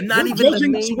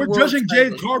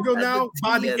Jade Cargill now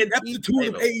by the ineptitude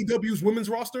of AEW's women's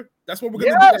roster. That's what we're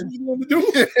gonna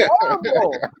do.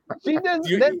 Horrible.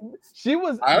 She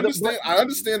was. I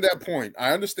understand that point.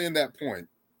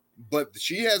 But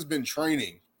she has been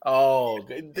training. Oh,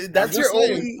 that's your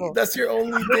only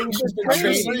thing. She's been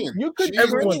training.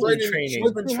 Everyone's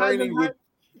been training.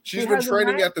 She's been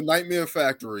training at the Nightmare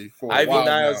Factory for a Ivy while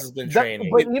Niles now. has been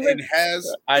training.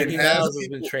 Ivy Niles has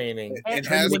been training. And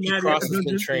has Cross has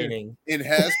been training. And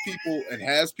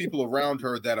has people around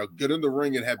her that are good in the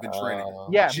ring and have been training.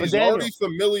 She's already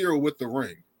familiar with the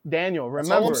ring. Daniel,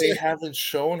 remember they haven't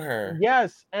shown her.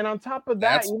 Yes, and on top of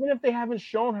that, even if they haven't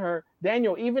shown her,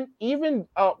 Daniel, even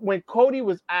when Cody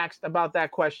was asked about that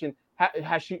question,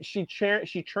 has she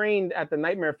trained at the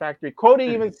Nightmare Factory? Cody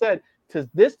even said to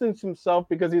distance himself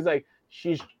because he's like,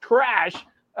 she's trash.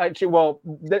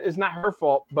 It's not her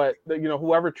fault, but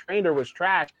whoever trained her was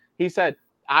trash. He said,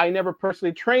 I never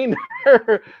personally trained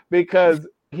her because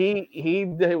he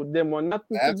didn't want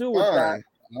nothing to do with that.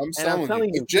 I'm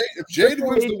telling you, if Jade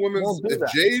wins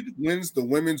the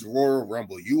women's Royal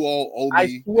Rumble, you all owe me.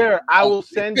 I swear, I will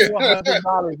send you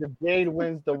 $100 if Jade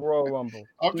wins the Royal Rumble.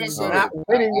 I'm just saying, not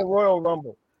winning the Royal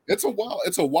Rumble. It's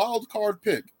a wild card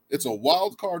pick.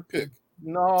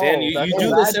 No, Dan, you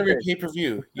do this every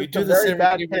pay-per-view. You do this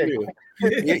every pay-per-view.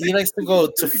 He likes to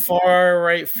go to far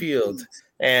right field.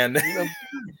 And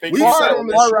we've said on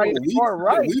the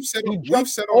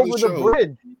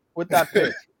bridge with that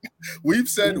pick. We've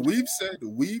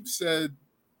said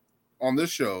on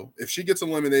this show, if she gets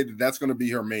eliminated, that's going to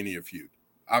be her Mania feud.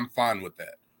 I'm fine with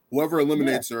that. Whoever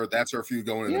eliminates her, that's her feud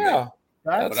going in the Mania.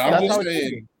 But I'm just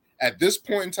saying, at this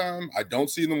point in time, I don't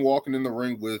see them walking in the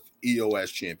ring with Io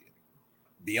as champion.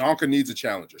 Bianca needs a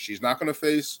challenger. She's not going to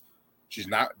face. She's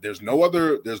not. There's no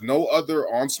other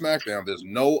on SmackDown. There's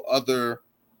no other.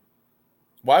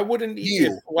 Why wouldn't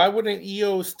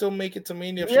Io still make it to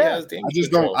Mania if she has damage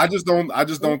control? I just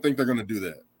don't think they're going to do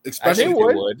that. Especially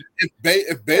if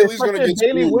Bailey's going to get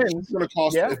screwed, she's going to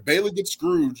cost. If Bailey gets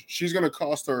screwed, she's going to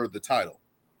cost her the title.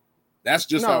 That's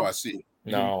just how I see it.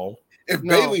 No. If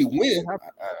Bailey wins,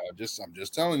 I'm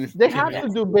just telling you, they have to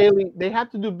do Bailey. They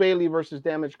have to do Bailey versus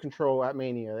Damage Control at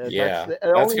Mania. That's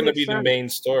going to be the main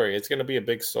story. It's going to be a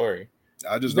big story.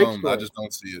 I just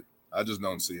don't see it.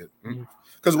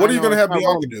 Because what are you going to have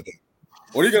Bianca do then?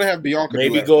 What are you going to have Bianca do?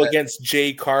 Maybe go against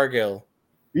Jade Cargill.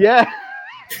 Yeah.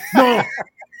 No.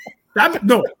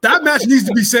 That match needs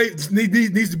to be saved.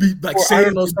 Needs to be like saved. I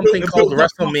don't know, something called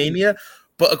WrestleMania.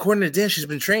 But according to Dan, she's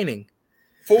been training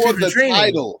for the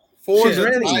title. for She's the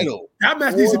ready. title. That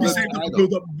match needs to be For the saved up and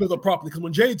title. build up properly. Because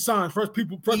when Jade signed, first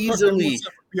Easily,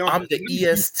 Bianca, I'm the it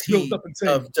needs to be built EST up and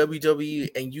saved. of WWE,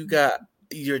 and you got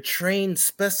your trained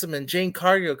specimen Jane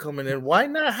Cargill coming in. Why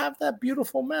not have that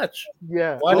beautiful match?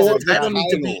 Yeah. Why For does the the title need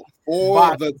to be? title. For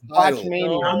Botch- the Botch title.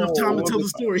 Mania. Not enough time to For tell the the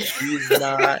story. He's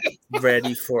not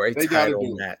ready for a They gotta title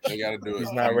do it. match. They gotta do it.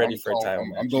 He's not ready for a calling- title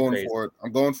I'm match. going Crazy. for it.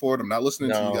 I'm going for it. I'm not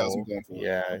listening to you guys. I'm No. going for it.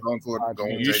 Yeah. I'm going for it. I'm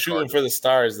going with You're Jade shooting Cargill. for the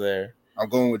stars there. I'm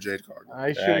going with Jade Cargill.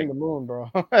 I shooting the moon, bro.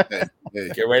 Hey, hey.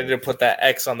 Get ready to put that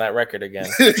X on that record again.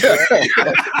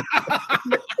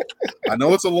 I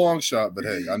know it's a long shot, but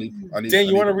hey, I need. Dan,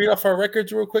 you want to read off our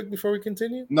records real quick before we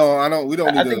continue? No, I don't. We don't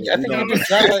I need think to. you we do. don't-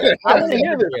 I want to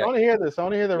hear this. I want to hear this. I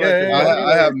want to hear the record. Yeah,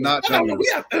 I have not done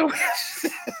this. Yeah.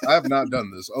 I have not done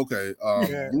this. Okay.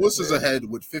 Yeah. Lewis is ahead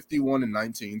with 51 and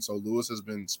 19, so Lewis has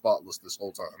been spotless this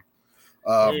whole time.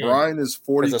 Brian is It's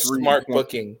 43. a smart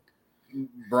booking.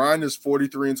 Brian is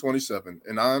 43 and 27,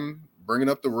 and I'm bringing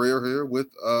up the rear here with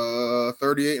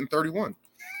 38 and 31.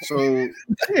 So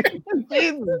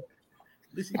Jesus.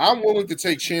 I'm willing to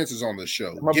take chances on this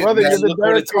show. My Get brother, that- you're the look what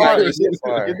Derek it's Carr. got so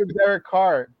far. You're the Derek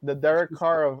Carr. The Derek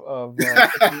Carr of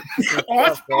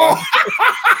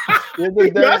you're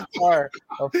the Derek Carr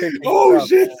of picking Oh stuff.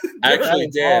 shit! Actually,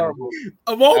 That's Dan, horrible.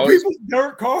 Of all I was- people,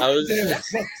 Derek Carr. I was- Damn, that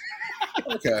sucks.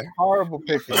 Okay. Horrible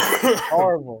picking.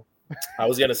 Horrible. I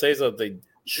was gonna say something.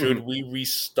 Should we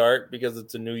restart because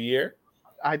it's a new year?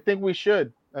 I think we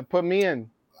should. Put me in.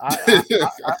 I'm Saying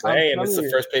telling it's the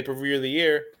you. first pay-per-view of the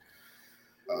year.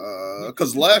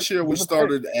 Because last year we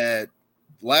started at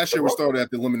the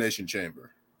Elimination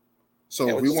Chamber. So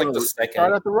Yeah, if which we is like want the to Start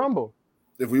second. at the Rumble.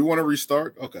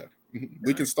 restart, okay,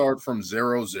 we can start from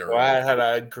 0-0. Wow, I had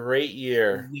a great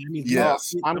year.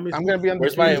 Yes. I'm gonna be on.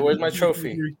 Where's my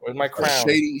trophy? Where's my crown?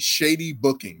 Shady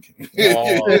booking.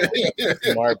 Oh,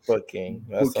 smart booking.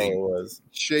 That's all it was.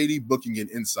 Shady booking and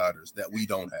insiders that we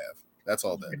don't have. That's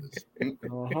all that is.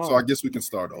 Uh-huh. So I guess we can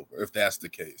start over if that's the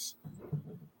case.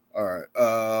 All right.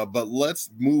 But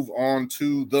let's move on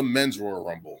to the men's Royal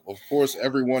Rumble. Of course,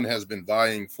 everyone has been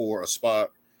vying for a spot,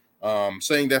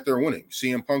 saying that they're winning.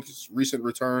 CM Punk's recent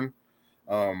return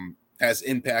has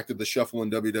impacted the shuffle in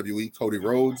WWE. Cody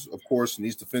Rhodes, of course,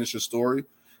 needs to finish his story.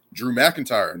 Drew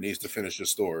McIntyre needs to finish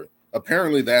his story.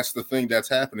 Apparently, that's the thing that's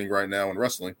happening right now in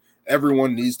wrestling.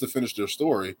 Everyone needs to finish their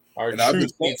story. Our And I've been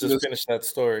truth needs to saying this- finish that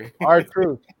story. Our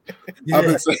truth. I've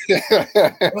been saying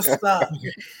What's that?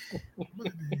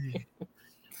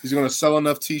 he's going to sell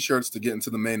enough T-shirts to get into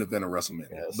the main event of WrestleMania.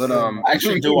 Yes. But I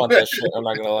actually do want that shit. I'm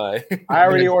not gonna lie. I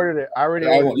already ordered it. I already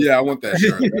ordered it. I want that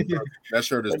shirt. That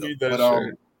shirt is I dope. need that But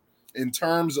shirt. in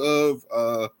terms of,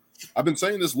 I've been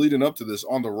saying this leading up to this.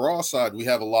 On the Raw side, we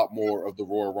have a lot more of the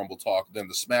Royal Rumble talk than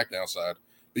the SmackDown side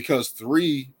because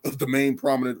 3 of the main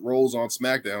prominent roles on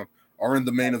SmackDown are in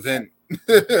the main event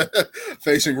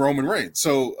facing Roman Reigns.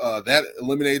 So that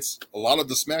eliminates a lot of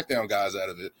the SmackDown guys out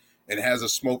of it and has a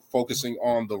smoke focusing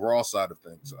on the Raw side of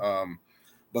things.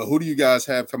 But who do you guys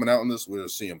have coming out in this?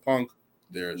 There's CM Punk,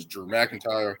 there's Drew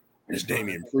McIntyre, there's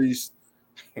Damian Priest,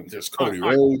 there's Cody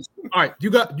Rhodes. All right, you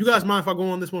guys mind if I go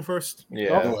on this one first?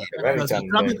 Yeah. Go Because Anytime,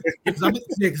 I've man.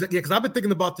 been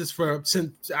thinking about this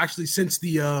since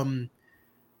the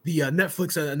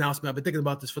Netflix announcement. I've been thinking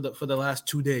about this for the last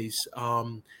 2 days.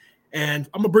 And I'm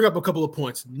gonna bring up a couple of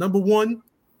points. Number one,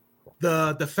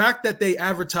 the fact that they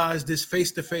advertised this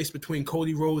face-to-face between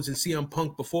Cody Rhodes and CM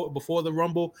Punk before the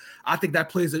Rumble, I think that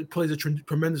plays a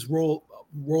tremendous role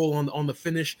on the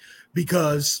finish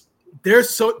because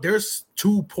there's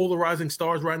 2 polarizing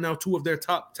stars right now, 2 of their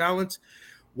top talents.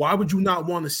 Why would you not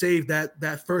want to save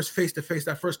that first face-to-face,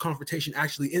 that first confrontation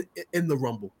actually in the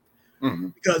Rumble? Mm-hmm.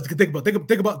 Because think of the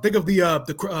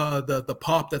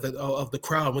pop of the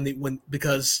crowd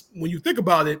because when you think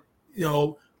about it, you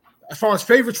know, as far as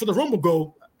favorites for the Rumble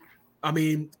go, I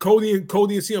mean, Cody and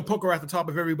CM Punk are at the top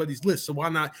of everybody's list. So why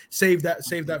not save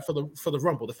that for the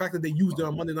Rumble? The fact that they used it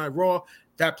on Monday Night Raw,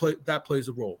 that plays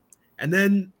a role. And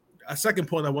then a second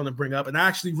point I want to bring up, and I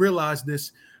actually realized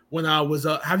this when I was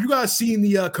have you guys seen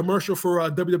the commercial for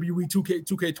WWE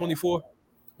 2K24?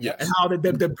 Yes. And how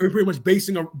they're pretty much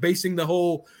basing the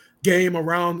whole game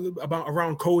around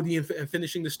Cody and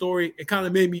finishing the story. It kind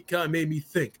of made me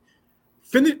think.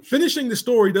 Finishing the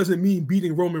story doesn't mean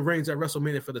beating Roman Reigns at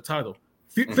WrestleMania for the title.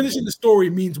 Finishing the story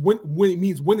means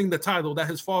winning the title that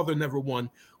his father never won,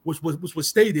 which was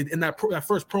stated in that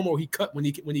first promo he cut when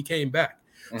he came back.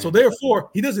 So therefore,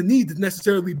 he doesn't need to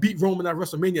necessarily beat Roman at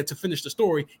WrestleMania to finish the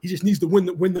story. He just needs to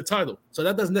win the title. So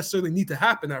that doesn't necessarily need to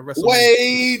happen at WrestleMania.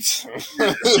 Wait. So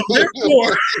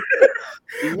therefore,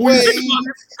 when you think about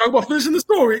it, talk about finishing the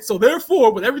story. So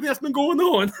therefore, with everything that's been going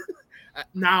on,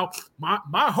 Now,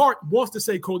 my heart wants to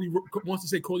say Cody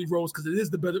Rhodes because it is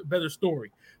the better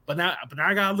story. But now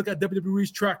I gotta look at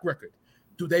WWE's track record.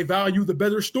 Do they value the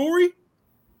better story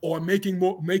or making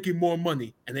more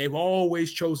money? And they've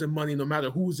always chosen money, no matter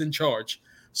who's in charge.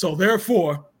 So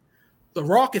therefore, The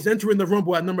Rock is entering the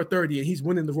Rumble at number 30, and he's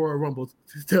winning the Royal Rumble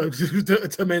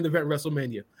to main event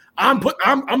WrestleMania. I'm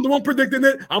the one predicting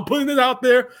it. I'm putting it out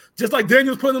there. Just like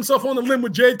Daniel's putting himself on the limb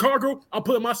with Jade Cargill, I'm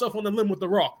putting myself on the limb with The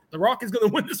Rock. The Rock is going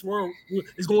to win this world.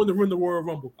 Is going to win the Royal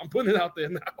Rumble. I'm putting it out there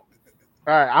now.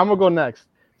 All right, I'm gonna go next.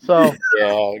 So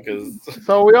yeah, because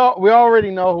so we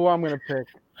already know who I'm gonna pick.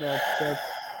 That's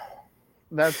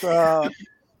Mr.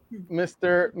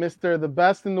 the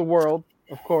best in the world,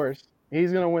 of course.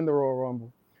 He's gonna win the Royal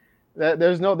Rumble.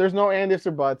 There's no and ifs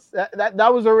or buts.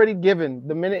 That was already given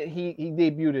the minute he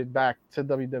debuted back to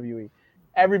WWE.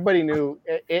 Everybody knew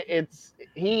it's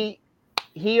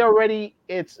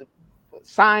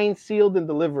signed, sealed, and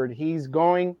delivered. He's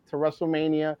going to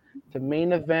WrestleMania to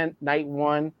main event night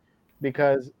one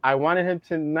because I wanted him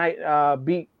to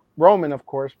beat Roman, of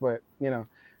course, but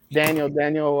Daniel.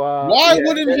 Why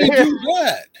wouldn't he do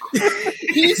that?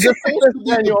 He's supposed to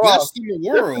be the best in the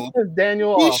world.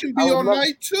 Daniel, he should be on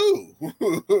night 2.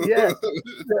 Yeah,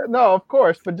 no, of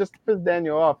course, but just to piss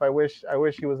Daniel off, I wish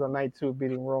he was on night 2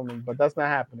 beating Roman, but that's not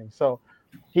happening. So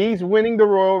he's winning the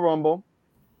Royal Rumble.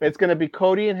 It's going to be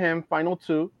Cody and him, final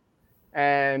 2,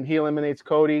 and he eliminates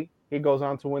Cody. He goes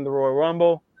on to win the Royal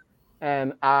Rumble,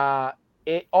 and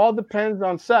it all depends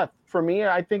on Seth. For me,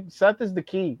 I think Seth is the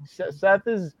key. Seth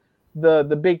is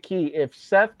the big key. If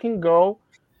Seth can go,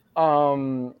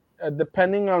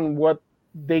 depending on what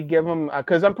they give him,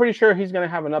 because I'm pretty sure he's going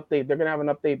to have an update. They're going to have an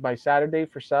update by Saturday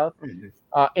for Seth,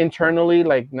 internally,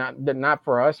 like not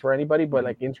for us or anybody, but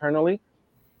like internally.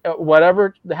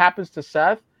 Whatever happens to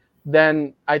Seth,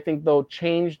 then I think they'll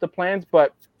change the plans.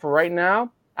 But for right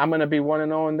now, I'm going to be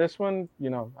 1-0 in this one.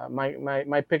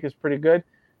 My pick is pretty good.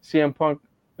 CM Punk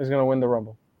is going to win the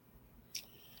Rumble.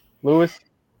 Lewis?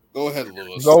 Go ahead,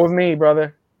 Lewis. Go with me,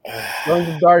 brother. Join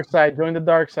the dark side. Join the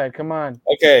dark side. Come on.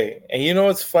 Okay, and you know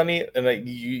what's funny? And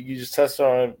you just touched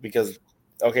on it because,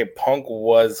 Punk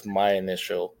was my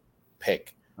initial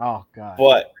pick. Oh, God.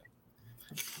 But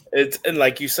and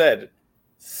like you said,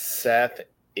 Seth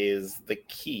is the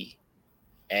key.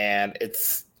 And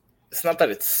it's not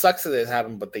that it sucks that it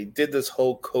happened, but they did this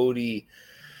whole Cody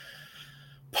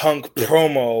Punk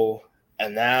promo.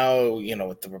 And now,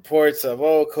 with the reports of,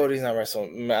 Cody's not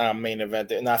wrestling main event,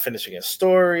 they're not finishing his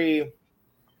story.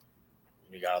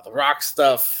 We got all the Rock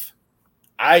stuff.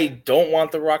 I don't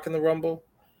want the Rock in the Rumble.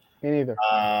 Me neither.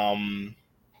 I'd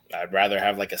rather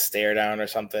have like a stare down or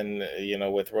something,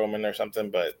 with Roman or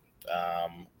something. But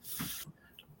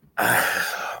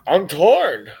I'm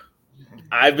torn.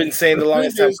 I've been saying the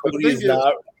longest time Cody is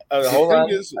not.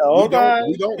 Hold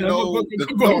on. We don't know. I'm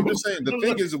just saying. The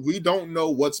thing is, we don't know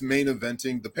what's main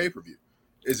eventing the pay-per-view.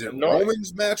 Is it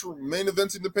Roman's match main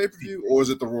eventing the pay-per-view, or is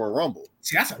it the Royal Rumble?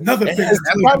 See, that's another thing. That's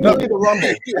probably the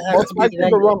Rumble. Most likely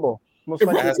the Rumble.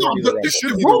 It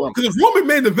should be the Rumble. Because if Roman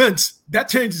main events, that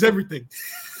changes everything.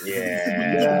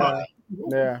 Yeah.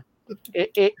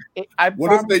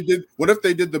 What if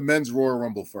they did the men's Royal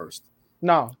Rumble first?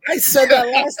 No, I said that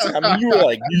last time. You were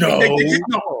like, no.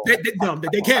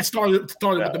 They can't start it with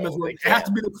the men's Royal. It has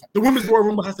to be the women's Royal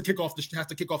Rumble has to kick off the show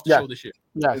this year.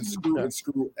 Yeah, and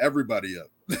screw everybody up.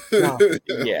 No.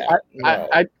 Yeah,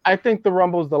 I think the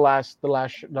Rumble's the last main.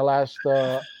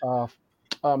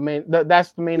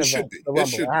 That's the main event. The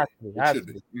Rumble it has to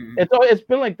be. Mm-hmm. It's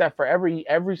been like that for every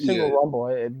single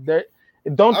Rumble.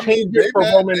 Don't change it for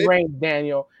Roman Reigns,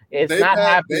 Daniel. It's not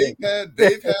happening.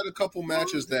 They've had a couple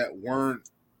matches that weren't,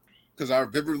 because I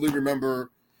vividly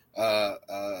remember I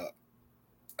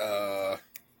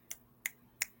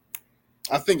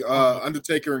think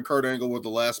Undertaker and Kurt Angle were the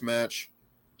last match.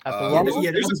 There's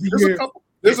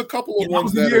a couple of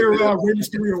ones that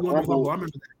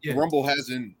the Rumble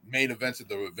hasn't main evented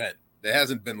the event. It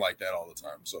hasn't been like that all the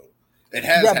time. So it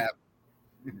has happened.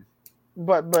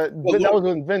 But that was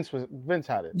when Vince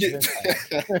had it. Yeah.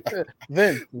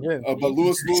 Vince. But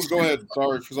Lewis, go ahead.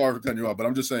 Sorry for cutting you off, but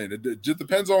I'm just saying it just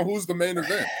depends on who's the main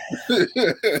event.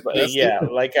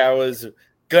 Like I was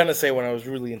gonna say when I was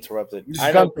really interrupted.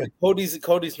 I know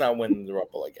Cody's not winning the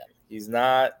Rumble again. He's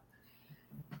not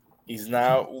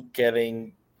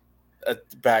getting a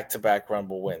back-to-back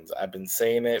Rumble wins. I've been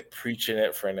saying it, preaching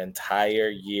it for an entire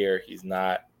year. He's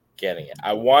not getting it.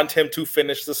 I want him to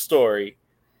finish the story.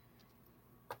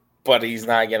 But he's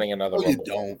not getting another Rumble. You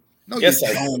don't. No, Yes, you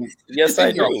I don't. do. Yes, I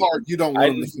In your do. heart, you don't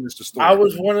want him to finish the story. I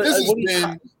was one of. This has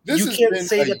You can't been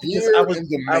say a that because year I was in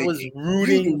the I was making.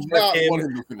 rooting You do for not him. want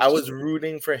him to finish I the was story.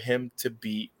 rooting for him to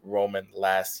beat Roman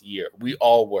last year. We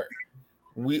all were.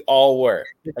 We all were.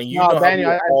 And you know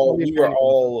Daniel, how we were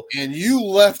all. And you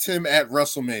left him at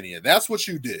WrestleMania. That's what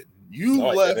you did. You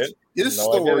left his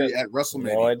story at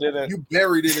WrestleMania. No, I didn't. You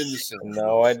buried it in the sand.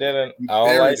 No, I didn't. You All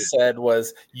I buried it. said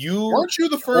was Weren't you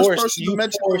the first person to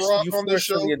mention The Rock on this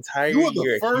show? The entire You were the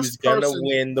year. first He's gonna person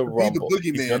win the to be the Rumble.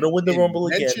 boogeyman He's gonna win the and Rumble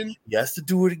again. mention- He has to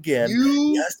do it again. He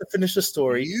You has to finish the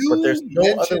story. you But there's no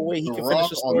other mentioned way he The can Rock finish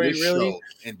the on story. this Really, show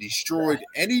and destroyed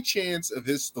any chance of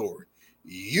his story.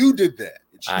 You did that.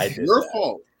 It's I did your that.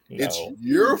 fault. no, It's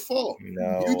your fault.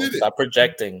 no. You did it. Stop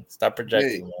projecting. Stop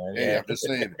projecting, man. Hey, I'm just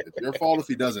saying, it's your fault if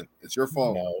he doesn't. It's your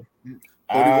fault. No.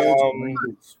 Cody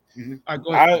Rhodes.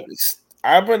 Go ahead.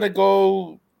 I'm gonna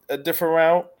go a different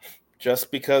route just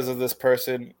because of this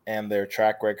person and their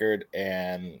track record,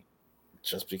 and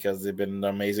just because they've been an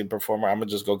amazing performer. I'm gonna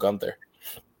just go Gunther.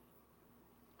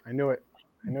 I knew it.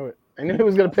 I knew he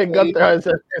was gonna pick Gunther. I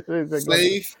said,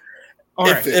 Safe. All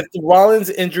right. If the Rollins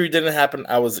injury didn't happen,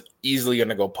 I was easily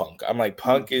gonna go Punk. I'm like,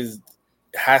 Punk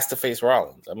has to face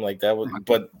Rollins. I'm like that would,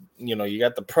 but you know, you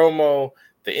got the promo,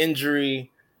 the injury,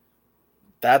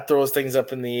 that throws things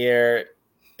up in the air.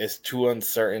 It's too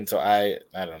uncertain. So I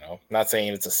don't know. Not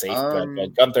saying it's a safe bet,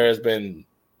 but Gunther has been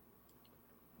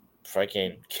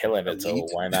fucking killing it. So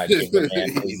why not give the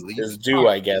man his due,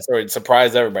 I guess, or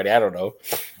surprise everybody. I don't know.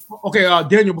 Okay,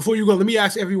 Daniel, before you go, let me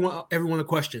ask everyone a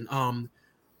question.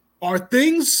 Are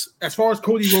things, as far as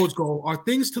Cody Rhodes go, are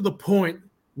things to the point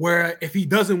where if he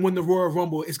doesn't win the Royal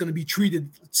Rumble, it's going to be treated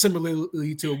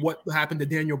similarly to what happened to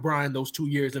Daniel Bryan those 2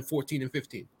 years in 14 and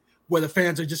 15, where the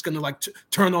fans are just going to like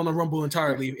turn on the Rumble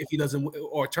entirely if he doesn't,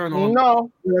 or turn on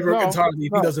whatever entirely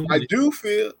if he doesn't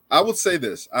win. I would say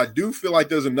this. I do feel like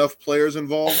there's enough players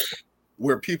involved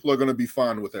where people are going to be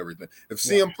fine with everything. If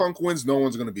CM Punk wins, no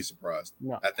one's going to be surprised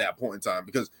at that point in time,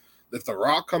 because if The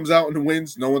Rock comes out and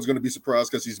wins, no one's going to be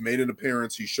surprised because he's made an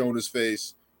appearance. He's shown his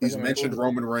face. He's mentioned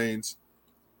Roman Reigns.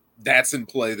 That's in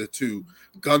play. The two.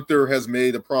 Gunther has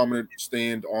made a prominent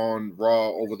stand on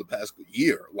Raw over the past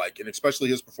year, and especially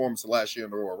his performance last year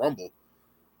in the Royal Rumble.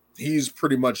 He's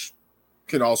pretty much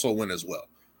can also win as well.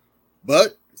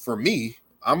 But for me,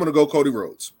 I'm going to go Cody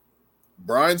Rhodes.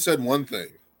 Brian said one thing.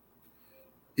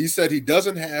 He said he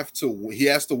doesn't have to. He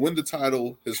has to win the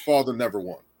title his father never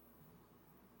won.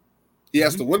 He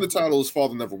has to win the title his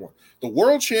father never won. The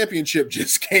World Championship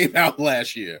just came out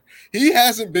last year. He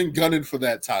hasn't been gunning for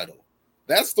that title.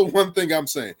 That's the one thing I'm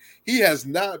saying. He has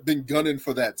not been gunning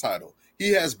for that title. He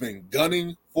has been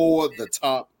gunning for the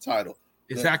top title.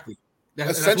 Exactly.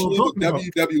 Essentially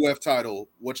the WWF title,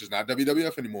 which is not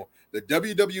WWF anymore. The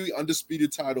WWE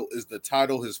Undisputed title is the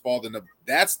title his father never.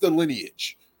 That's the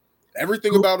lineage.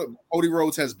 Everything about it, Cody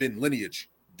Rhodes has been lineage.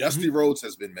 Dusty Rhodes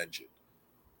has been mentioned.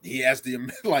 He has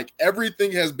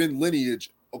everything has been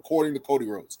lineage according to Cody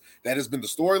Rhodes. That has been the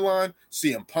storyline.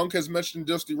 CM Punk has mentioned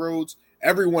Dusty Rhodes.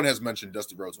 Everyone has mentioned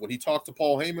Dusty Rhodes. When he talked to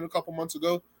Paul Heyman a couple months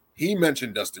ago, he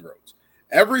mentioned Dusty Rhodes.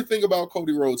 Everything about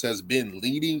Cody Rhodes has been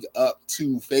leading up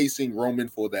to facing Roman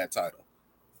for that title.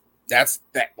 That's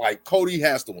that. Cody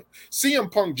has to win.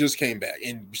 CM Punk just came back,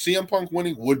 and CM Punk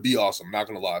winning would be awesome. I'm not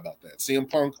going to lie about that. CM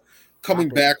Punk coming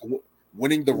back,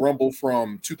 winning the Rumble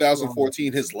from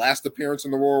 2014, his last appearance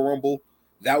in the Royal Rumble,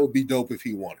 that would be dope if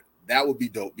he won it. That would be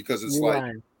dope because it's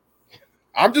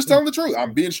I'm just telling the truth.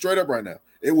 I'm being straight up right now.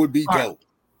 It would be dope.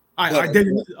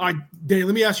 Danny,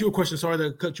 let me ask you a question. Sorry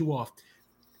to cut you off.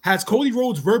 Has Cody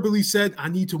Rhodes verbally said, I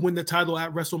need to win the title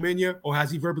at WrestleMania, or has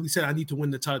he verbally said, I need to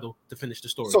win the title to finish the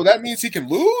story? So that means he can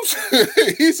lose?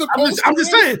 I'm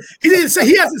just saying. He didn't say,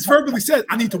 he hasn't verbally said,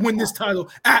 I need to win this title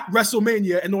at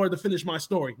WrestleMania in order to finish my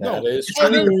story. That no. is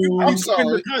true. I'm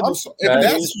sorry.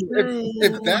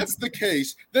 If that's the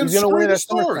case, then screw the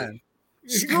story.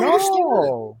 Screw the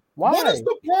story. Why? What is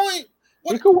the point?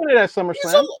 He could win it at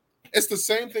SummerSlam. It's the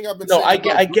same thing I've been saying.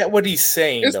 No, I get what he's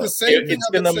saying. It's the same thing. It's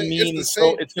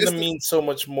gonna mean so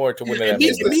much more to win it.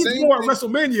 It means more at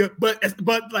WrestleMania, but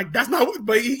that's not.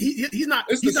 But he's not.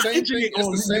 It's he's the not same thing. It's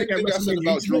the same thing I said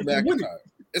about Drew McIntyre.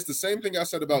 It's the same thing I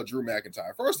said about Drew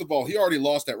McIntyre. First of all, he already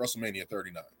lost at WrestleMania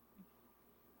 39.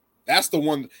 That's the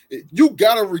one. You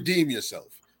gotta redeem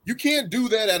yourself. You can't do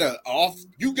that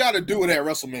you got to do it at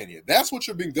WrestleMania. That's what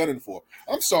you're being gunning for.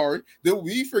 I'm sorry. Did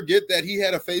we forget that he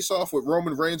had a face-off with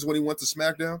Roman Reigns when he went to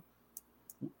SmackDown?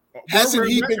 Hasn't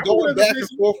he been going back and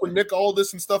forth with Nick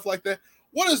Aldis and stuff like that?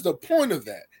 What is the point of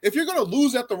that? If you're going to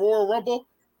lose at the Royal Rumble,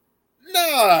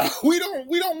 Nah, we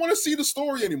don't want to see the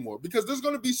story anymore because there's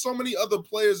going to be so many other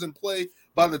players in play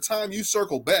by the time you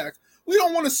circle back. We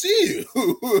don't want to see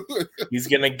you. He's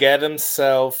going to get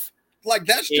himself like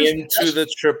that's the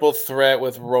triple threat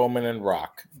with Roman and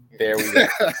Rock. There we go.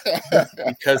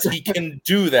 Because he can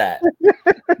do that.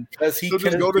 Because he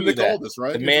can go to Nick Aldis,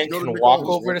 right? The man can walk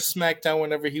over to SmackDown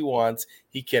whenever he wants.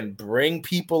 He can bring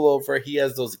people over. He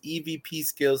has those EVP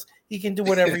skills. He can do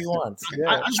whatever he wants.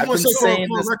 I just want to say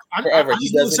forever.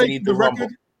 He doesn't need the Rumble.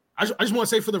 I just want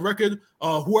to say for the record,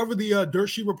 whoever the Dirt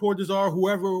Sheet reporters are,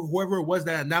 whoever it was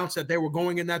that announced that they were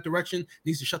going in that direction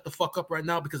needs to shut the fuck up right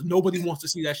now because nobody wants to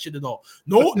see that shit at all.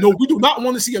 No, we do not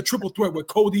want to see a triple threat with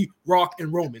Cody, Rock,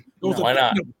 and Roman. Why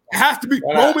not? It has to be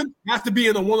Roman. Has to be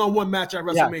in a one-on-one match at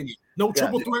WrestleMania. Yeah. No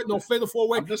triple threat, no fatal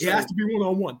four-way. It has to be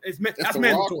one-on-one. That's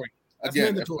mandatory.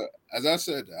 Again, as I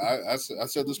said, I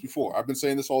said this before. I've been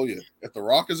saying this all year. If The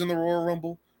Rock is in the Royal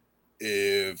Rumble,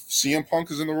 if CM Punk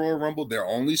is in the Royal Rumble, they're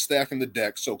only stacking the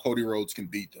deck so Cody Rhodes can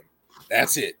beat them.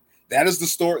 That's it. That is the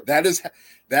story. That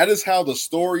is how the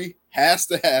story has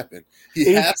to happen.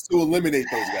 He has to eliminate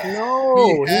those guys.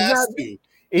 No,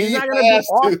 he's not going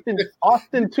to be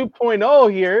Austin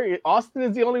 2.0 here. Austin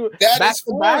is the only one. That is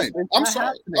fine. I'm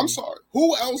sorry.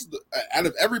 Who else, out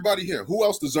of everybody here, who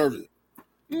else deserves it?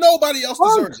 Nobody else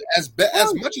deserves it. As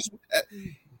much as...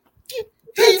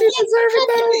 Does he deserve it?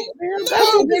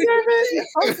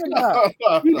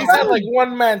 He's had like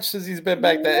one match since he's been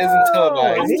back that isn't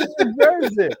televised. He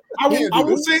deserves it.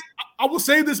 I will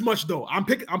say this much though. I'm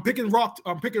picking Rock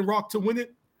to win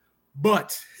it.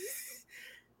 But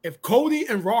if Cody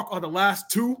and Rock are the last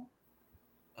two,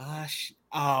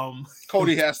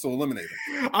 Cody has to eliminate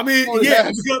him. I mean,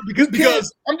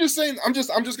 because I'm just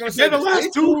gonna say the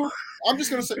last two. I'm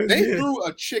just gonna say they threw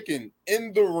a chicken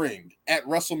in the ring at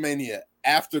WrestleMania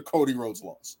after Cody Rhodes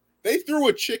lost. They threw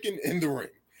a chicken in the ring.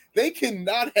 They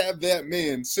cannot have that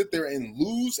man sit there and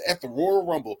lose at the Royal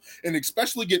Rumble and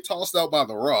especially get tossed out by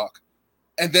The Rock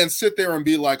and then sit there and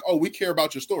be like, oh, we care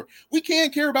about your story. We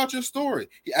can't care about your story.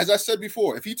 As I said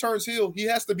before, if he turns heel, he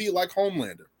has to be like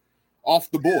Homelander off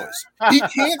The Boys. He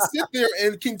can't sit there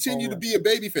and continue to be a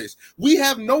babyface. We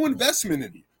have no investment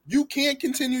in you. You can't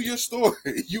continue your story.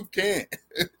 You can't.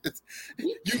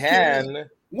 You can.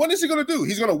 What is he going to do?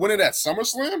 He's going to win it at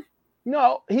SummerSlam?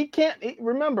 No, he can't.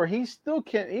 Remember, he still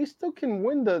can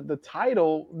win the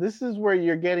title. This is where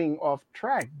you're getting off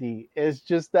track, D. It's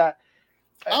just that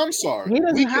I'm sorry. He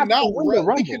doesn't have to win the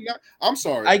Rumble. I'm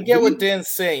sorry. I get what Dan's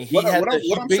saying. He had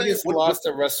the biggest loss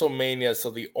at WrestleMania, so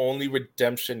the only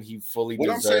redemption he fully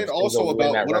deserves. What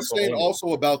I'm saying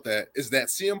also about that is that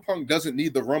CM Punk doesn't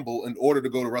need the Rumble in order to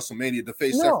go to WrestleMania to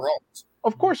face Seth Rollins.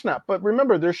 Of course not. But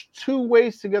remember, there's two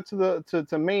ways to get to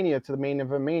the Mania, to the main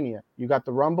event Mania. You got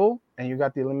the Rumble and you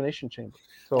got the Elimination Chamber.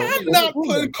 So I'm not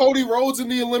putting Cody Rhodes in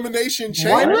the Elimination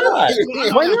Chamber. Why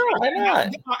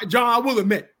not? John, I will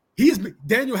admit.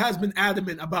 Daniel has been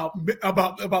adamant about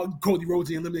Cody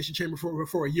Rhodes in the Elimination Chamber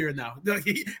for a year now.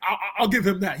 I'll give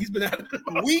him that. He's been adamant.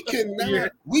 We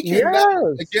cannot.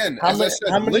 Again,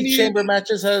 how many chamber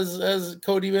matches has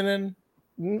Cody been in?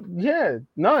 Yeah,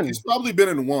 none. He's probably been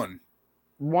in one.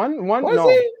 One? Was no.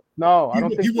 He? No, I don't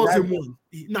think he was in one.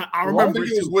 I remember. I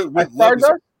think it was with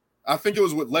Legacy. I think it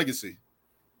was with Legacy.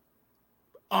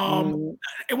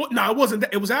 It wasn't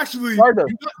that. It was actually. Do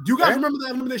you guys remember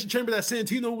that Elimination Chamber that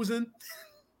Santino was in,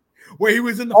 where he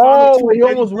was in the? He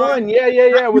almost won.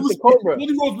 Yeah. With the Cobra.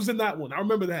 Cody Rhodes was in that one. I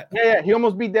remember that. Yeah. He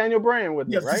almost beat Daniel Bryan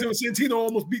with it, right? Santino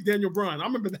almost beat Daniel Bryan. I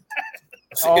remember that.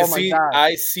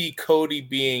 I see Cody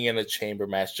being in a chamber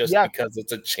match because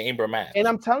it's a chamber match. And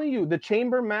I'm telling you, the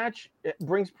chamber match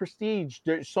brings prestige.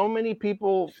 There's so many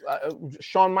people.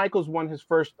 Shawn Michaels won his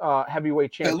first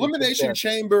heavyweight championship.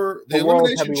 The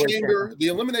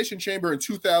Elimination Chamber in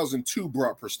 2002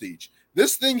 brought prestige.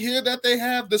 This thing here that they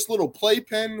have, this little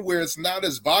playpen where it's not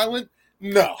as violent.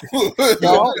 No. Bring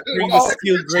the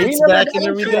steel grates back and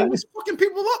everything. It's fucking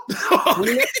people up.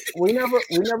 we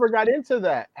never got into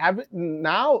that.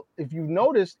 Now, if you've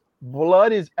noticed,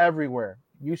 blood is everywhere.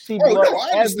 You see blood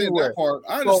everywhere.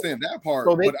 I understand that part.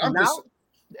 So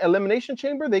Elimination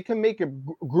Chamber, they can make it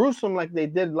gruesome like they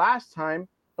did last time.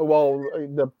 Well,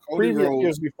 the previous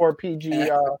years before PG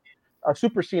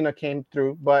Super Cena came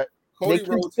through, but Cody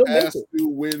Rhodes has to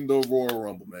win the Royal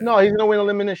Rumble, man. No, he's gonna win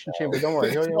Elimination Chamber. Don't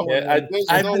worry.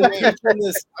 I don't get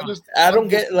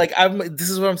this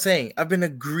is what I'm saying. I've been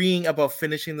agreeing about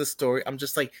finishing the story. I'm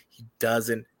just like, he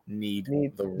doesn't need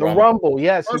the Rumble.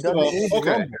 Yes, he doesn't need the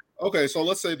Rumble. Okay, so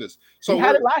let's say this. So he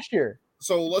had it last year.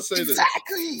 So let's say this.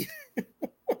 Exactly.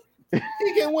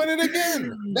 He can win it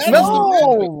again.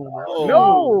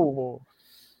 No.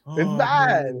 It's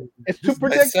bad. Man. It's too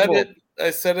predictable. I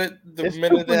said it the It's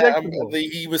minute too that predictable.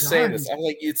 he was saying this. I'm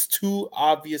like, it's too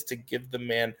obvious to give the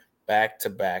man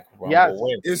back-to-back Rumble Yes.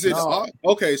 wins. Is it No.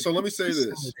 okay? So let me say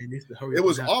this. They need to hurry It up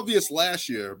was and have- obvious last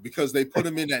year because they put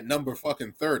him in at number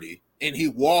fucking 30, and he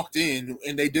walked in,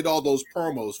 and they did all those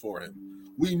promos for him.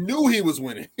 We knew he was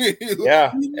winning.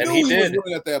 Yeah, we and knew he was did.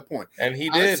 winning at that point. And he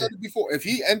I did. said it before. If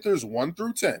he enters 1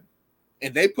 through 10,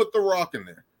 and they put The Rock in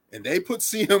there, and they put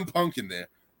CM Punk in there,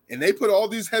 and they put all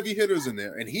these heavy hitters in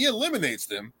there, and he eliminates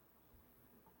them,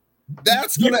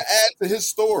 that's going to add to his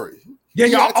story.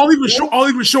 Yeah. I'll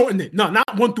even shorten it. No,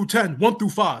 not 1 through 10, 1 through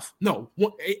 5. No,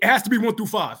 it has to be 1 through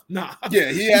 5. Nah.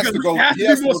 Yeah, he has Because to go. It has He to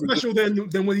has be to more go to special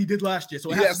than what he did last year.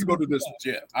 So he has to go to this.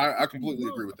 Yeah, I completely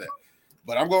agree with that.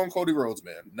 But I'm going Cody Rhodes,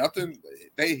 man. Nothing.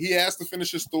 He has to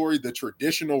finish his story the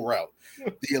traditional route.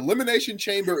 The Elimination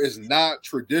Chamber is not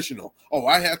traditional. Oh,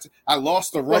 I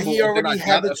lost the Rumble. But he already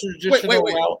had the traditional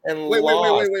route and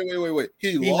lost. Wait.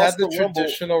 He lost had the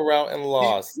traditional route and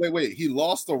lost. He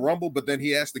lost the Rumble, but then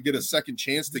he has to get a second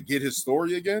chance to get his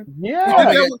story again. Yeah.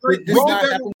 Did this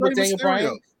not happen with Daniel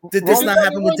Bryan? Did this not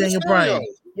happen with Daniel Bryan?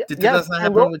 Did this not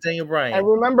happen with Daniel Bryan? And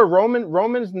remember,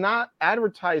 Roman's not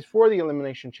advertised for the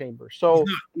Elimination Chamber, so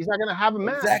he's not going to have a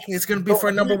match. Exactly, it's going to be for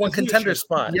a number 1 contender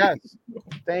spot. Yes,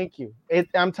 thank you.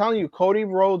 I'm telling you, Cody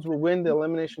Rhodes will win the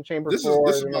Elimination Chamber. This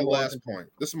is my last point.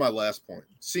 This is my last point.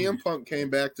 CM Punk came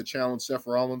back to challenge Seth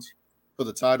Rollins for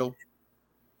the title.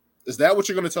 Is that what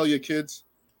you're going to tell your kids?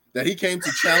 That he came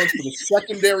to challenge for the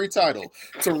secondary title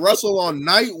to wrestle on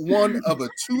night 1 of a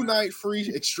 2-night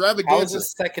free extravaganza. How is it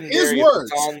secondary? His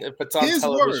words. If it's on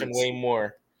television, way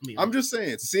more. I'm just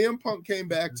saying, CM Punk came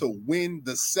back to win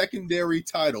the secondary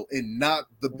title and not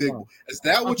the big one. Is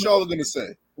that what y'all are going to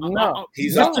say? No,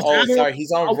 he's on.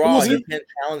 He's on Raw. He can't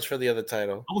challenge for the other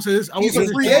title. I will say this. He's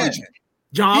a free agent.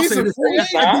 John, he's a free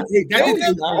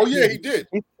agent. Oh yeah, he did.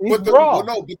 But but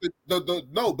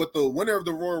the winner of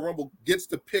the Royal Rumble gets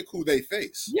to pick who they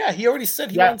face. Yeah, he already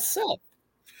said he wants Seth.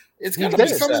 It's gonna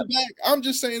be coming back. I'm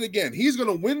just saying again, he's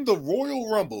gonna win the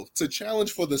Royal Rumble to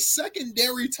challenge for the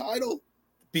secondary title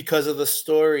because of the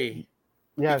story.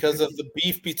 Yeah, because of the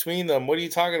beef between them. What are you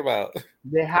talking about?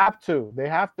 They have to.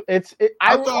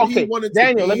 I thought he wanted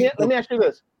Daniel, to let me ask you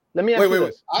this. Let me ask you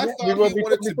this. I thought he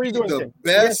wanted to be the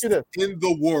best in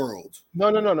the world.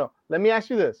 No. Let me ask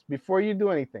you this before you do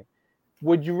anything.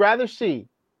 Would you rather see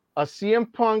a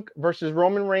CM Punk versus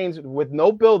Roman Reigns with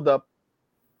no buildup,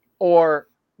 or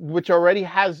which already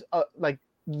has like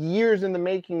years in the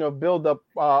making of buildup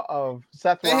of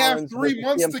Seth Rollins? They have 3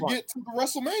 months to get to the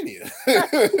WrestleMania.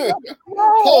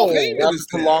 Paul Heyman is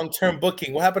the long-term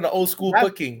booking. What happened to old school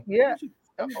booking? Yeah.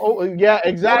 Oh, yeah,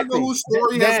 exactly. You want to know whose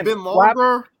story has been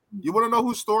longer? You want to know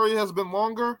whose story has been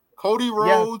longer? Cody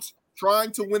Rhodes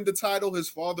trying to win the title his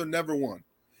father never won.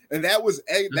 And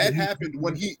that happened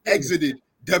when he exited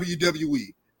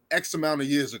WWE X amount of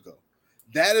years ago.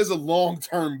 That is a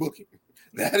long-term booking.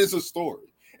 That is a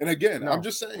story. And again, I'm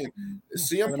just saying,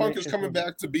 CM Punk is coming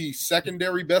back to be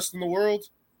secondary best in the world.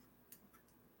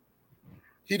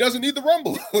 He doesn't need the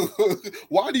Rumble.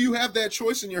 Why do you have that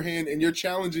choice in your hand and you're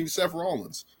challenging Seth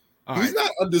Rollins? He's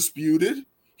not undisputed.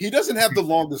 He doesn't have the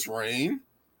longest reign.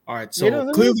 All right, so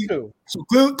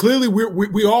clearly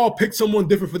we all picked someone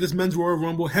different for this men's Royal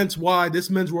Rumble. Hence why this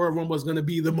men's Royal Rumble is going to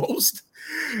be the most.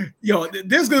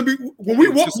 There's going to be when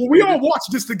we all watch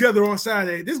this together on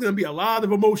Saturday. There's going to be a lot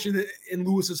of emotion in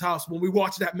Lewis's house when we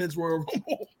watch that men's Royal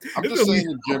Rumble. I'm just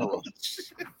saying in general.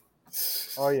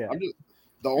 Oh yeah.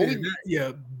 The only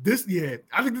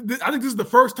I think this is the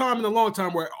first time in a long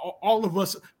time where all of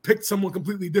us picked someone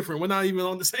completely different. We're not even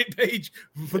on the same page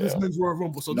for this men's Royal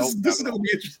Rumble. So this is going to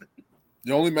be interesting.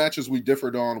 The only matches we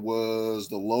differed on was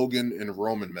the Logan and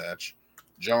Roman match.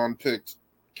 John picked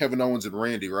Kevin Owens and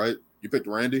Randy, right? You picked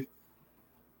Randy?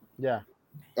 Yeah.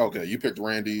 Okay, you picked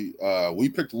Randy. We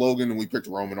picked Logan and we picked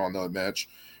Roman on that match.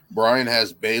 Brian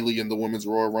has Bayley in the Women's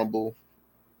Royal Rumble.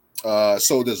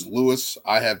 So does Lewis.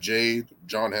 I have Jade.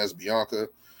 John has Bianca.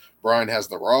 Brian has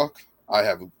The Rock. I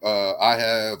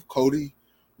have Cody.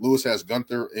 Lewis has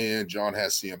Gunther, and John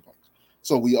has CM Punk.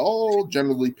 So we all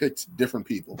generally picked different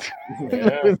people.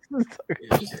 Yeah.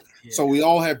 So we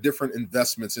all have different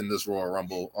investments in this Royal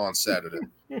Rumble on Saturday.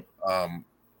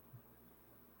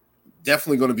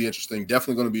 Definitely going to be interesting.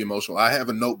 Definitely going to be emotional. I have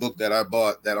a notebook that I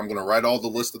bought that I'm going to write all the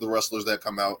list of the wrestlers that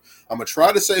come out. I'm going to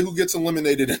try to say who gets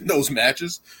eliminated in those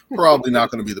matches. Probably not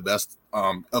going to be the best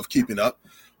of keeping up.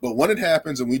 But when it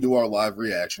happens and we do our live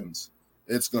reactions,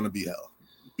 it's going to be hell.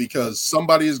 Because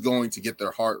somebody is going to get their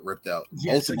heart ripped out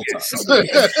multiple times.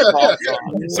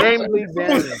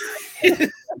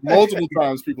 multiple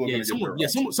times people are Yeah, going to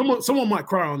get someone might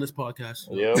cry on this podcast.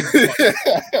 Yep.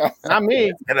 Not me.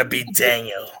 It's gonna be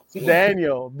Daniel.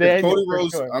 Daniel. If Cody for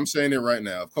Rhodes, sure. I'm saying it right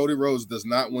now. If Cody Rhodes does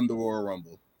not win the Royal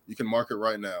Rumble, you can mark it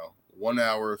right now. 1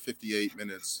 hour, 58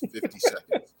 minutes, 50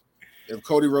 seconds. If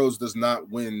Cody Rhodes does not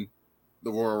win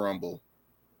the Royal Rumble,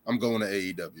 I'm going to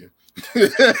AEW. He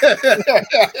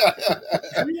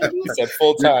said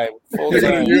full time. Full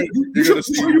time. You sure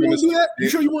you want to do that? You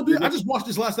sure you want to do that? I just watched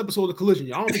this last episode of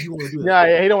Collision. I don't think you want to do that. Nah,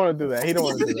 yeah, he don't want to do that. He don't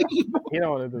want to do that. He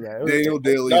don't want to do that. Daniel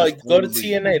Daly. No, go to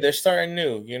TNA. They're starting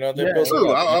new. You know, they're building.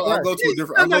 True. up. I'll go to a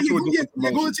different. I'll go to a different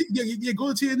promotion.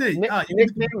 Go to TNA.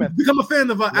 Nick Namath. Become a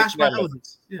fan of Ash by Namath.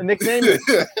 Elements. Yeah. Nick Namath.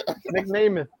 Nick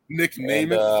Namath. Nick And,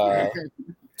 Namath.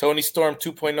 Tony Storm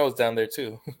 2.0 is down there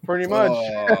too. Pretty much.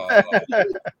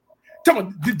 Tell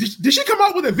me, did she come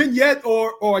out with a vignette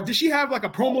or did she have like a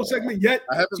promo segment yet?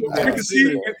 I haven't. So we can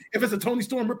see if it's a Tony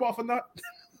Storm ripoff or not.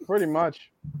 Pretty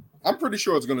much. I'm pretty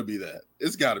sure it's going to be that.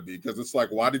 It's got to be because it's like,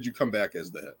 why did you come back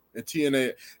as that? And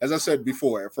TNA, as I said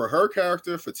before, for her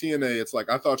character, for TNA, it's like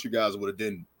I thought you guys would have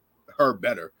done her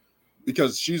better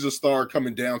because she's a star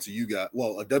coming down to you guys.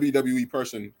 Well, a WWE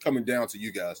person coming down to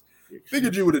you guys.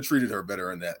 Figured you would have treated her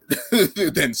better in that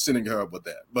than sending her up with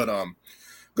that. But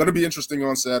going to be interesting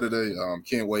on Saturday.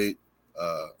 Can't wait.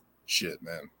 Shit,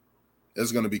 man.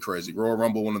 It's going to be crazy. Royal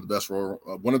Rumble, one of the best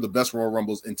Royal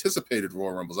Rumbles, anticipated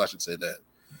Royal Rumbles, I should say that.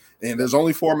 And there's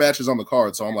only 4 matches on the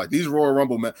card, so I'm like, these Royal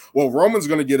Rumble well, Roman's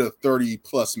going to get a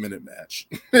 30+ minute match.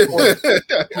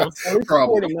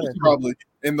 probably.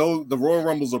 And though the Royal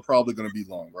Rumbles are probably going to be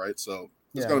long, right? So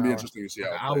it's going to be interesting to see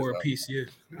how it plays Hour out. piece, yeah.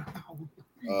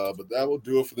 But that will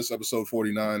do it for this episode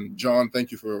 49. John,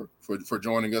 thank you for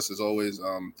joining us as always.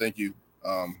 Thank you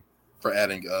for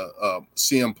adding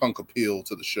CM Punk appeal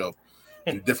to the show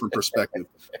in different perspective.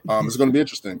 It's going to be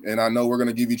interesting, and I know we're going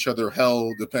to give each other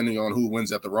hell depending on who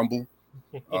wins at the Rumble.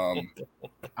 I'll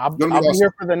be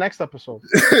here for the next episode.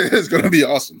 It's going to be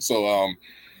awesome. So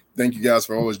thank you guys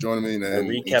for always joining me. And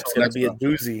the recap's going to be a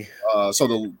doozy. So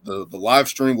the live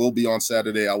stream will be on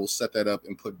Saturday. I will set that up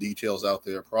and put details out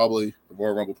there. Probably the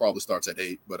Royal Rumble probably starts at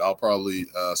 8, but I'll probably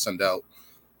send out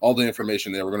all the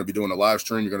information there. We're going to be doing a live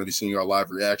stream. You're going to be seeing our live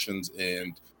reactions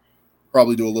and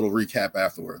probably do a little recap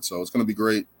afterwards. So it's going to be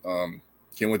great.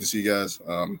 Can't wait to see you guys.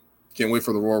 Can't wait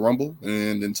for the Royal Rumble.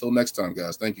 And until next time,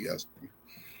 guys, thank you guys.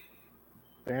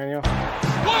 Daniel.